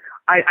ended,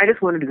 I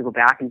just wanted to go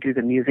back and do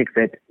the music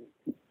that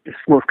is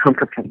most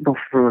comfortable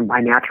for my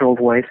natural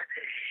voice.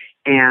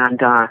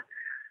 And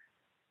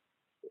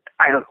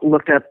I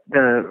looked up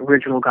the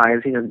original guys,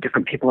 you know, the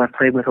different people I've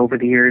played with over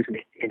the years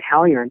in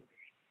Hellion,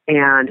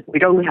 And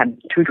we'd only had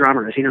two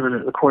drummers. You know,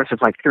 in the course of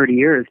like 30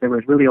 years, there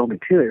was really only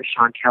two. There was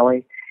Sean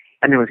Kelly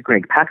and there was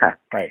Greg Pecca.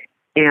 Right.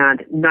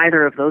 And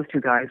neither of those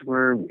two guys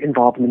were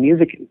involved in the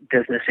music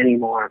business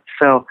anymore.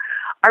 So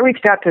I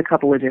reached out to a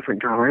couple of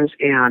different drummers,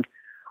 and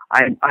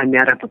I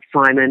met up with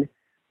Simon,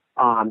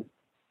 our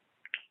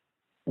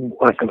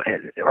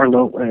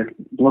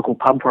local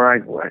pub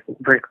where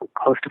very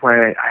close to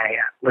where I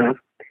live,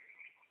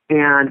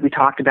 and we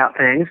talked about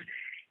things.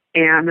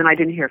 And then I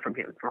didn't hear from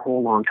him for a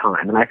whole long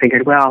time, and I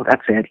figured, well,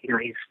 that's it. You know,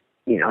 he's,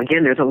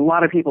 again, there's a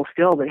lot of people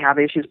still that have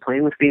issues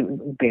playing with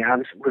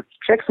bands with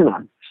chicks in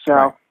them. So.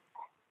 Right.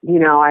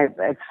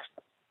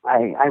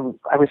 I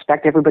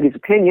respect everybody's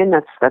opinion.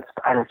 I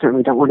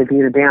certainly don't want to be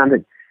in a band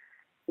that,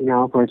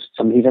 where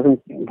somebody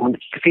doesn't want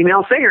a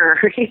female singer.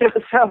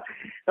 So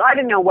I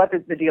didn't know what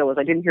the deal was.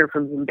 I didn't hear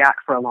from him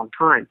back for a long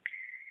time.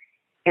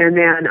 And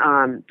then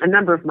a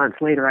number of months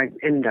later, I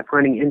ended up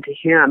running into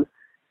him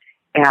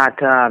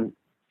at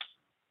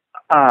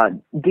a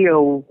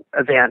Dio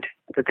event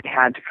that they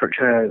had to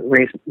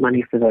raise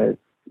money for the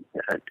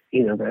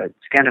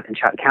Stand Up and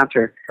Shout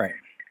Cancer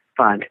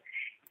Fund.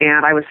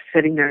 And I was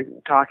sitting there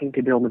talking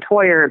to Bill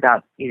Metoyer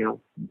about,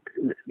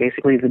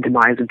 basically the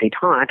demise of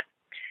Détente.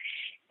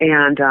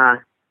 And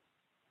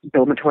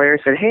Bill Metoyer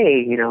said,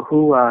 hey,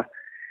 so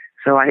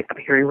I'm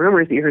hearing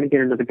rumors that you're going to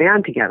get another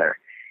band together.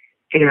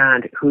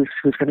 And who's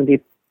going to be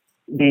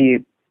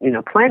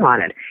playing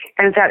on it?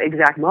 And at that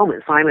exact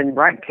moment, Simon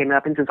Wright came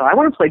up and says, I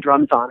want to play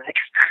drums on it.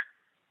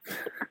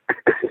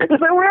 I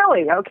said,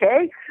 really?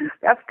 Okay,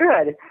 that's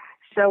good.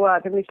 So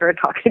then we started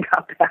talking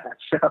about that.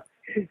 So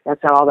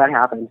that's how all that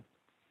happened.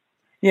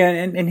 Yeah,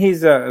 and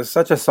he's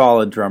such a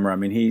solid drummer. I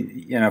mean,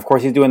 he, of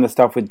course, he's doing the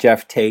stuff with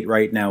Jeff Tate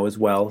right now as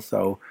well.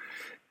 So,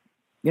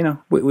 we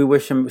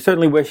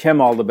certainly wish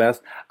him all the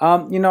best.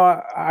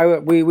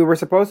 We were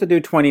supposed to do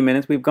 20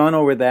 minutes. We've gone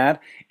over that.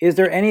 Is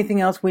there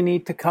anything else we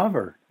need to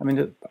cover? I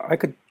mean, I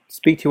could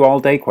speak to you all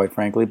day, quite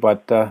frankly,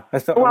 but I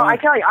thought. Well, I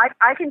tell you,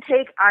 I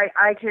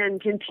can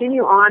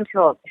continue on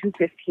till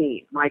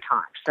 2:15 my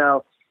time.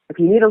 So if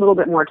you need a little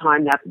bit more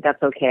time,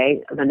 that's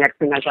okay. The next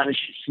thing I got is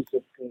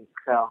 2:15.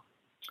 So.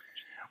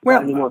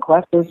 Well, any more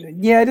questions?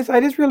 Yeah, I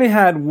just really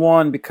had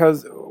one,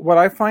 because what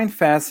I find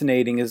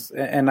fascinating is,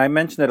 and I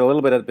mentioned it a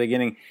little bit at the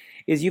beginning,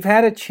 is you've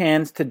had a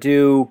chance to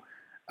do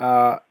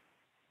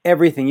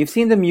everything. You've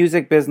seen the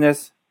music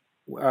business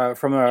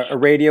from a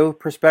radio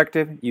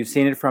perspective. You've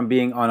seen it from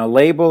being on a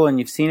label, and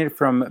you've seen it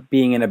from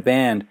being in a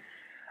band.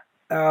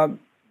 Do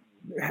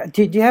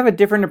you have a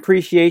different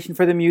appreciation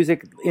for the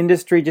music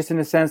industry, just in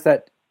the sense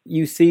that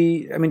you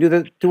see? I mean,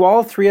 do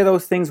all three of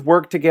those things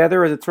work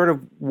together, or is it sort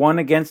of one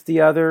against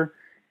the other?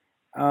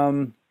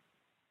 There's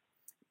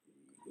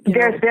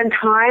been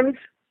times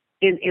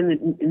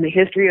in the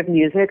history of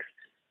music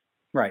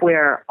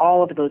where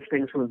all of those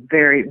things were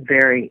very,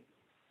 very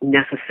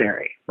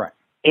necessary. Right.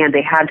 And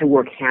they had to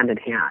work hand in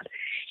hand.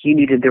 You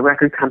needed the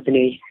record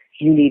company,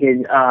 you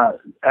needed a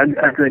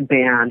good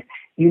band,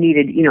 you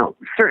needed,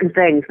 certain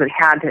things that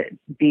had to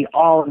be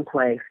all in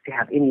place to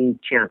have any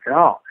chance at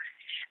all.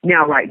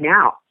 Now, right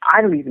now,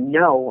 I don't even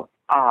know,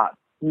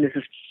 this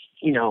is,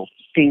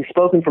 being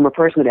spoken from a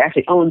person that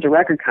actually owns a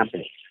record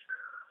company.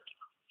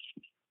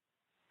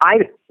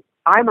 I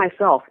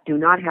myself do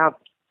not have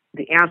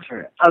the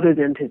answer, other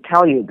than to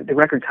tell you that the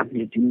record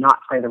companies do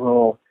not play the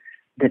role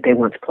that they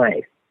once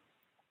played.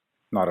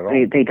 Not at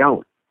all. They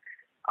don't.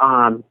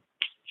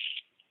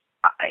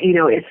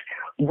 It's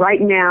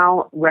right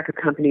now, record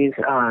companies,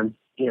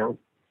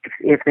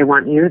 if they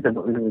want you,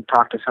 we've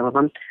talked to some of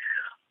them,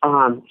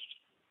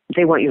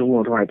 they want you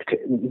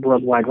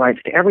worldwide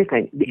rights to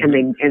everything.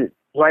 And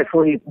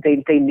rightfully,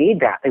 they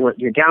need that. They want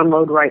your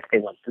download rights. They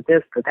want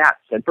this, the that,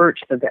 the birch,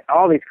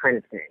 all these kind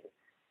of things.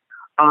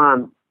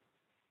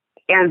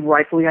 And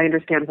rightfully, I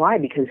understand why,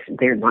 because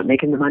they're not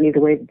making the money the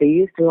way they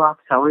used to off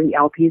selling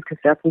LPs,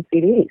 cassettes, and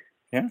CDs.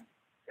 Yeah.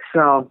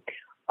 So,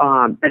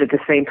 but at the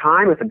same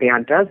time, if a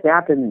band does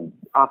that, then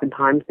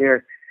oftentimes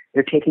they're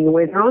taking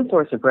away their own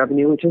source of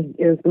revenue, which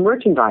is the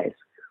merchandise.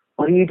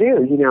 What do?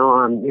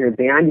 You're a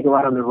band, you go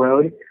out on the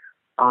road.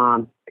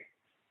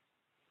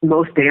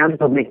 Most bands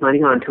don't make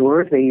money on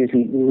tours. They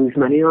usually lose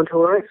money on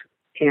tours,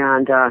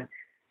 and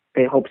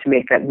they hope to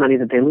make that money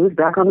that they lose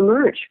back on the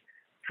merch.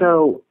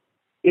 So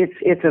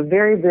it's a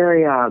very,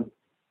 very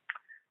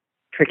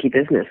tricky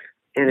business,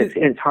 and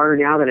it's harder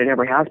now than it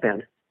ever has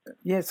been.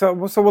 Yeah. So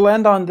we'll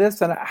end on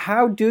this. And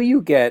how do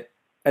you get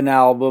an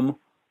album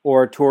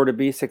or a tour to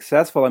be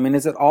successful? I mean,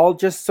 is it all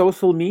just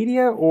social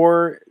media,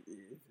 or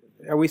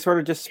are we sort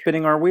of just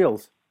spinning our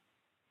wheels?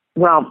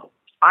 Well,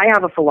 I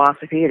have a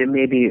philosophy, and it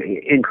may be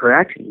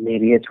incorrect,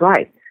 maybe it's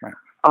right.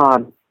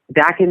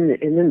 Back in the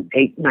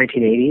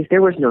 1980s,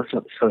 there was no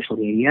social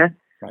media,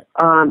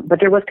 but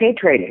there was tape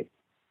trading.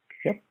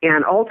 Yep.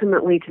 And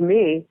ultimately, to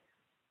me,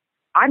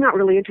 I'm not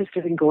really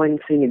interested in going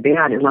and seeing a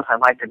band unless I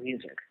like the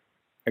music.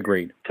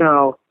 Agreed.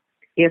 So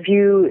if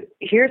you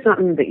hear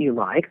something that you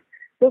like,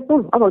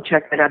 well, I'll go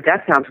check that out.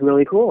 That sounds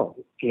really cool.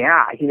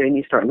 Yeah, and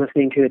you start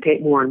listening to the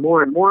tape more and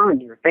more and more,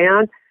 and you're a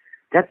fan.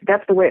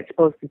 That's the way it's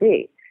supposed to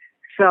be.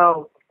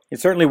 So It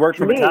certainly worked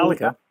for To me,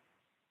 Metallica.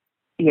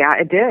 Yeah,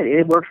 it did.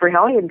 It worked for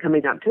Hellion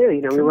coming up too.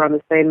 You know, we were on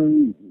the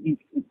same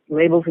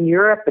labels in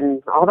Europe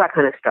and all that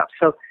kind of stuff.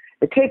 So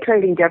the tape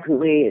trading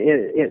definitely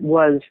it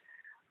was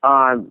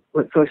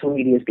what social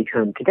media has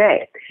become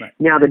today. Right.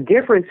 Now the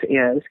difference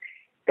is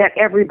that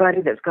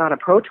everybody that's got a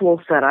Pro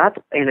Tools set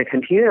up and a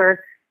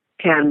computer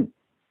can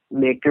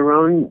make their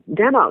own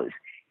demos.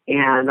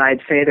 And I'd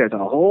say there's a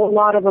whole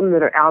lot of them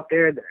that are out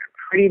there that are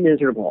pretty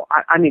miserable.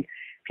 I mean,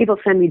 people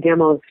send me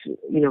demos,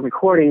 you know,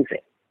 recordings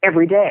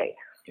every day.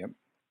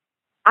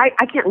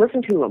 I can't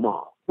listen to them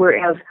all.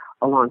 Whereas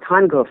a long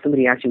time ago, if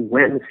somebody actually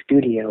went in the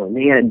studio and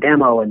they had a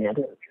demo and they had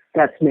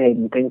sets made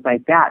and things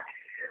like that,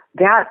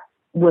 that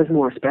was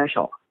more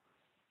special.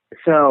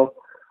 So,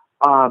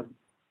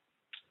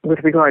 with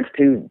regards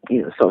to,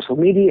 you know, social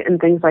media and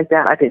things like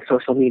that, I think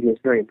social media is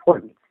very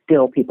important.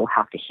 Still, people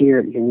have to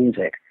hear your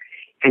music,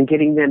 and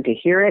getting them to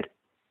hear it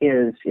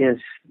is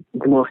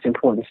the most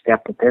important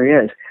step that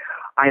there is.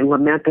 I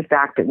lament the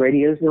fact that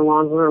radio is no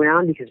longer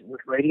around, because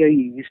with radio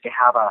you used to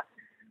have a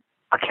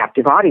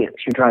captive audience.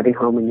 You're driving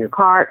home in your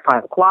car at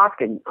 5 o'clock,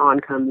 and on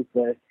comes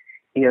the,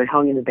 you know,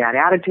 Hellion a Bad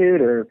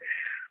Attitude, or,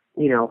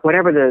 you know,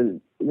 whatever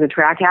the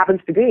track happens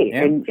to be,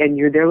 Yeah. and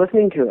you're there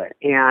listening to it,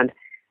 and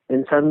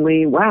then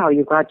suddenly, wow,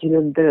 you've got, you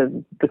know,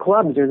 the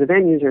clubs or the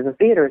venues or the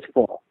theaters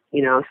full,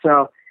 you know.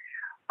 So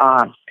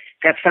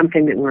that's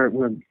something that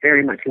we're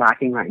very much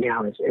lacking right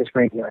now is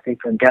radio. I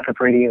think the death of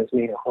radio has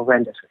made a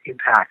horrendous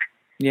impact.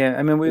 Yeah,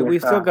 I mean, we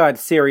still got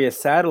Sirius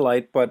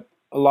Satellite, but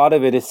a lot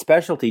of it is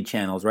specialty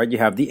channels, right? You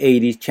have the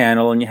 80s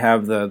channel, and you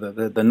have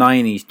the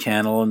 90s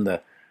channel, and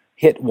the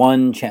Hit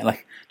 1 channel.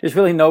 Like, there's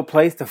really no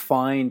place to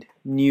find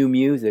new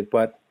music,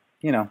 but,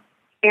 you know.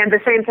 And the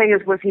same thing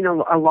is with, you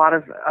know, a lot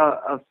of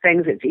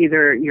things. It's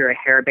either you're a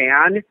hair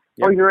band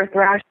or you're a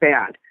thrash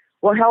band.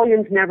 Well, I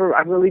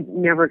really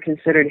never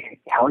considered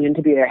Hellion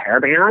to be a hair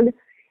band,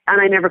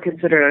 and I never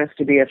considered us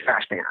to be a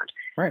thrash band.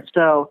 Right.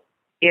 So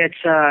it's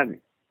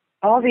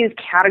all these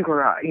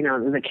you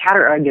know, the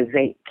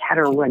categorization,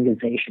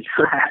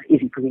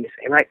 easy for me to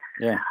say, right?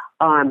 Yeah.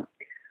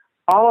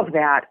 All of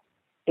that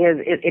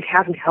it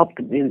hasn't helped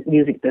the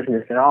music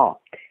business at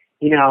all.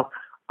 You know,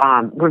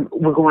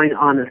 we're going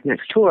on this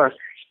next tour,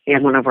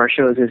 and one of our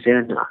shows is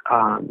in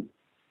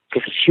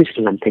this is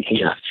Houston, I'm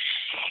thinking of.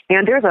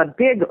 And there's a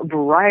big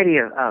variety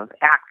of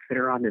acts that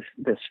are on this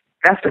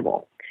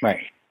festival.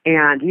 Right.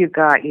 And you've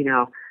got, you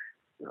know,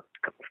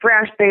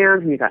 thrash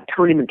bands, and you've got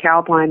Tony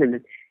McAlpine,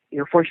 and, you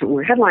know, fortunately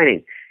we're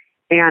headlining.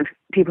 And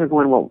people are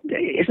going, well,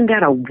 isn't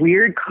that a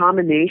weird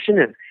combination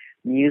of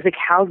music?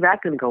 How's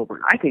that going to go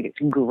over? I think it's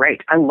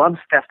great. I love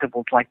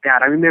festivals like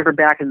that. I remember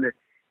back in the,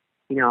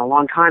 you know, a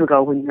long time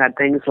ago when you had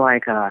things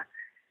like, not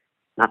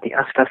the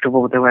US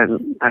Festival, but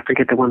I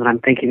forget the one that I'm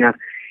thinking of.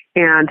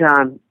 And,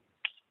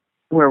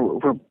 where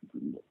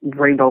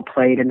Rainbow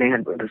played, and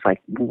it was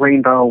like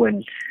Rainbow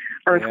and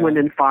Earth, Wind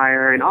and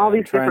Fire, and all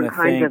these different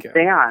kinds of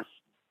bands.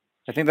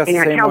 I think that's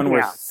the same one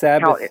where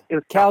Sabbath. It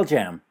was Cal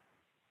Jam.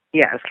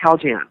 Yeah, it's Cal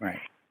Jam. Right.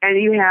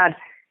 And you had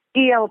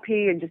ELP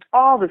and just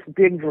all this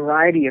big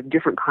variety of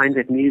different kinds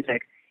of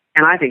music,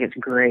 and I think it's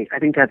great. I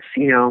think that's,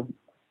 you know,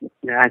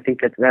 I think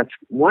that's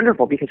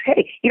wonderful, because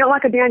hey, you don't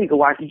like a band, you go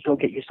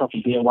get yourself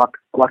a beer, walk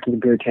to the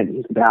beer tent,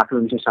 use the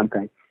bathrooms or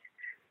something.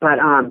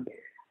 But I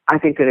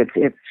think that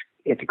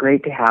it's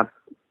great to have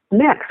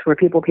mix where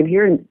people can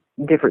hear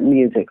different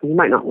music. You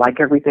might not like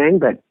everything,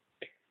 but,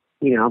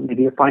 you know,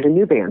 maybe you'll find a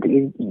new band that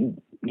you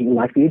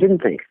like that you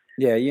didn't think.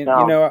 Yeah, you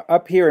know,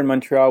 up here in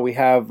Montreal, we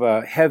have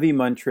Heavy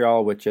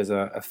Montreal, which is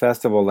a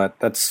festival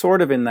that's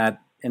sort of in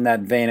that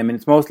vein. I mean,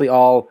 it's mostly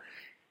all,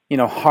 you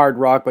know, hard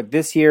rock, but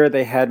this year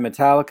they had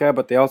Metallica,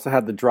 but they also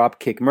had the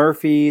Dropkick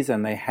Murphys,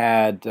 and they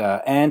had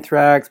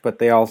Anthrax, but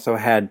they also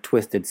had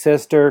Twisted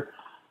Sister.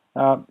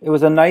 It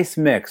was a nice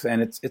mix,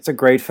 and it's a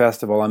great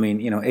festival. I mean,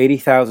 you know,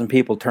 80,000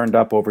 people turned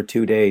up over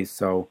 2 days,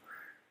 so.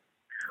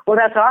 Well,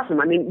 that's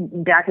awesome. I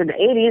mean, back in the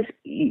 80s,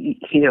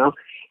 you know,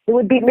 it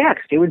would be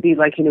mixed. It would be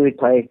like, you know,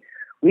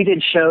 we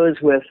did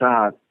shows with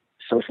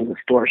Social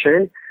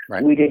Distortion.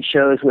 Right. We did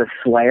shows with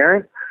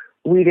Slayer.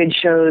 We did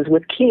shows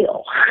with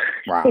Keel.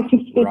 Wow.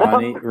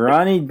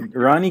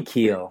 Ronnie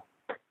Keel.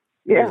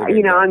 Yeah,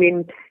 you know, guy. I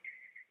mean,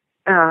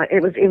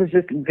 it was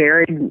just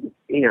very,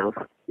 you know,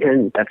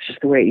 and that's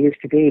just the way it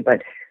used to be.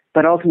 But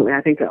ultimately,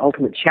 I think the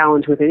ultimate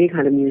challenge with any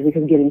kind of music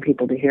is getting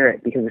people to hear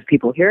it, because if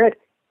people hear it,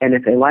 and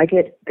if they like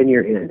it, then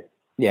you're in.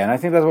 Yeah, and I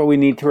think that's what we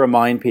need to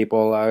remind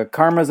people.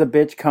 Karma's a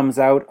Bitch comes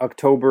out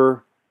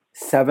October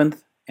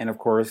 7th, and of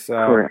course,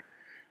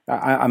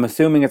 I'm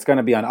assuming it's going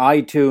to be on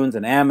iTunes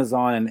and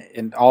Amazon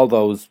and all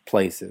those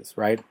places,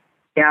 right?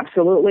 Yeah,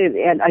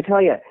 absolutely. And I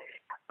tell you,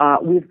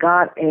 we've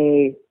got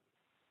a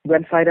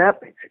website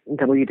up. It's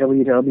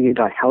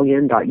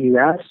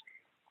www.hellion.us.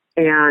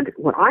 And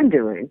what I'm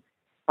doing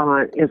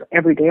is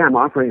every day I'm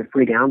offering a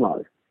free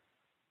download.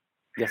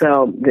 Yes.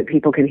 So that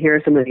people can hear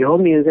some of the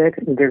old music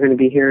that they're going to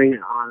be hearing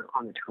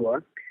on the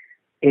tour.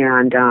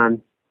 And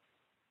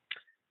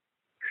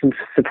some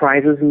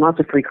surprises and lots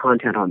of free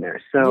content on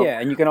there. So yeah,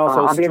 and you can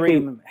also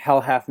stream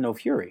Hell Hath No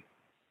Fury.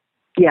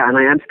 Yeah, and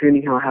I am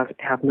screaming hell,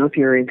 have no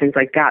fury and things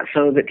like that,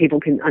 so that people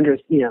can kind of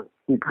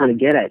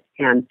get it,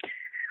 and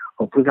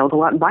hopefully they'll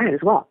go out and buy it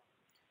as well.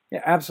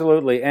 Yeah,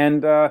 absolutely.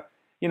 And,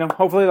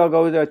 hopefully they'll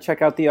go to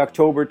check out the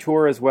October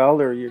tour as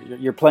well.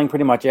 You're playing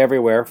pretty much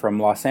everywhere from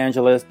Los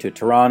Angeles to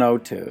Toronto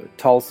to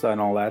Tulsa and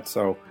all that.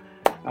 So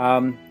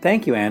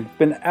thank you, Anne. It's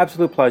been an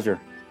absolute pleasure.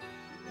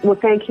 Well,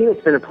 thank you.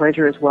 It's been a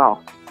pleasure as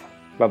well.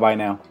 Bye-bye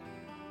now.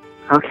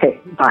 Okay,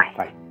 bye.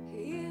 Bye.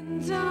 In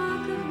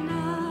dark of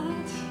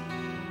night,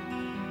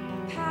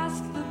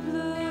 past the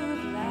blur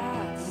of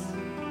lights,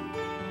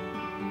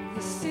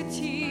 the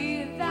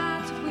city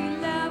that we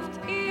left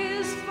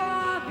is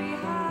far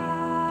behind.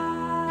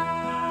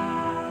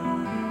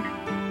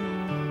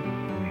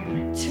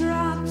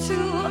 Try to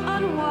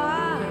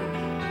unwind,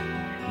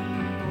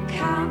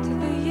 count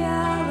the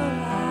yellow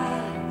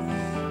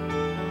lights,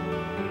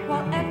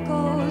 while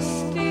echoes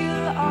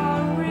still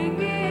are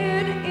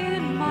ringing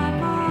in my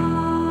mind.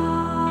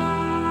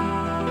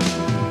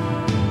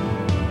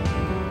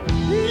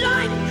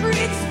 Light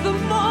greets the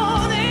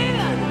morning,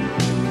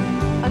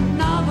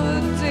 another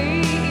day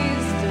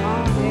is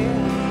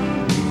dawning.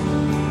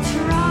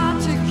 Try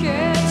to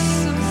get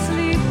some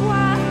sleep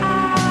while I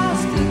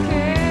still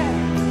can.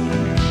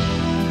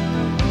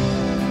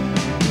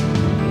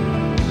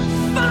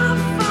 Far,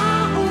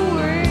 far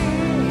away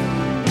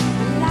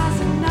lies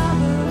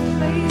another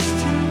place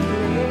to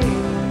play.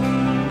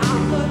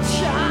 I'm the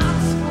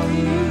chance for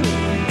you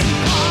to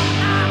come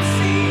and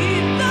see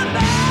the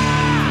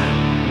band.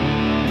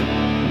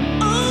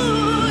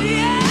 Oh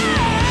yeah.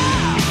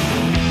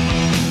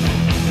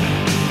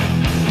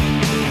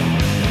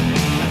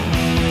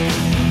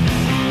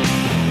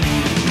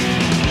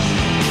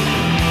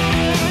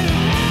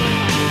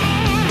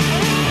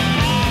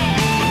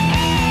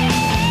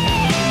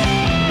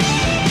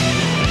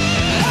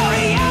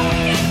 Hurry up,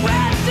 get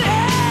ready.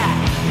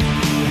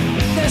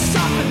 There's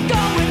something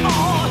going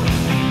on.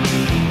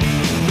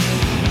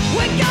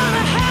 We're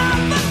gonna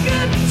have a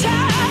good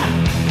time.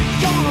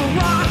 Gonna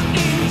rock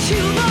into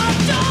the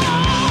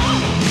dawn.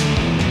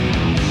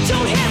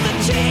 Don't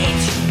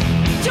hesitate.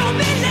 Don't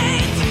be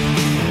late.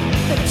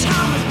 The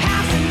time is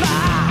passing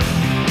by.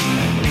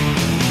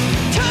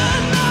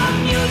 Turn the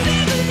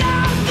music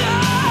louder.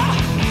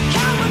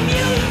 Can the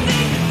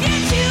music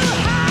get you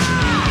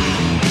high?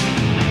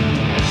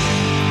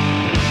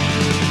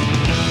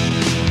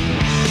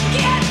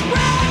 Get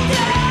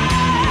ready.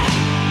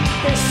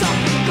 There's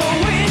something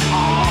going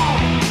on.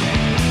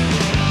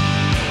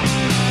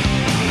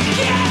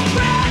 Get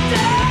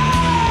ready.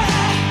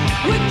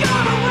 We're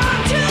gonna run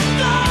till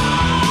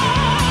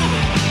dawn.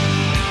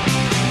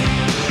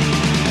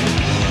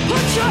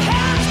 Put your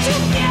hands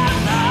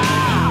together.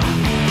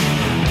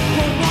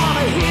 We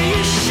wanna hear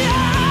you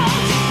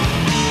shout.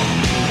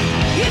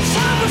 It's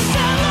time for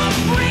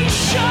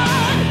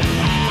celebration.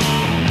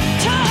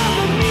 Turn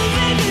the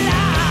music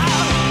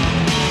loud.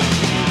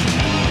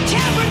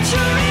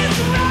 Temperature is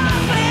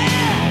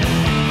rising.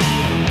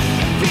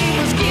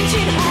 Fever's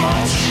getting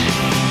hot.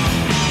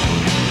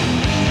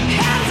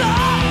 Hands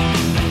up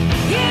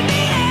in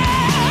the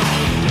air.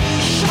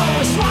 Show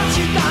us what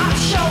you got.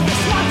 Show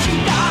us what you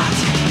got.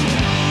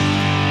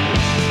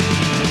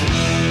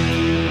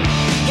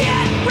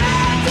 Get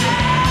ready.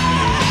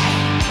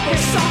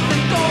 There's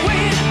something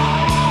going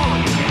on.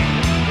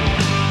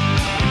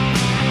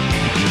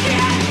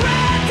 Get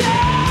ready.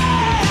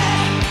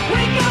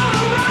 We're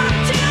gonna run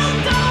till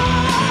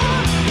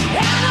dawn.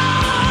 And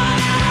on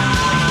and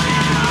on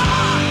and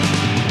on.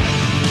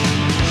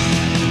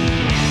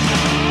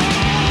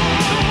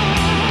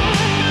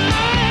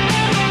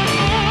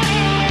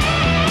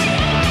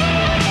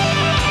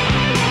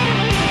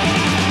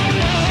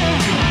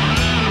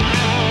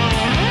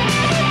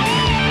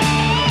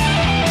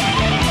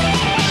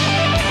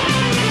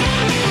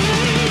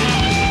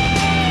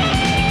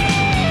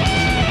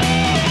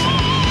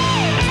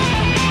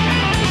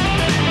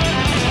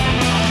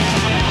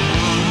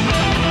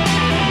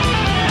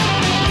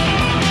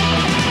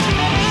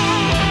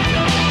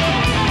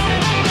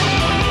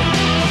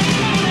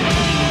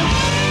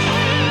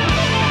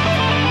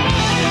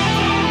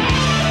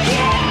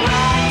 Get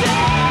ready.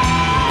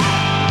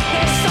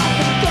 There's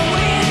something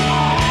going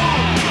on.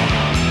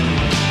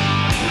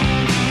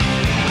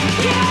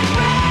 Get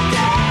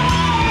ready.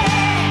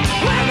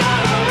 We're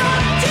gonna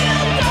run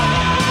till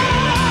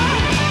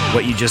dawn.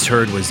 What you just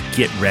heard was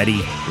Get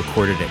Ready,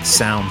 recorded at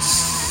Sound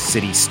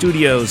City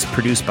Studios,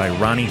 produced by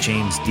Ronnie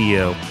James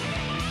Dio,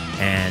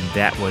 and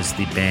that was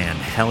the band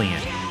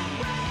Hellion.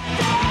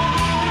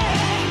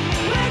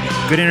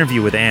 Good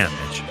interview with Anne,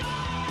 Mitch.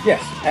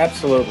 Yes,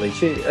 absolutely.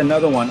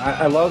 Another one.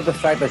 I love the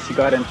fact that she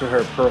got into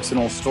her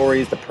personal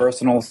stories, the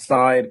personal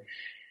side.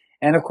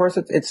 And of course,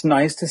 it's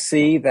nice to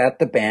see that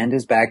the band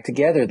is back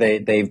together.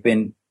 They've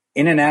been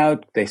in and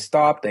out. They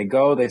stop, they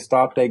go, they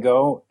stop, they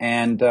go.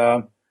 And,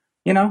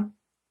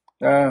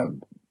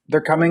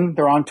 they're coming,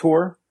 they're on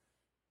tour.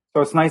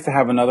 So it's nice to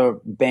have another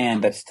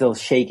band that's still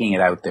shaking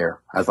it out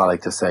there, as I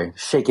like to say,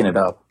 shaking it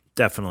up.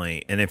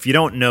 Definitely. And if you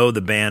don't know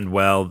the band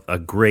well, a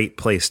great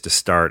place to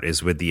start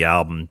is with the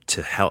album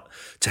To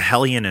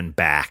Hellion and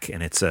Back.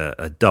 And it's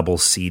a double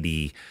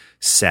CD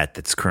set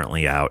that's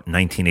currently out,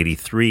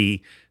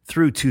 1983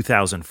 through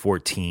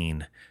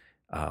 2014.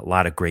 A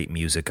lot of great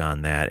music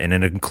on that. And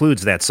it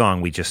includes that song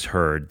we just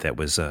heard that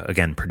was,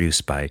 again,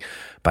 produced by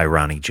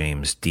Ronnie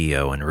James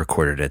Dio and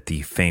recorded at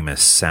the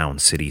famous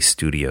Sound City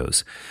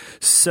Studios.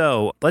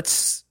 So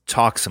let's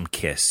talk some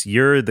Kiss.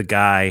 You're the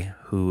guy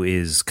who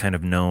is kind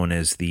of known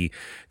as the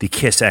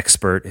Kiss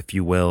expert, if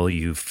you will.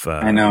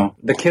 I know,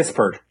 the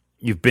Kisspert.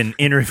 You've been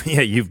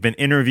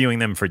interviewing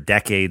them for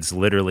decades,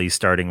 literally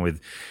starting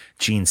with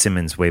Gene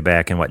Simmons way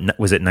back in, what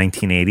was it,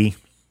 1980?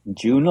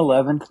 June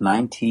 11th,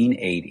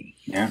 1980.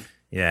 Yeah.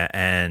 Yeah,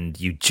 and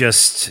you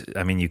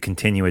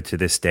continue it to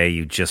this day.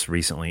 You just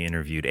recently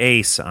interviewed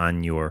Ace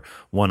on your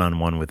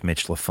One-on-One with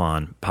Mitch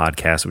LaFon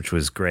podcast, which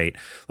was great.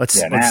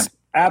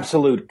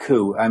 Absolute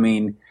coup. I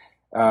mean,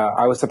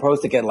 I was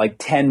supposed to get like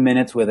 10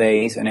 minutes with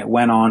Ace, and it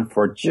went on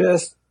for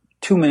just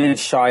 2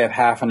 minutes shy of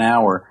half an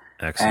hour.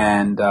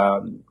 Excellent.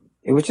 And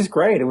it was just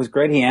great. It was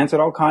great. He answered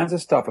all kinds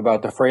of stuff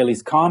about the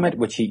Fraley's Comet,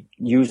 which he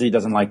usually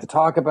doesn't like to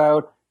talk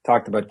about.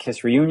 Talked about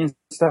Kiss reunion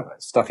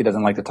stuff he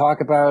doesn't like to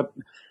talk about.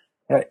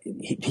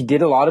 He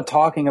did a lot of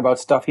talking about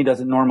stuff he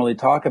doesn't normally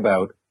talk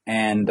about.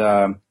 And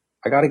I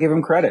got to give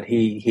him credit.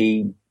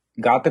 He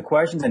got the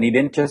questions, and he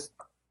didn't just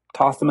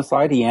toss them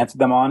aside. He answered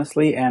them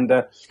honestly, and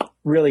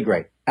really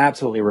great.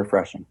 Absolutely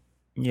refreshing.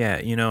 Yeah,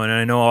 and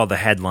I know all the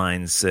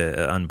headlines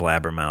on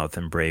Blabbermouth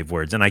and Brave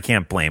Words, and I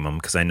can't blame them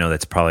because I know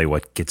that's probably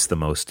what gets the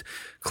most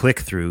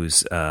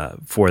click-throughs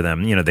for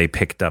them. They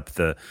picked up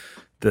the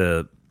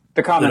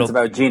comments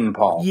about Gene and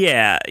Paul.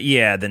 Yeah,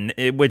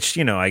 which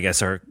I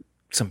guess are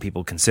some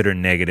people consider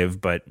negative,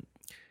 but.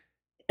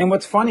 And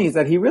what's funny is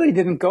that he really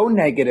didn't go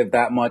negative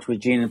that much with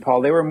Gene and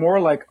Paul. They were more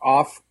like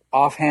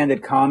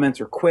offhanded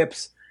comments or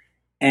quips,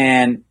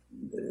 and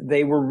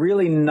they were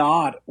really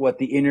not what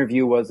the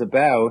interview was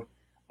about.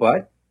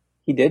 But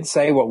he did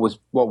say what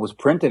was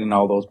printed in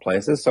all those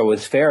places, so it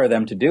was fair of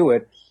them to do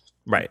it.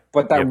 Right.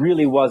 But that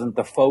really wasn't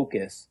the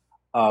focus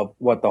of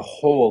what the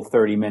whole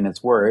 30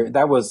 minutes were.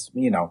 That was,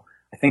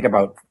 I think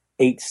about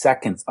 8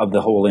 seconds of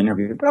the whole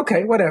interview. But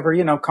okay, whatever,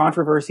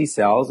 controversy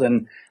sells,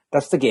 and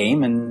that's the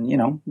game, and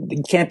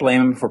you can't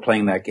blame him for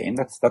playing that game.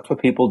 That's what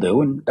people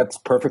do, and that's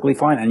perfectly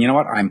fine. And you know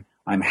what?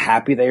 I'm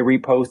happy they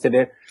reposted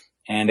it.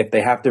 And if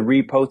they have to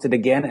repost it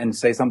again and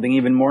say something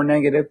even more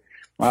negative,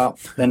 well,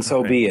 then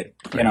so be it.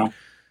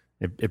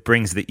 It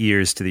brings the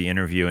ears to the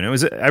interview, and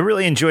I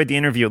really enjoyed the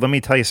interview. Let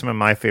me tell you some of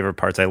my favorite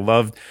parts. I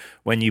loved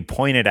when you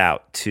pointed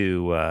out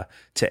to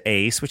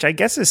Ace, which I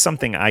guess is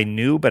something I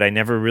knew, but I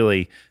never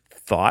really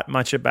thought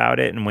much about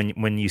it. And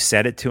when you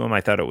said it to him,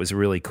 I thought it was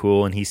really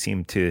cool, and he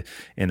seemed to,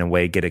 in a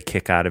way, get a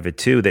kick out of it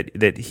too.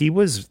 That he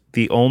was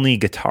the only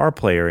guitar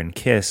player in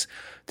Kiss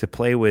to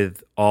play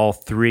with all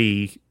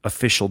three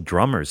official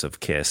drummers of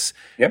Kiss.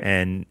 Yep.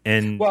 I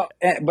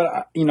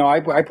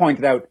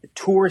pointed out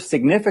tour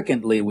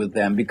significantly with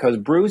them because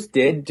Bruce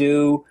did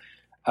do,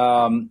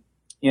 the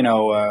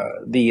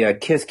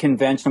Kiss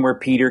convention where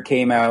Peter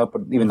came out,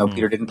 but even though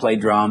Peter didn't play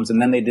drums,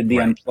 and then they did the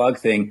Unplugged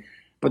thing.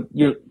 But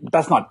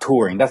that's not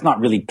touring. That's not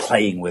really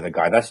playing with a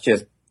guy. That's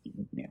just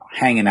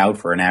hanging out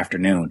for an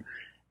afternoon.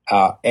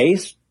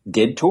 Ace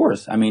did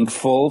tours. I mean,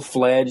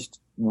 full-fledged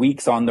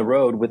weeks on the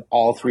road with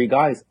all three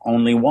guys,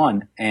 only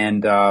one.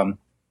 And I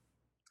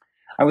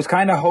was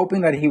kind of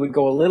hoping that he would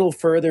go a little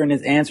further in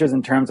his answers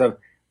in terms of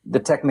the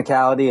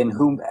technicality and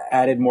who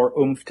added more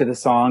oomph to the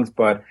songs.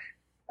 But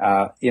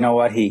you know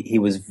what? He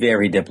was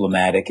very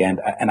diplomatic,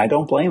 and I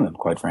don't blame him,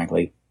 quite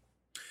frankly.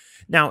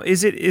 Now,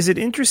 is it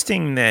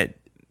interesting that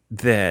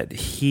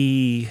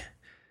he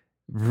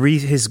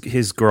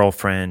his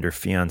girlfriend or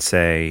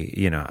fiance,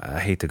 I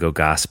hate to go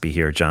gossipy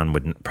here, John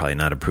would probably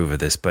not approve of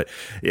this, but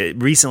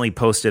it recently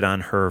posted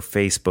on her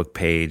Facebook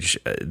page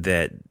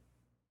that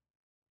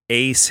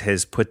Ace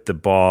has put the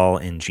ball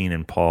in Gene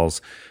and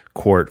Paul's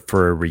court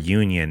for a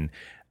reunion,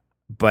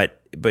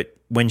 but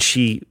when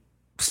she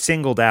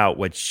singled out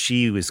what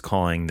she was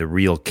calling the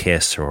real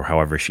Kiss, or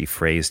however she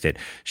phrased it,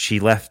 she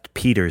left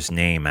Peter's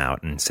name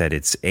out and said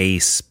it's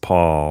Ace,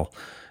 Paul,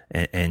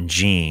 and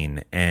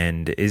Gene.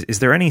 And is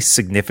there any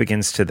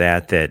significance to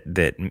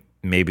that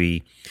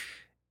maybe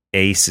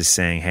Ace is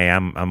saying, hey,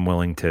 I'm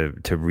willing to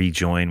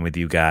rejoin with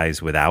you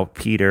guys without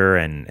Peter?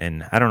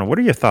 And I don't know. What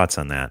are your thoughts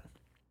on that?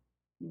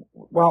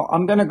 Well,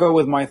 I'm going to go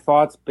with my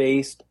thoughts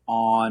based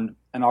on,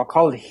 and I'll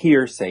call it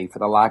hearsay for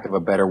the lack of a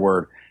better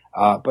word.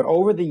 But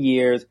over the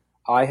years,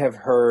 I have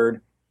heard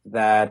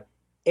that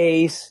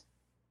Ace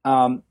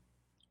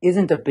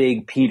isn't a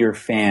big Peter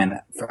fan.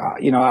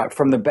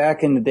 From the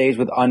back in the days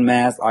with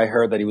Unmasked, I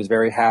heard that he was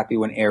very happy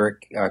when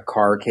Eric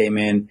Carr came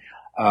in.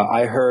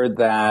 I heard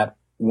that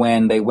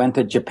when they went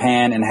to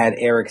Japan and had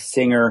Eric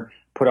Singer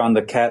put on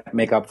the cat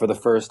makeup for the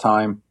first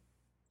time,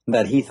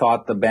 that he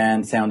thought the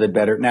band sounded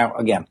better. Now,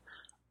 again,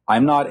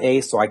 I'm not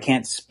Ace, so I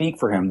can't speak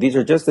for him. These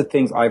are just the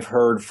things I've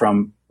heard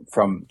from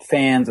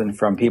fans and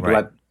from people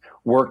that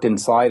worked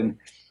inside. And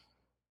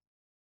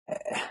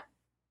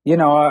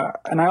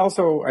And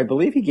I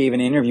believe he gave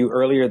an interview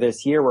earlier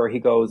this year where he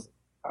goes,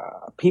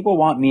 people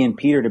want me and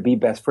Peter to be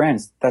best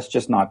friends. That's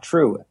just not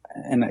true.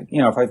 And,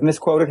 if I've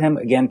misquoted him,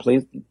 again,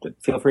 please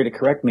feel free to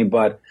correct me,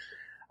 but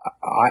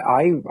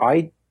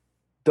I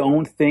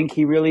don't think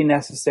he really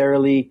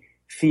necessarily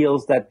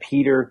feels that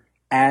Peter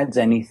adds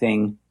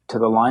anything to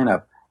the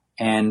lineup.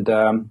 And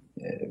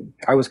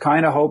I was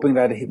kind of hoping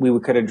that we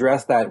could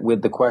address that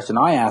with the question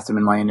I asked him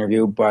in my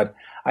interview, but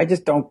I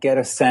just don't get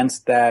a sense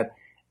that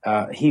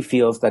he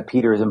feels that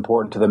Peter is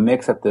important to the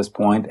mix at this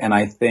point. And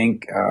I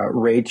think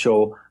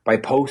Rachel, by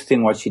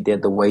posting what she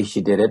did the way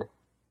she did it,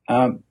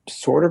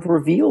 sort of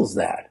reveals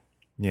that.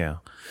 Yeah.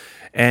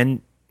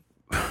 And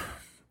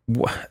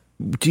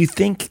do you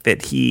think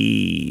that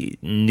he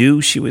knew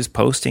she was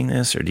posting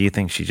this, or do you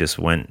think she just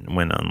went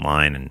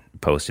online and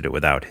posted it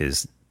without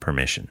his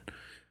permission?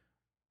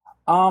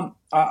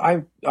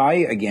 I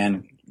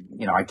again,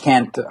 I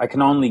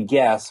can only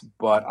guess,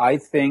 but I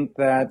think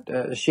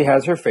that she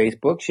has her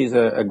Facebook. She's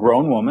a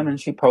grown woman,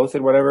 and she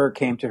posted whatever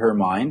came to her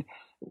mind,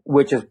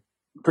 which is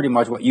pretty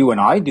much what you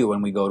and I do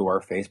when we go to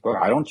our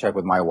Facebook. I don't check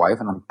with my wife,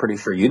 and I'm pretty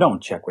sure you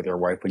don't check with your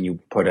wife when you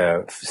put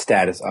a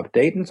status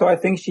update. And so I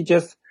think she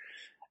just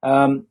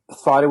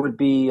thought it would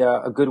be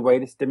a good way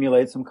to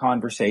stimulate some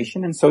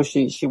conversation, and so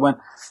she went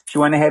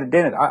ahead and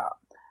did it.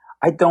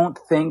 I don't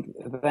think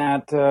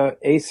that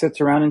Ace sits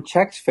around and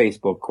checks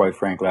Facebook, quite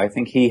frankly. I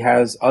think he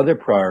has other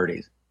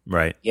priorities.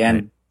 Right.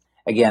 And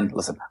again,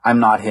 listen, I'm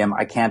not him.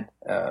 I can't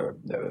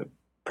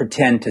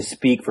pretend to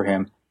speak for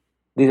him.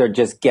 These are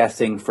just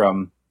guessing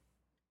from,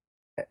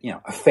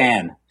 a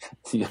fan,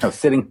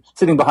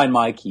 sitting behind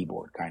my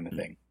keyboard kind of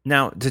thing.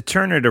 Now, to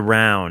turn it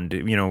around,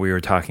 we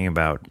were talking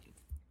about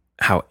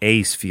how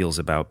Ace feels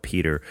about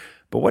Peter.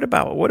 But what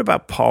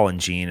about Paul and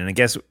Gene? And I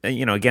guess,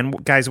 again,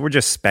 guys, we're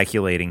just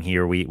speculating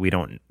here. We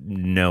don't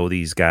know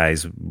these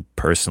guys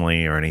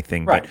personally or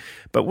anything. Right.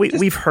 But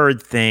we've heard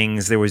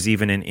things. There was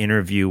even an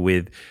interview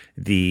with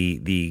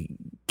the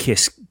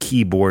Kiss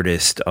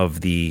keyboardist of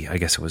the, I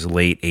guess it was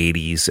late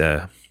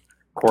 80s,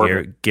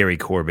 Gary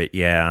Corbett,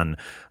 on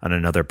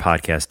another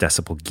podcast,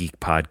 Decibel Geek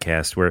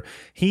podcast, where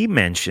he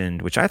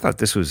mentioned, which I thought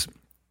this was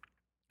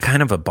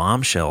kind of a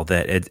bombshell,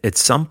 that at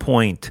some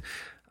point,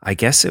 I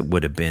guess it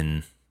would have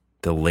been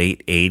the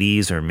late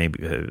 80s or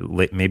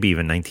maybe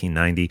even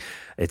 1990.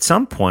 At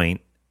some point,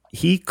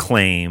 he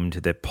claimed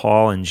that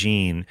Paul and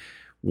Gene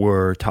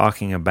were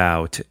talking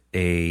about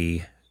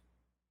a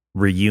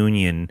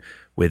reunion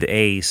with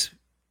Ace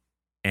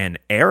and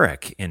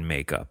Eric in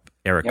makeup,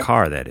 Eric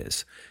Carr, that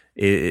is.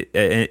 And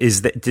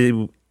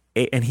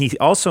he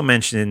also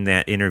mentioned in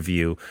that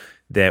interview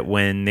that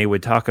when they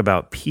would talk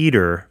about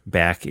Peter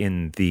back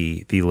in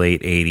the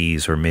late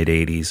 80s or mid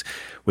 80s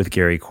with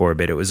Gary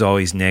Corbett, it was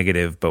always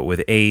negative, but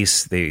with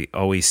Ace, they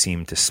always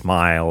seemed to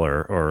smile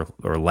or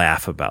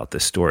laugh about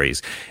the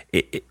stories.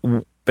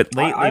 But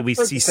lately we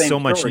see so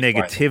much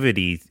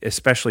negativity,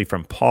 especially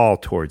from Paul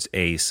towards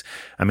Ace.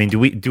 I mean,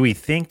 do we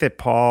think that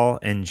Paul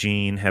and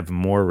Gene have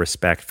more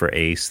respect for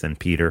Ace than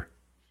Peter?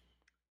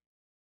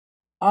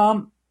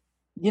 I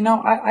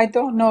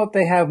don't know if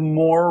they have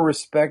more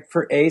respect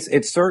for Ace.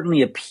 It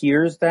certainly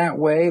appears that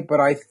way,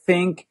 but I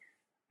think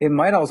it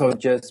might also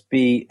just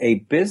be a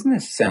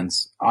business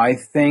sense. I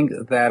think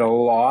that a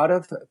lot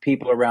of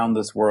people around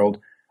this world,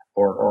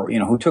 or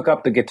who took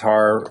up the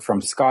guitar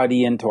from Scott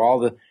Ian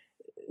to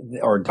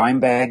or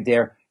Dimebag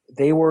Dare,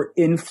 they were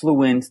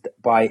influenced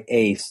by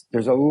Ace.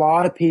 There's a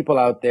lot of people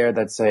out there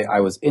that say,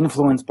 I was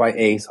influenced by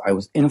Ace, I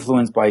was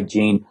influenced by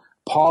Gene.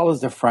 Paul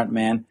is the front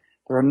man.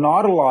 There are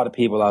not a lot of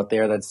people out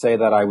there that say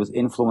that I was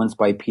influenced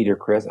by Peter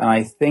Criss, and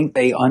I think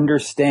they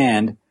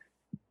understand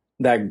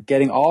that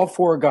getting all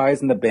four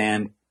guys in the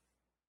band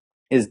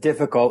is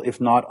difficult,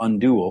 if not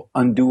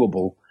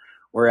undoable,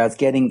 whereas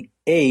getting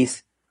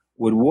Ace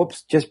would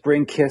just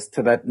bring Kiss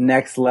to that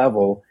next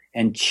level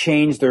and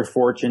change their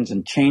fortunes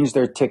and change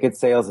their ticket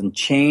sales and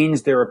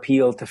change their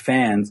appeal to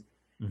fans.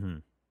 Mm-hmm.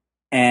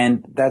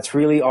 And that's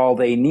really all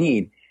they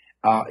need.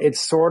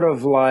 It's sort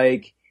of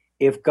like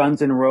if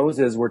Guns N'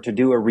 Roses were to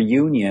do a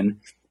reunion,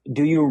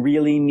 do you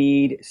really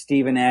need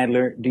Steven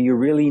Adler? Do you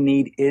really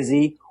need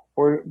Izzy?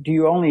 Or do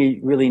you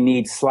only really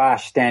need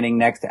Slash standing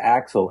next to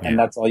Axl? And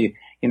that's all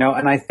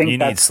and I think you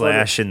need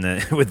Slash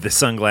with the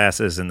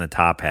sunglasses and the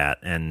top hat,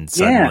 and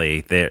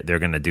suddenly they're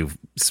going to do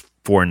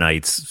 4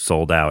 nights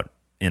sold out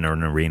in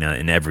an arena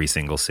in every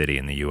single city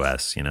in the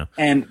U.S.,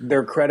 And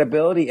their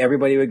credibility,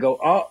 everybody would go,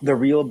 oh, the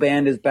real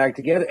band is back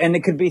together. And it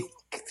could be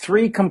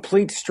 3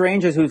 complete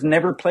strangers who's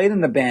never played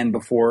in the band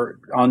before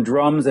on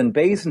drums and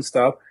bass and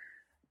stuff.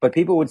 But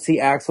people would see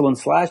Axl and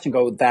Slash and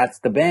go, that's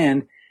the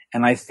band.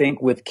 And I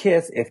think with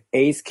Kiss, if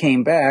Ace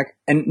came back,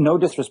 and no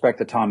disrespect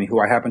to Tommy,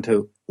 who I happen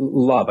to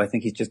love, I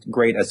think he's just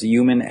great as a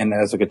human and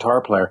as a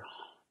guitar player.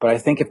 But I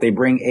think if they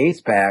bring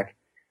Ace back,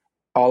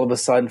 all of a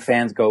sudden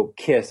fans go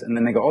Kiss, and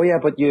then they go, oh yeah,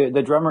 but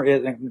the drummer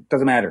it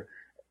doesn't matter.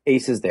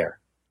 Ace is there.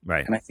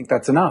 Right. And I think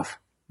that's enough.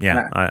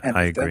 Yeah,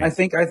 I agree. I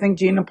think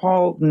Gene and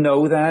Paul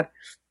know that.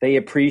 They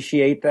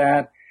appreciate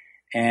that.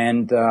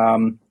 And,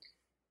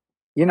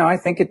 I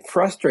think it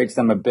frustrates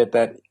them a bit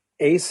that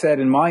Ace said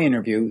in my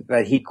interview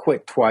that he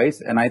quit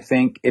twice, and I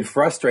think it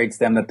frustrates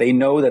them that they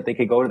know that they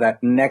could go to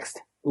that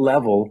next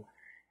level,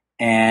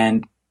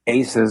 and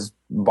Ace is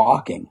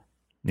balking.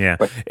 Yeah.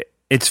 But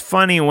it's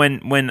funny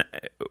when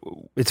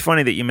it's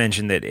funny that you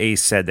mentioned that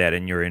Ace said that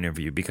in your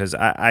interview, because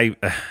I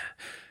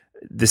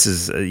this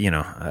is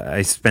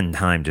I spend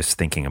time just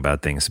thinking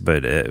about things,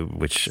 but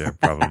which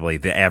probably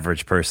the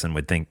average person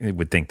would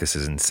think this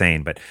is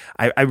insane. But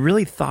I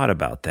really thought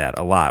about that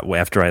a lot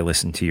after I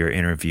listened to your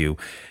interview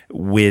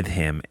with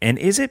him. And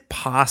is it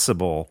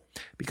possible?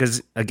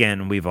 Because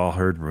again, we've all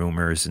heard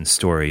rumors and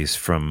stories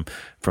from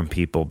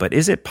people, but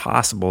is it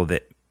possible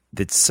that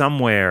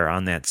somewhere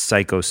on that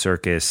Psycho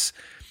Circus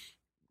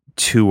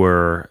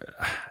tour,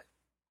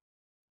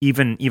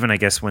 even I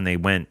guess when they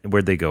went,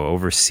 where'd they go,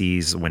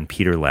 overseas, when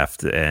Peter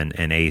left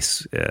and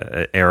Ace,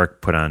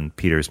 Eric put on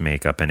Peter's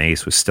makeup and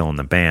Ace was still in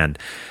the band.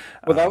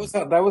 Well, that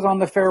was on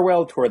the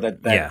farewell tour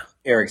that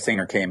Eric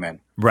Singer came in.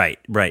 Right.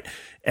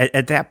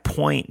 At that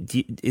point,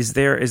 is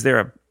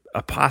there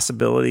a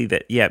possibility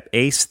that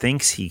Ace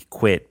thinks he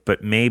quit,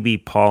 but maybe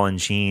Paul and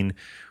Gene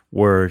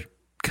were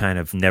kind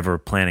of never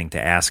planning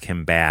to ask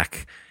him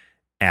back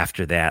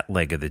after that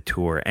leg of the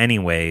tour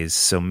anyways,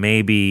 so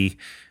maybe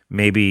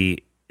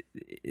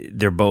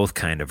they're both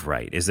kind of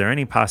right. Is there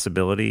any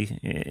possibility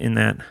in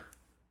that?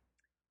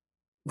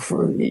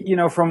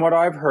 From what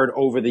I've heard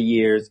over the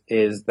years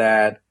is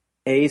that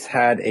Ace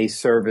had a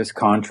service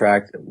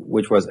contract,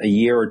 which was a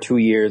year or 2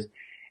 years,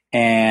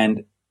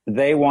 and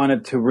they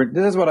wanted to,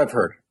 this is what I've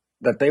heard,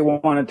 that they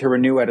wanted to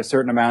renew at a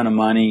certain amount of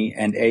money,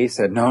 and Ace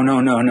said,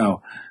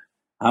 no,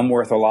 I'm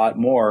worth a lot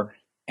more,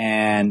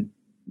 and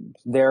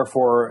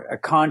therefore a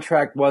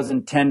contract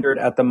wasn't tendered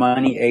at the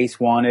money Ace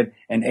wanted,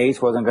 and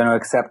Ace wasn't going to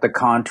accept the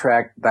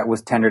contract that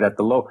was tendered at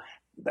the low.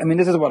 I mean,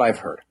 this is what I've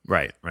heard.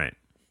 Right.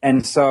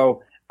 And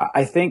so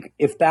I think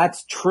if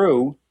that's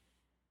true,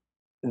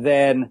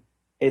 then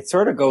it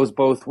sort of goes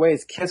both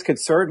ways. Kiss could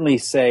certainly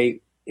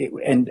say,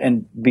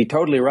 and be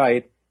totally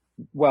right,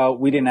 well,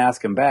 we didn't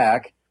ask him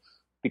back,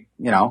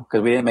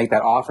 because we didn't make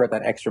that offer at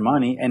that extra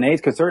money. And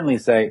Ace could certainly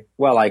say,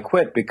 well, I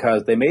quit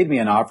because they made me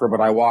an offer, but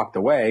I walked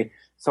away.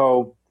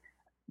 So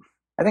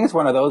I think it's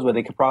one of those where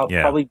they could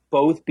probably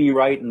both be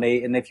right.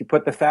 And if you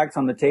put the facts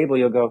on the table,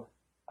 you'll go,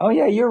 oh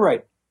yeah, you're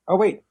right. Oh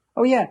wait.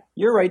 Oh yeah,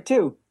 you're right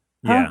too.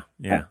 Huh?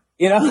 Yeah.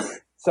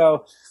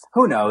 So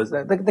who knows?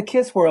 The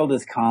Kiss world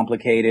is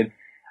complicated.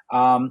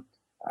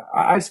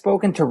 I've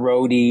spoken to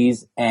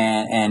roadies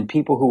and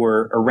people who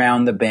were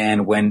around the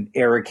band when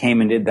Eric came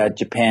and did that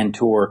Japan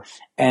tour,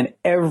 and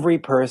every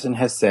person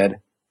has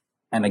said,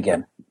 and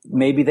again,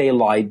 maybe they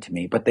lied to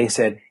me, but they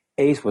said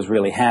Ace was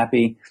really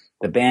happy.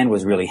 The band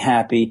was really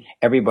happy.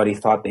 Everybody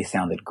thought they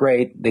sounded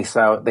great. They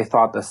thought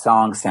the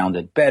song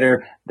sounded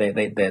better.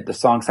 The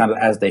song sounded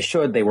as they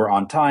should. They were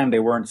on time. They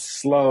weren't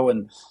slow.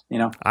 And,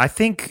 I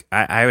think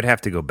I would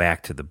have to go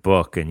back to the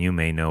book, and you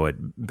may know it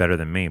better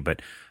than me,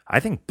 but I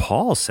think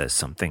Paul says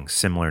something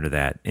similar to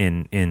that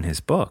in his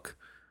book.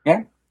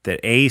 Yeah. That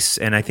Ace,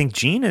 and I think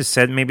Gene has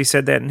said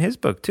that in his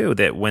book too,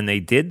 that when they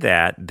did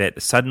that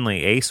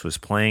suddenly Ace was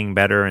playing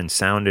better and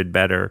sounded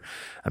better.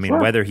 I mean,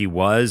 whether he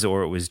was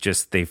or it was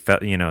just they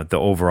felt, the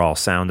overall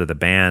sound of the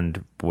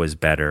band was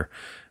better.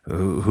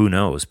 Who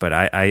knows? But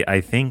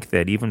I think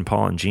that even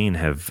Paul and Gene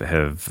have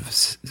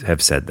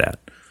said that.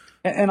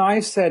 And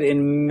I've said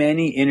in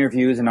many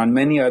interviews and on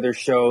many other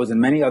shows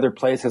and many other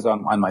places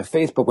on my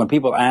Facebook, when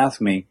people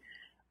ask me,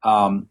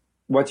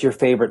 what's your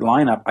favorite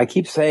lineup? I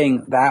keep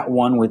saying that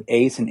one with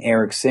Ace and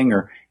Eric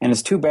Singer. And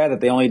it's too bad that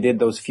they only did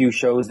those few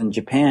shows in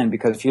Japan,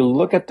 because if you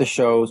look at the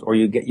shows or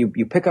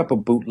you pick up a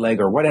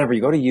bootleg or whatever,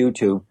 you go to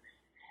YouTube,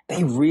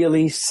 they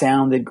really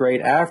sounded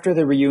great. After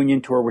the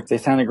reunion tour, which they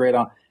sounded great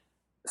on,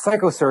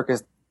 Psycho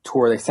Circus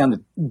tour, they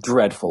sounded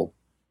dreadful.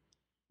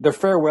 The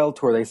farewell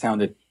tour, they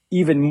sounded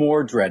even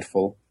more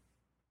dreadful.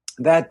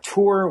 That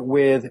tour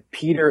with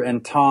Peter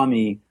and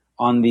Tommy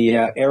on the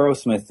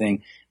Aerosmith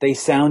thing, they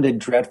sounded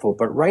dreadful.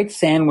 But right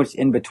sandwiched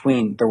in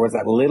between, there was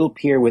that little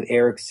pier with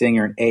Eric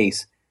Singer and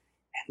Ace,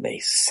 and they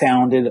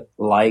sounded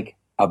like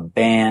a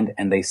band,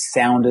 and they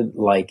sounded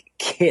like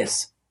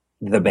Kiss,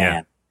 the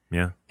band.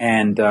 Yeah.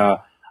 And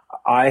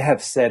I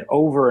have said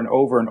over and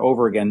over and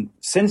over again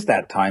since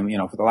that time,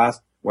 for the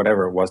last,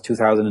 whatever it was,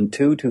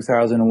 2002,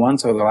 2001,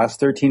 so the last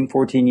 13,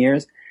 14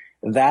 years,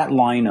 that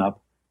lineup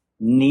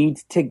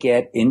needs to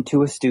get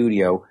into a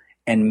studio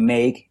and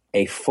make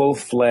a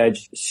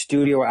full-fledged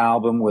studio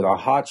album with a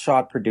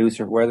hotshot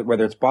producer,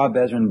 whether it's Bob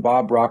Ezrin,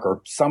 Bob Rock,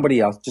 or somebody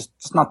else, just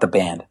not the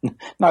band,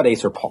 not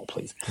Ace or Paul,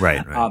 please.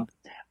 Right.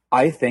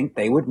 I think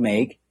they would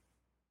make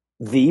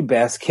the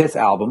best Kiss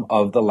album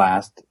of the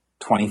last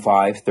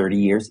 25, 30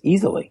 years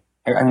easily.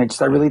 I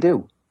really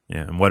do.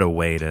 Yeah, and what a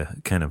way to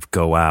kind of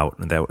go out.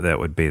 That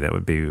would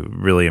be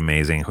really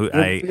amazing. It would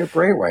be a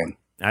great way.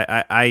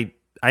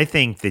 I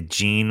think that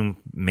Gene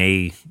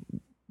may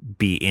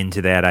be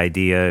into that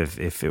idea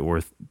if it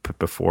were put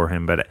before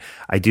him, but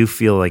I do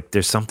feel like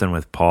there's something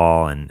with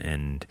Paul,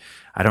 and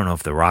I don't know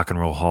if the Rock and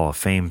Roll Hall of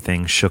Fame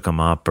thing shook him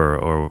up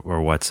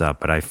or what's up,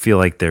 but I feel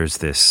like there's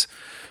this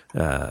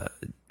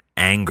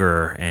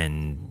anger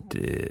and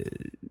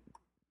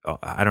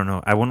I don't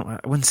know. I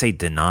wouldn't say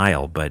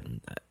denial, but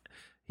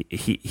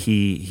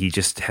he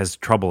just has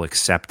trouble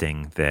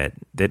accepting that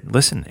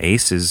listen,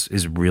 Ace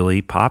is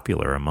really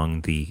popular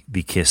among the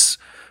Kiss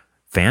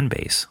fan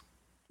base.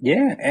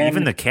 Yeah, and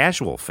even the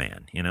casual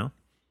fan,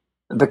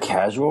 the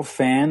casual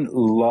fan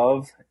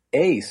love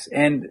Ace.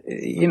 And,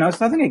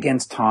 it's nothing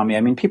against Tommy.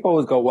 I mean, people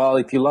always go, well,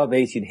 if you love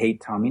Ace, you'd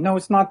hate Tommy. No,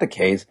 it's not the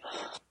case.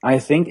 I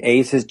think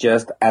Ace is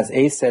just, as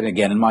Ace said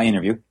again in my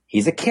interview,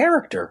 he's a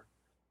character.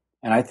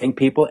 And I think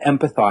people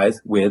empathize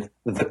with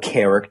the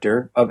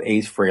character of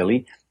Ace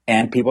Frehley,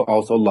 and people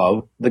also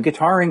love the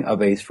guitaring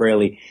of Ace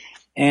Frehley.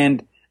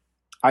 And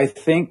I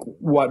think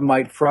what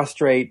might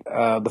frustrate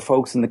the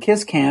folks in the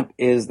Kiss camp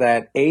is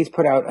that Ace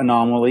put out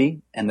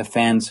Anomaly, and the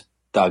fans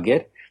dug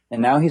it.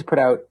 And now he's put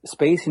out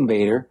Space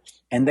Invader,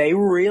 and they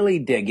really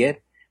dig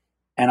it.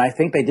 And I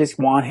think they just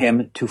want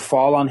him to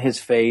fall flat on his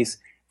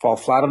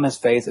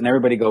face, and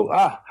everybody go,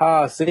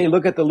 see,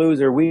 look at the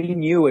loser. We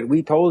knew it.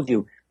 We told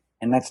you.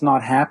 And that's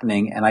not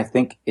happening. And I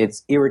think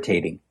it's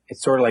irritating.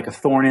 It's sort of like a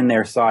thorn in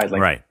their side.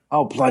 Like, right.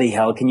 Oh, bloody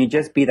hell. Can you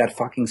just be that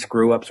fucking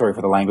screw up? Sorry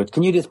for the language.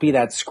 Can you just be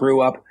that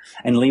screw up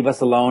and leave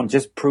us alone?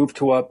 Just prove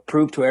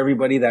to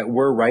everybody that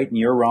we're right and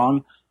you're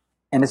wrong.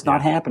 And it's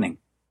not happening.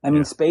 I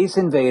mean, Space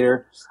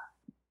Invader,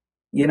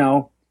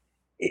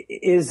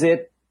 is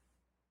it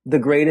the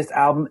greatest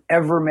album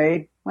ever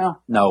made?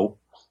 Well, no.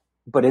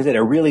 But is it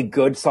a really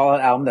good, solid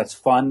album that's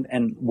fun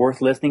and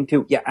worth listening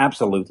to? Yeah,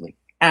 absolutely.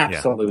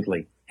 Absolutely.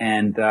 Yeah.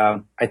 And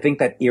I think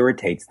that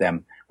irritates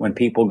them when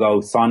people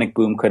go, Sonic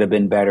Boom could have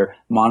been better,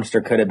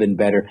 Monster could have been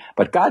better.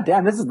 But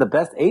goddamn, this is the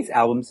best Ace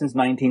album since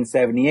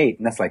 1978.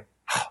 And that's like,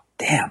 oh,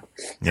 damn.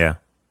 Yeah.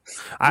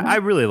 I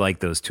really like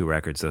those two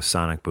records, though,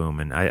 Sonic Boom,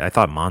 and I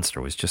thought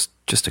Monster was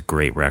just a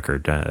great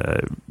record.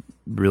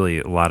 Really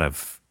a lot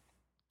of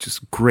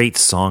just great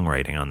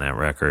songwriting on that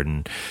record.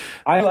 And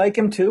I like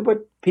him too,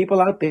 but people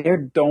out there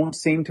don't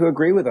seem to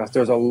agree with us.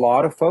 There's a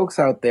lot of folks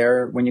out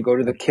there when you go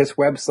to the Kiss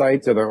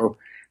websites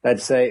that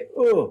say,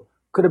 oh,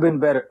 could have been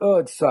better. Oh,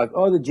 it sucked.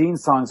 Oh, the Gene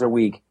songs are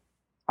weak.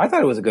 I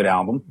thought it was a good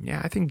album. Yeah,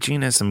 I think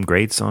Gene has some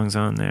great songs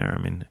on there.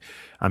 I mean,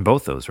 on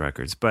both those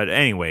records. But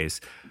anyways,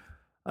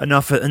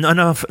 enough of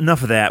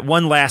that.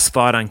 One last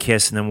thought on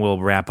Kiss, and then we'll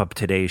wrap up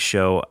today's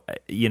show.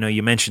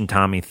 You mentioned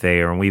Tommy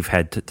Thayer, and we've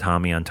had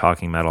Tommy on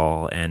Talking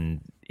Metal, and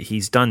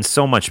he's done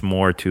so much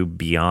more to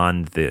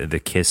beyond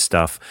the Kiss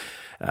stuff.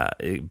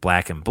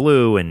 Black and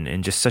Blue,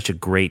 and just such a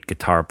great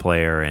guitar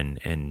player,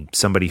 and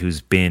somebody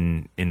who's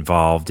been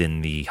involved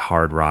in the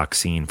hard rock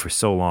scene for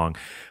so long.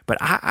 But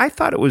I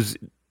thought it was,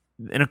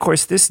 and of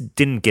course this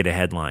didn't get a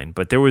headline,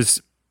 but there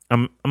was,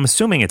 I'm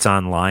assuming it's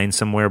online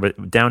somewhere,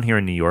 but down here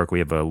in New York we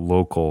have a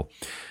local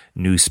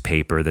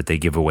newspaper that they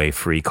give away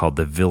free called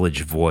The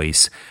Village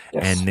Voice.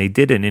 Yes. And they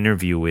did an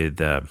interview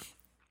with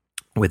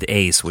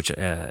Ace, which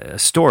a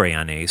story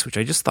on Ace, which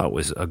I just thought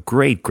was a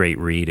great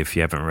read if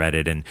you haven't read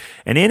it. And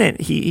in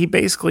it, he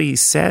basically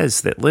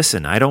says that,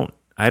 listen, I don't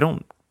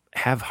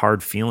have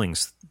hard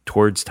feelings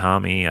towards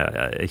Tommy.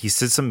 He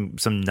says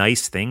some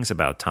nice things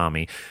about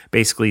Tommy,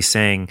 basically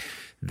saying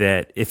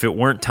that if it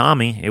weren't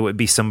Tommy, it would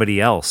be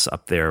somebody else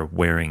up there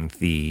wearing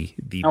the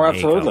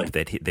makeup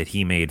that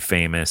he made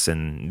famous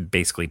and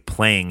basically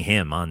playing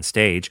him on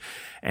stage.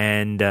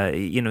 And,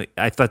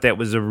 I thought that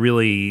was a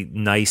really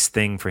nice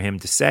thing for him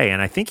to say. And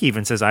I think he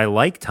even says, I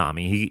like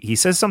Tommy. He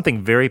says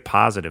something very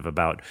positive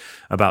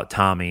about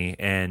Tommy.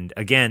 And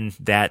again,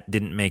 that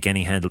didn't make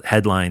any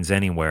headlines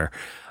anywhere.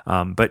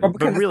 But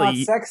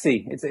really, it's not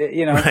sexy. It's,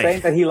 right.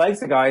 Saying that he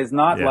likes a guy is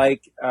not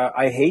like,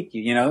 I hate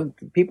you.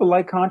 People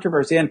like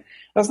controversy. And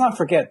let's not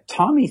forget,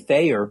 Tommy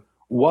Thayer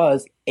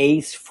was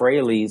Ace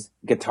Frehley's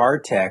guitar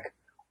tech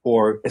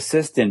or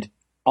assistant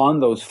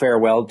on those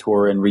farewell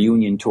tour and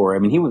reunion tour. I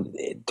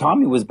mean,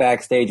 Tommy was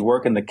backstage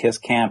working the Kiss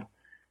camp,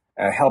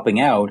 helping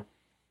out.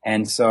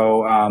 And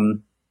so,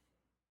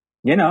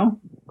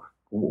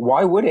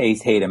 why would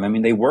Ace hate him? I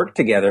mean, they worked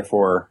together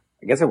for,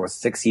 I guess it was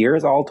 6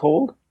 years all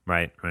told.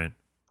 Right.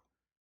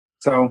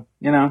 So,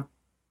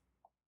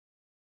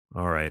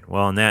 All right.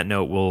 Well, on that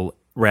note, we'll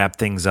wrap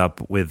things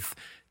up with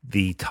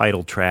the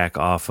title track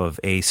off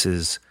of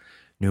Ace's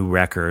new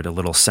record, a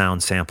little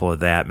sound sample of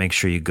that. Make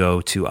sure you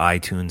go to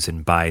iTunes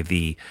and buy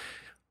the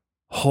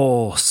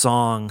whole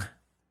song,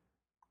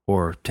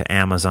 or to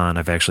Amazon.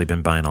 I've actually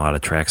been buying a lot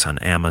of tracks on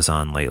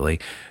Amazon lately.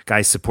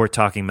 Guys, support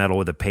Talking Metal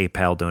with a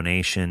PayPal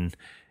donation.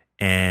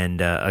 And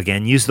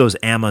again, use those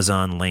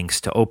Amazon links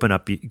to open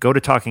up. Go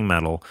to Talking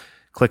Metal,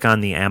 click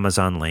on the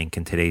Amazon link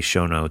in today's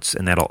show notes,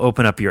 and that'll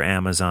open up your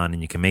Amazon,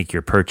 and you can make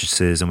your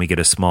purchases, and we get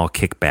a small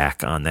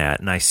kickback on that.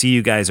 And I see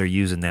you guys are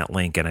using that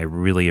link, and I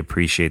really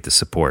appreciate the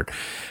support.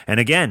 And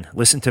again,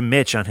 listen to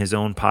Mitch on his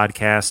own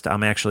podcast.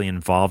 I'm actually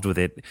involved with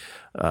it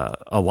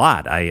a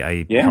lot.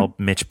 I help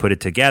Mitch put it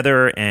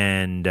together,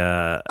 and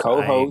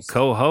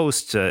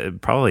co-host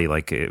probably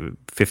like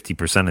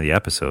 50% of the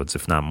episodes,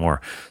 if not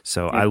more.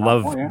 So I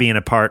love being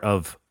a part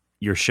of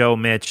your show,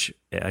 Mitch.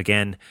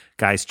 Again,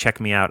 guys, check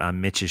me out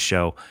on Mitch's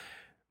show,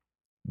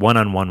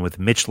 One-on-One with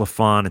Mitch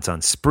LaFon. It's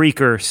on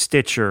Spreaker,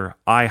 Stitcher,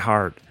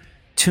 iHeart,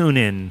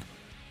 TuneIn,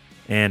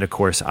 and, of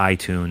course,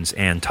 iTunes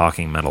and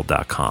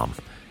TalkingMetal.com.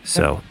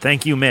 So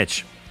thank you,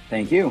 Mitch.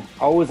 Thank you.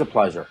 Always a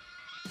pleasure.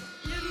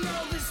 You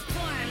know this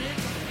planet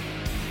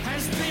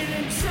has been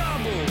in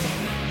trouble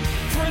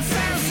for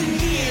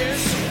 1,000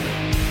 years.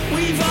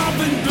 We've all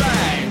been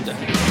blind.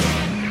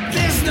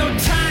 There's no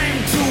time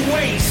to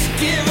waste.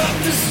 Give up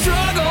the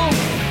struggle.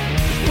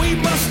 We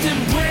must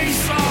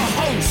embrace our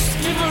host.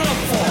 Give it up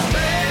for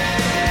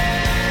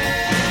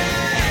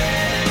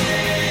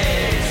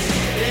Space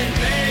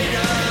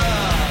Invader.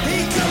 He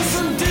comes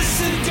from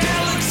distant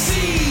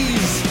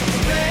galaxies.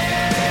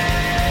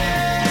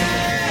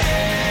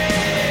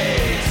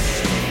 Space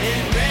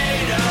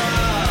Invader.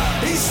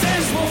 He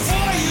stands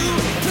before you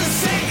to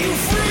set you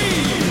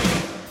free.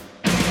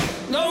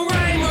 No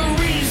rhyme or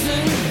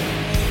reason,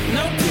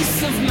 no peace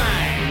of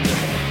mind.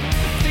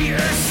 The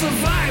Earth's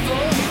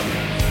survival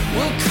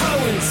will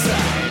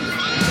coincide.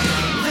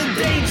 The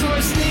day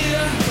draws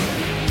near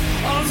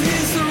of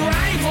his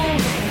arrival.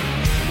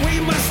 We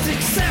must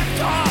accept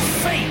our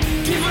fate.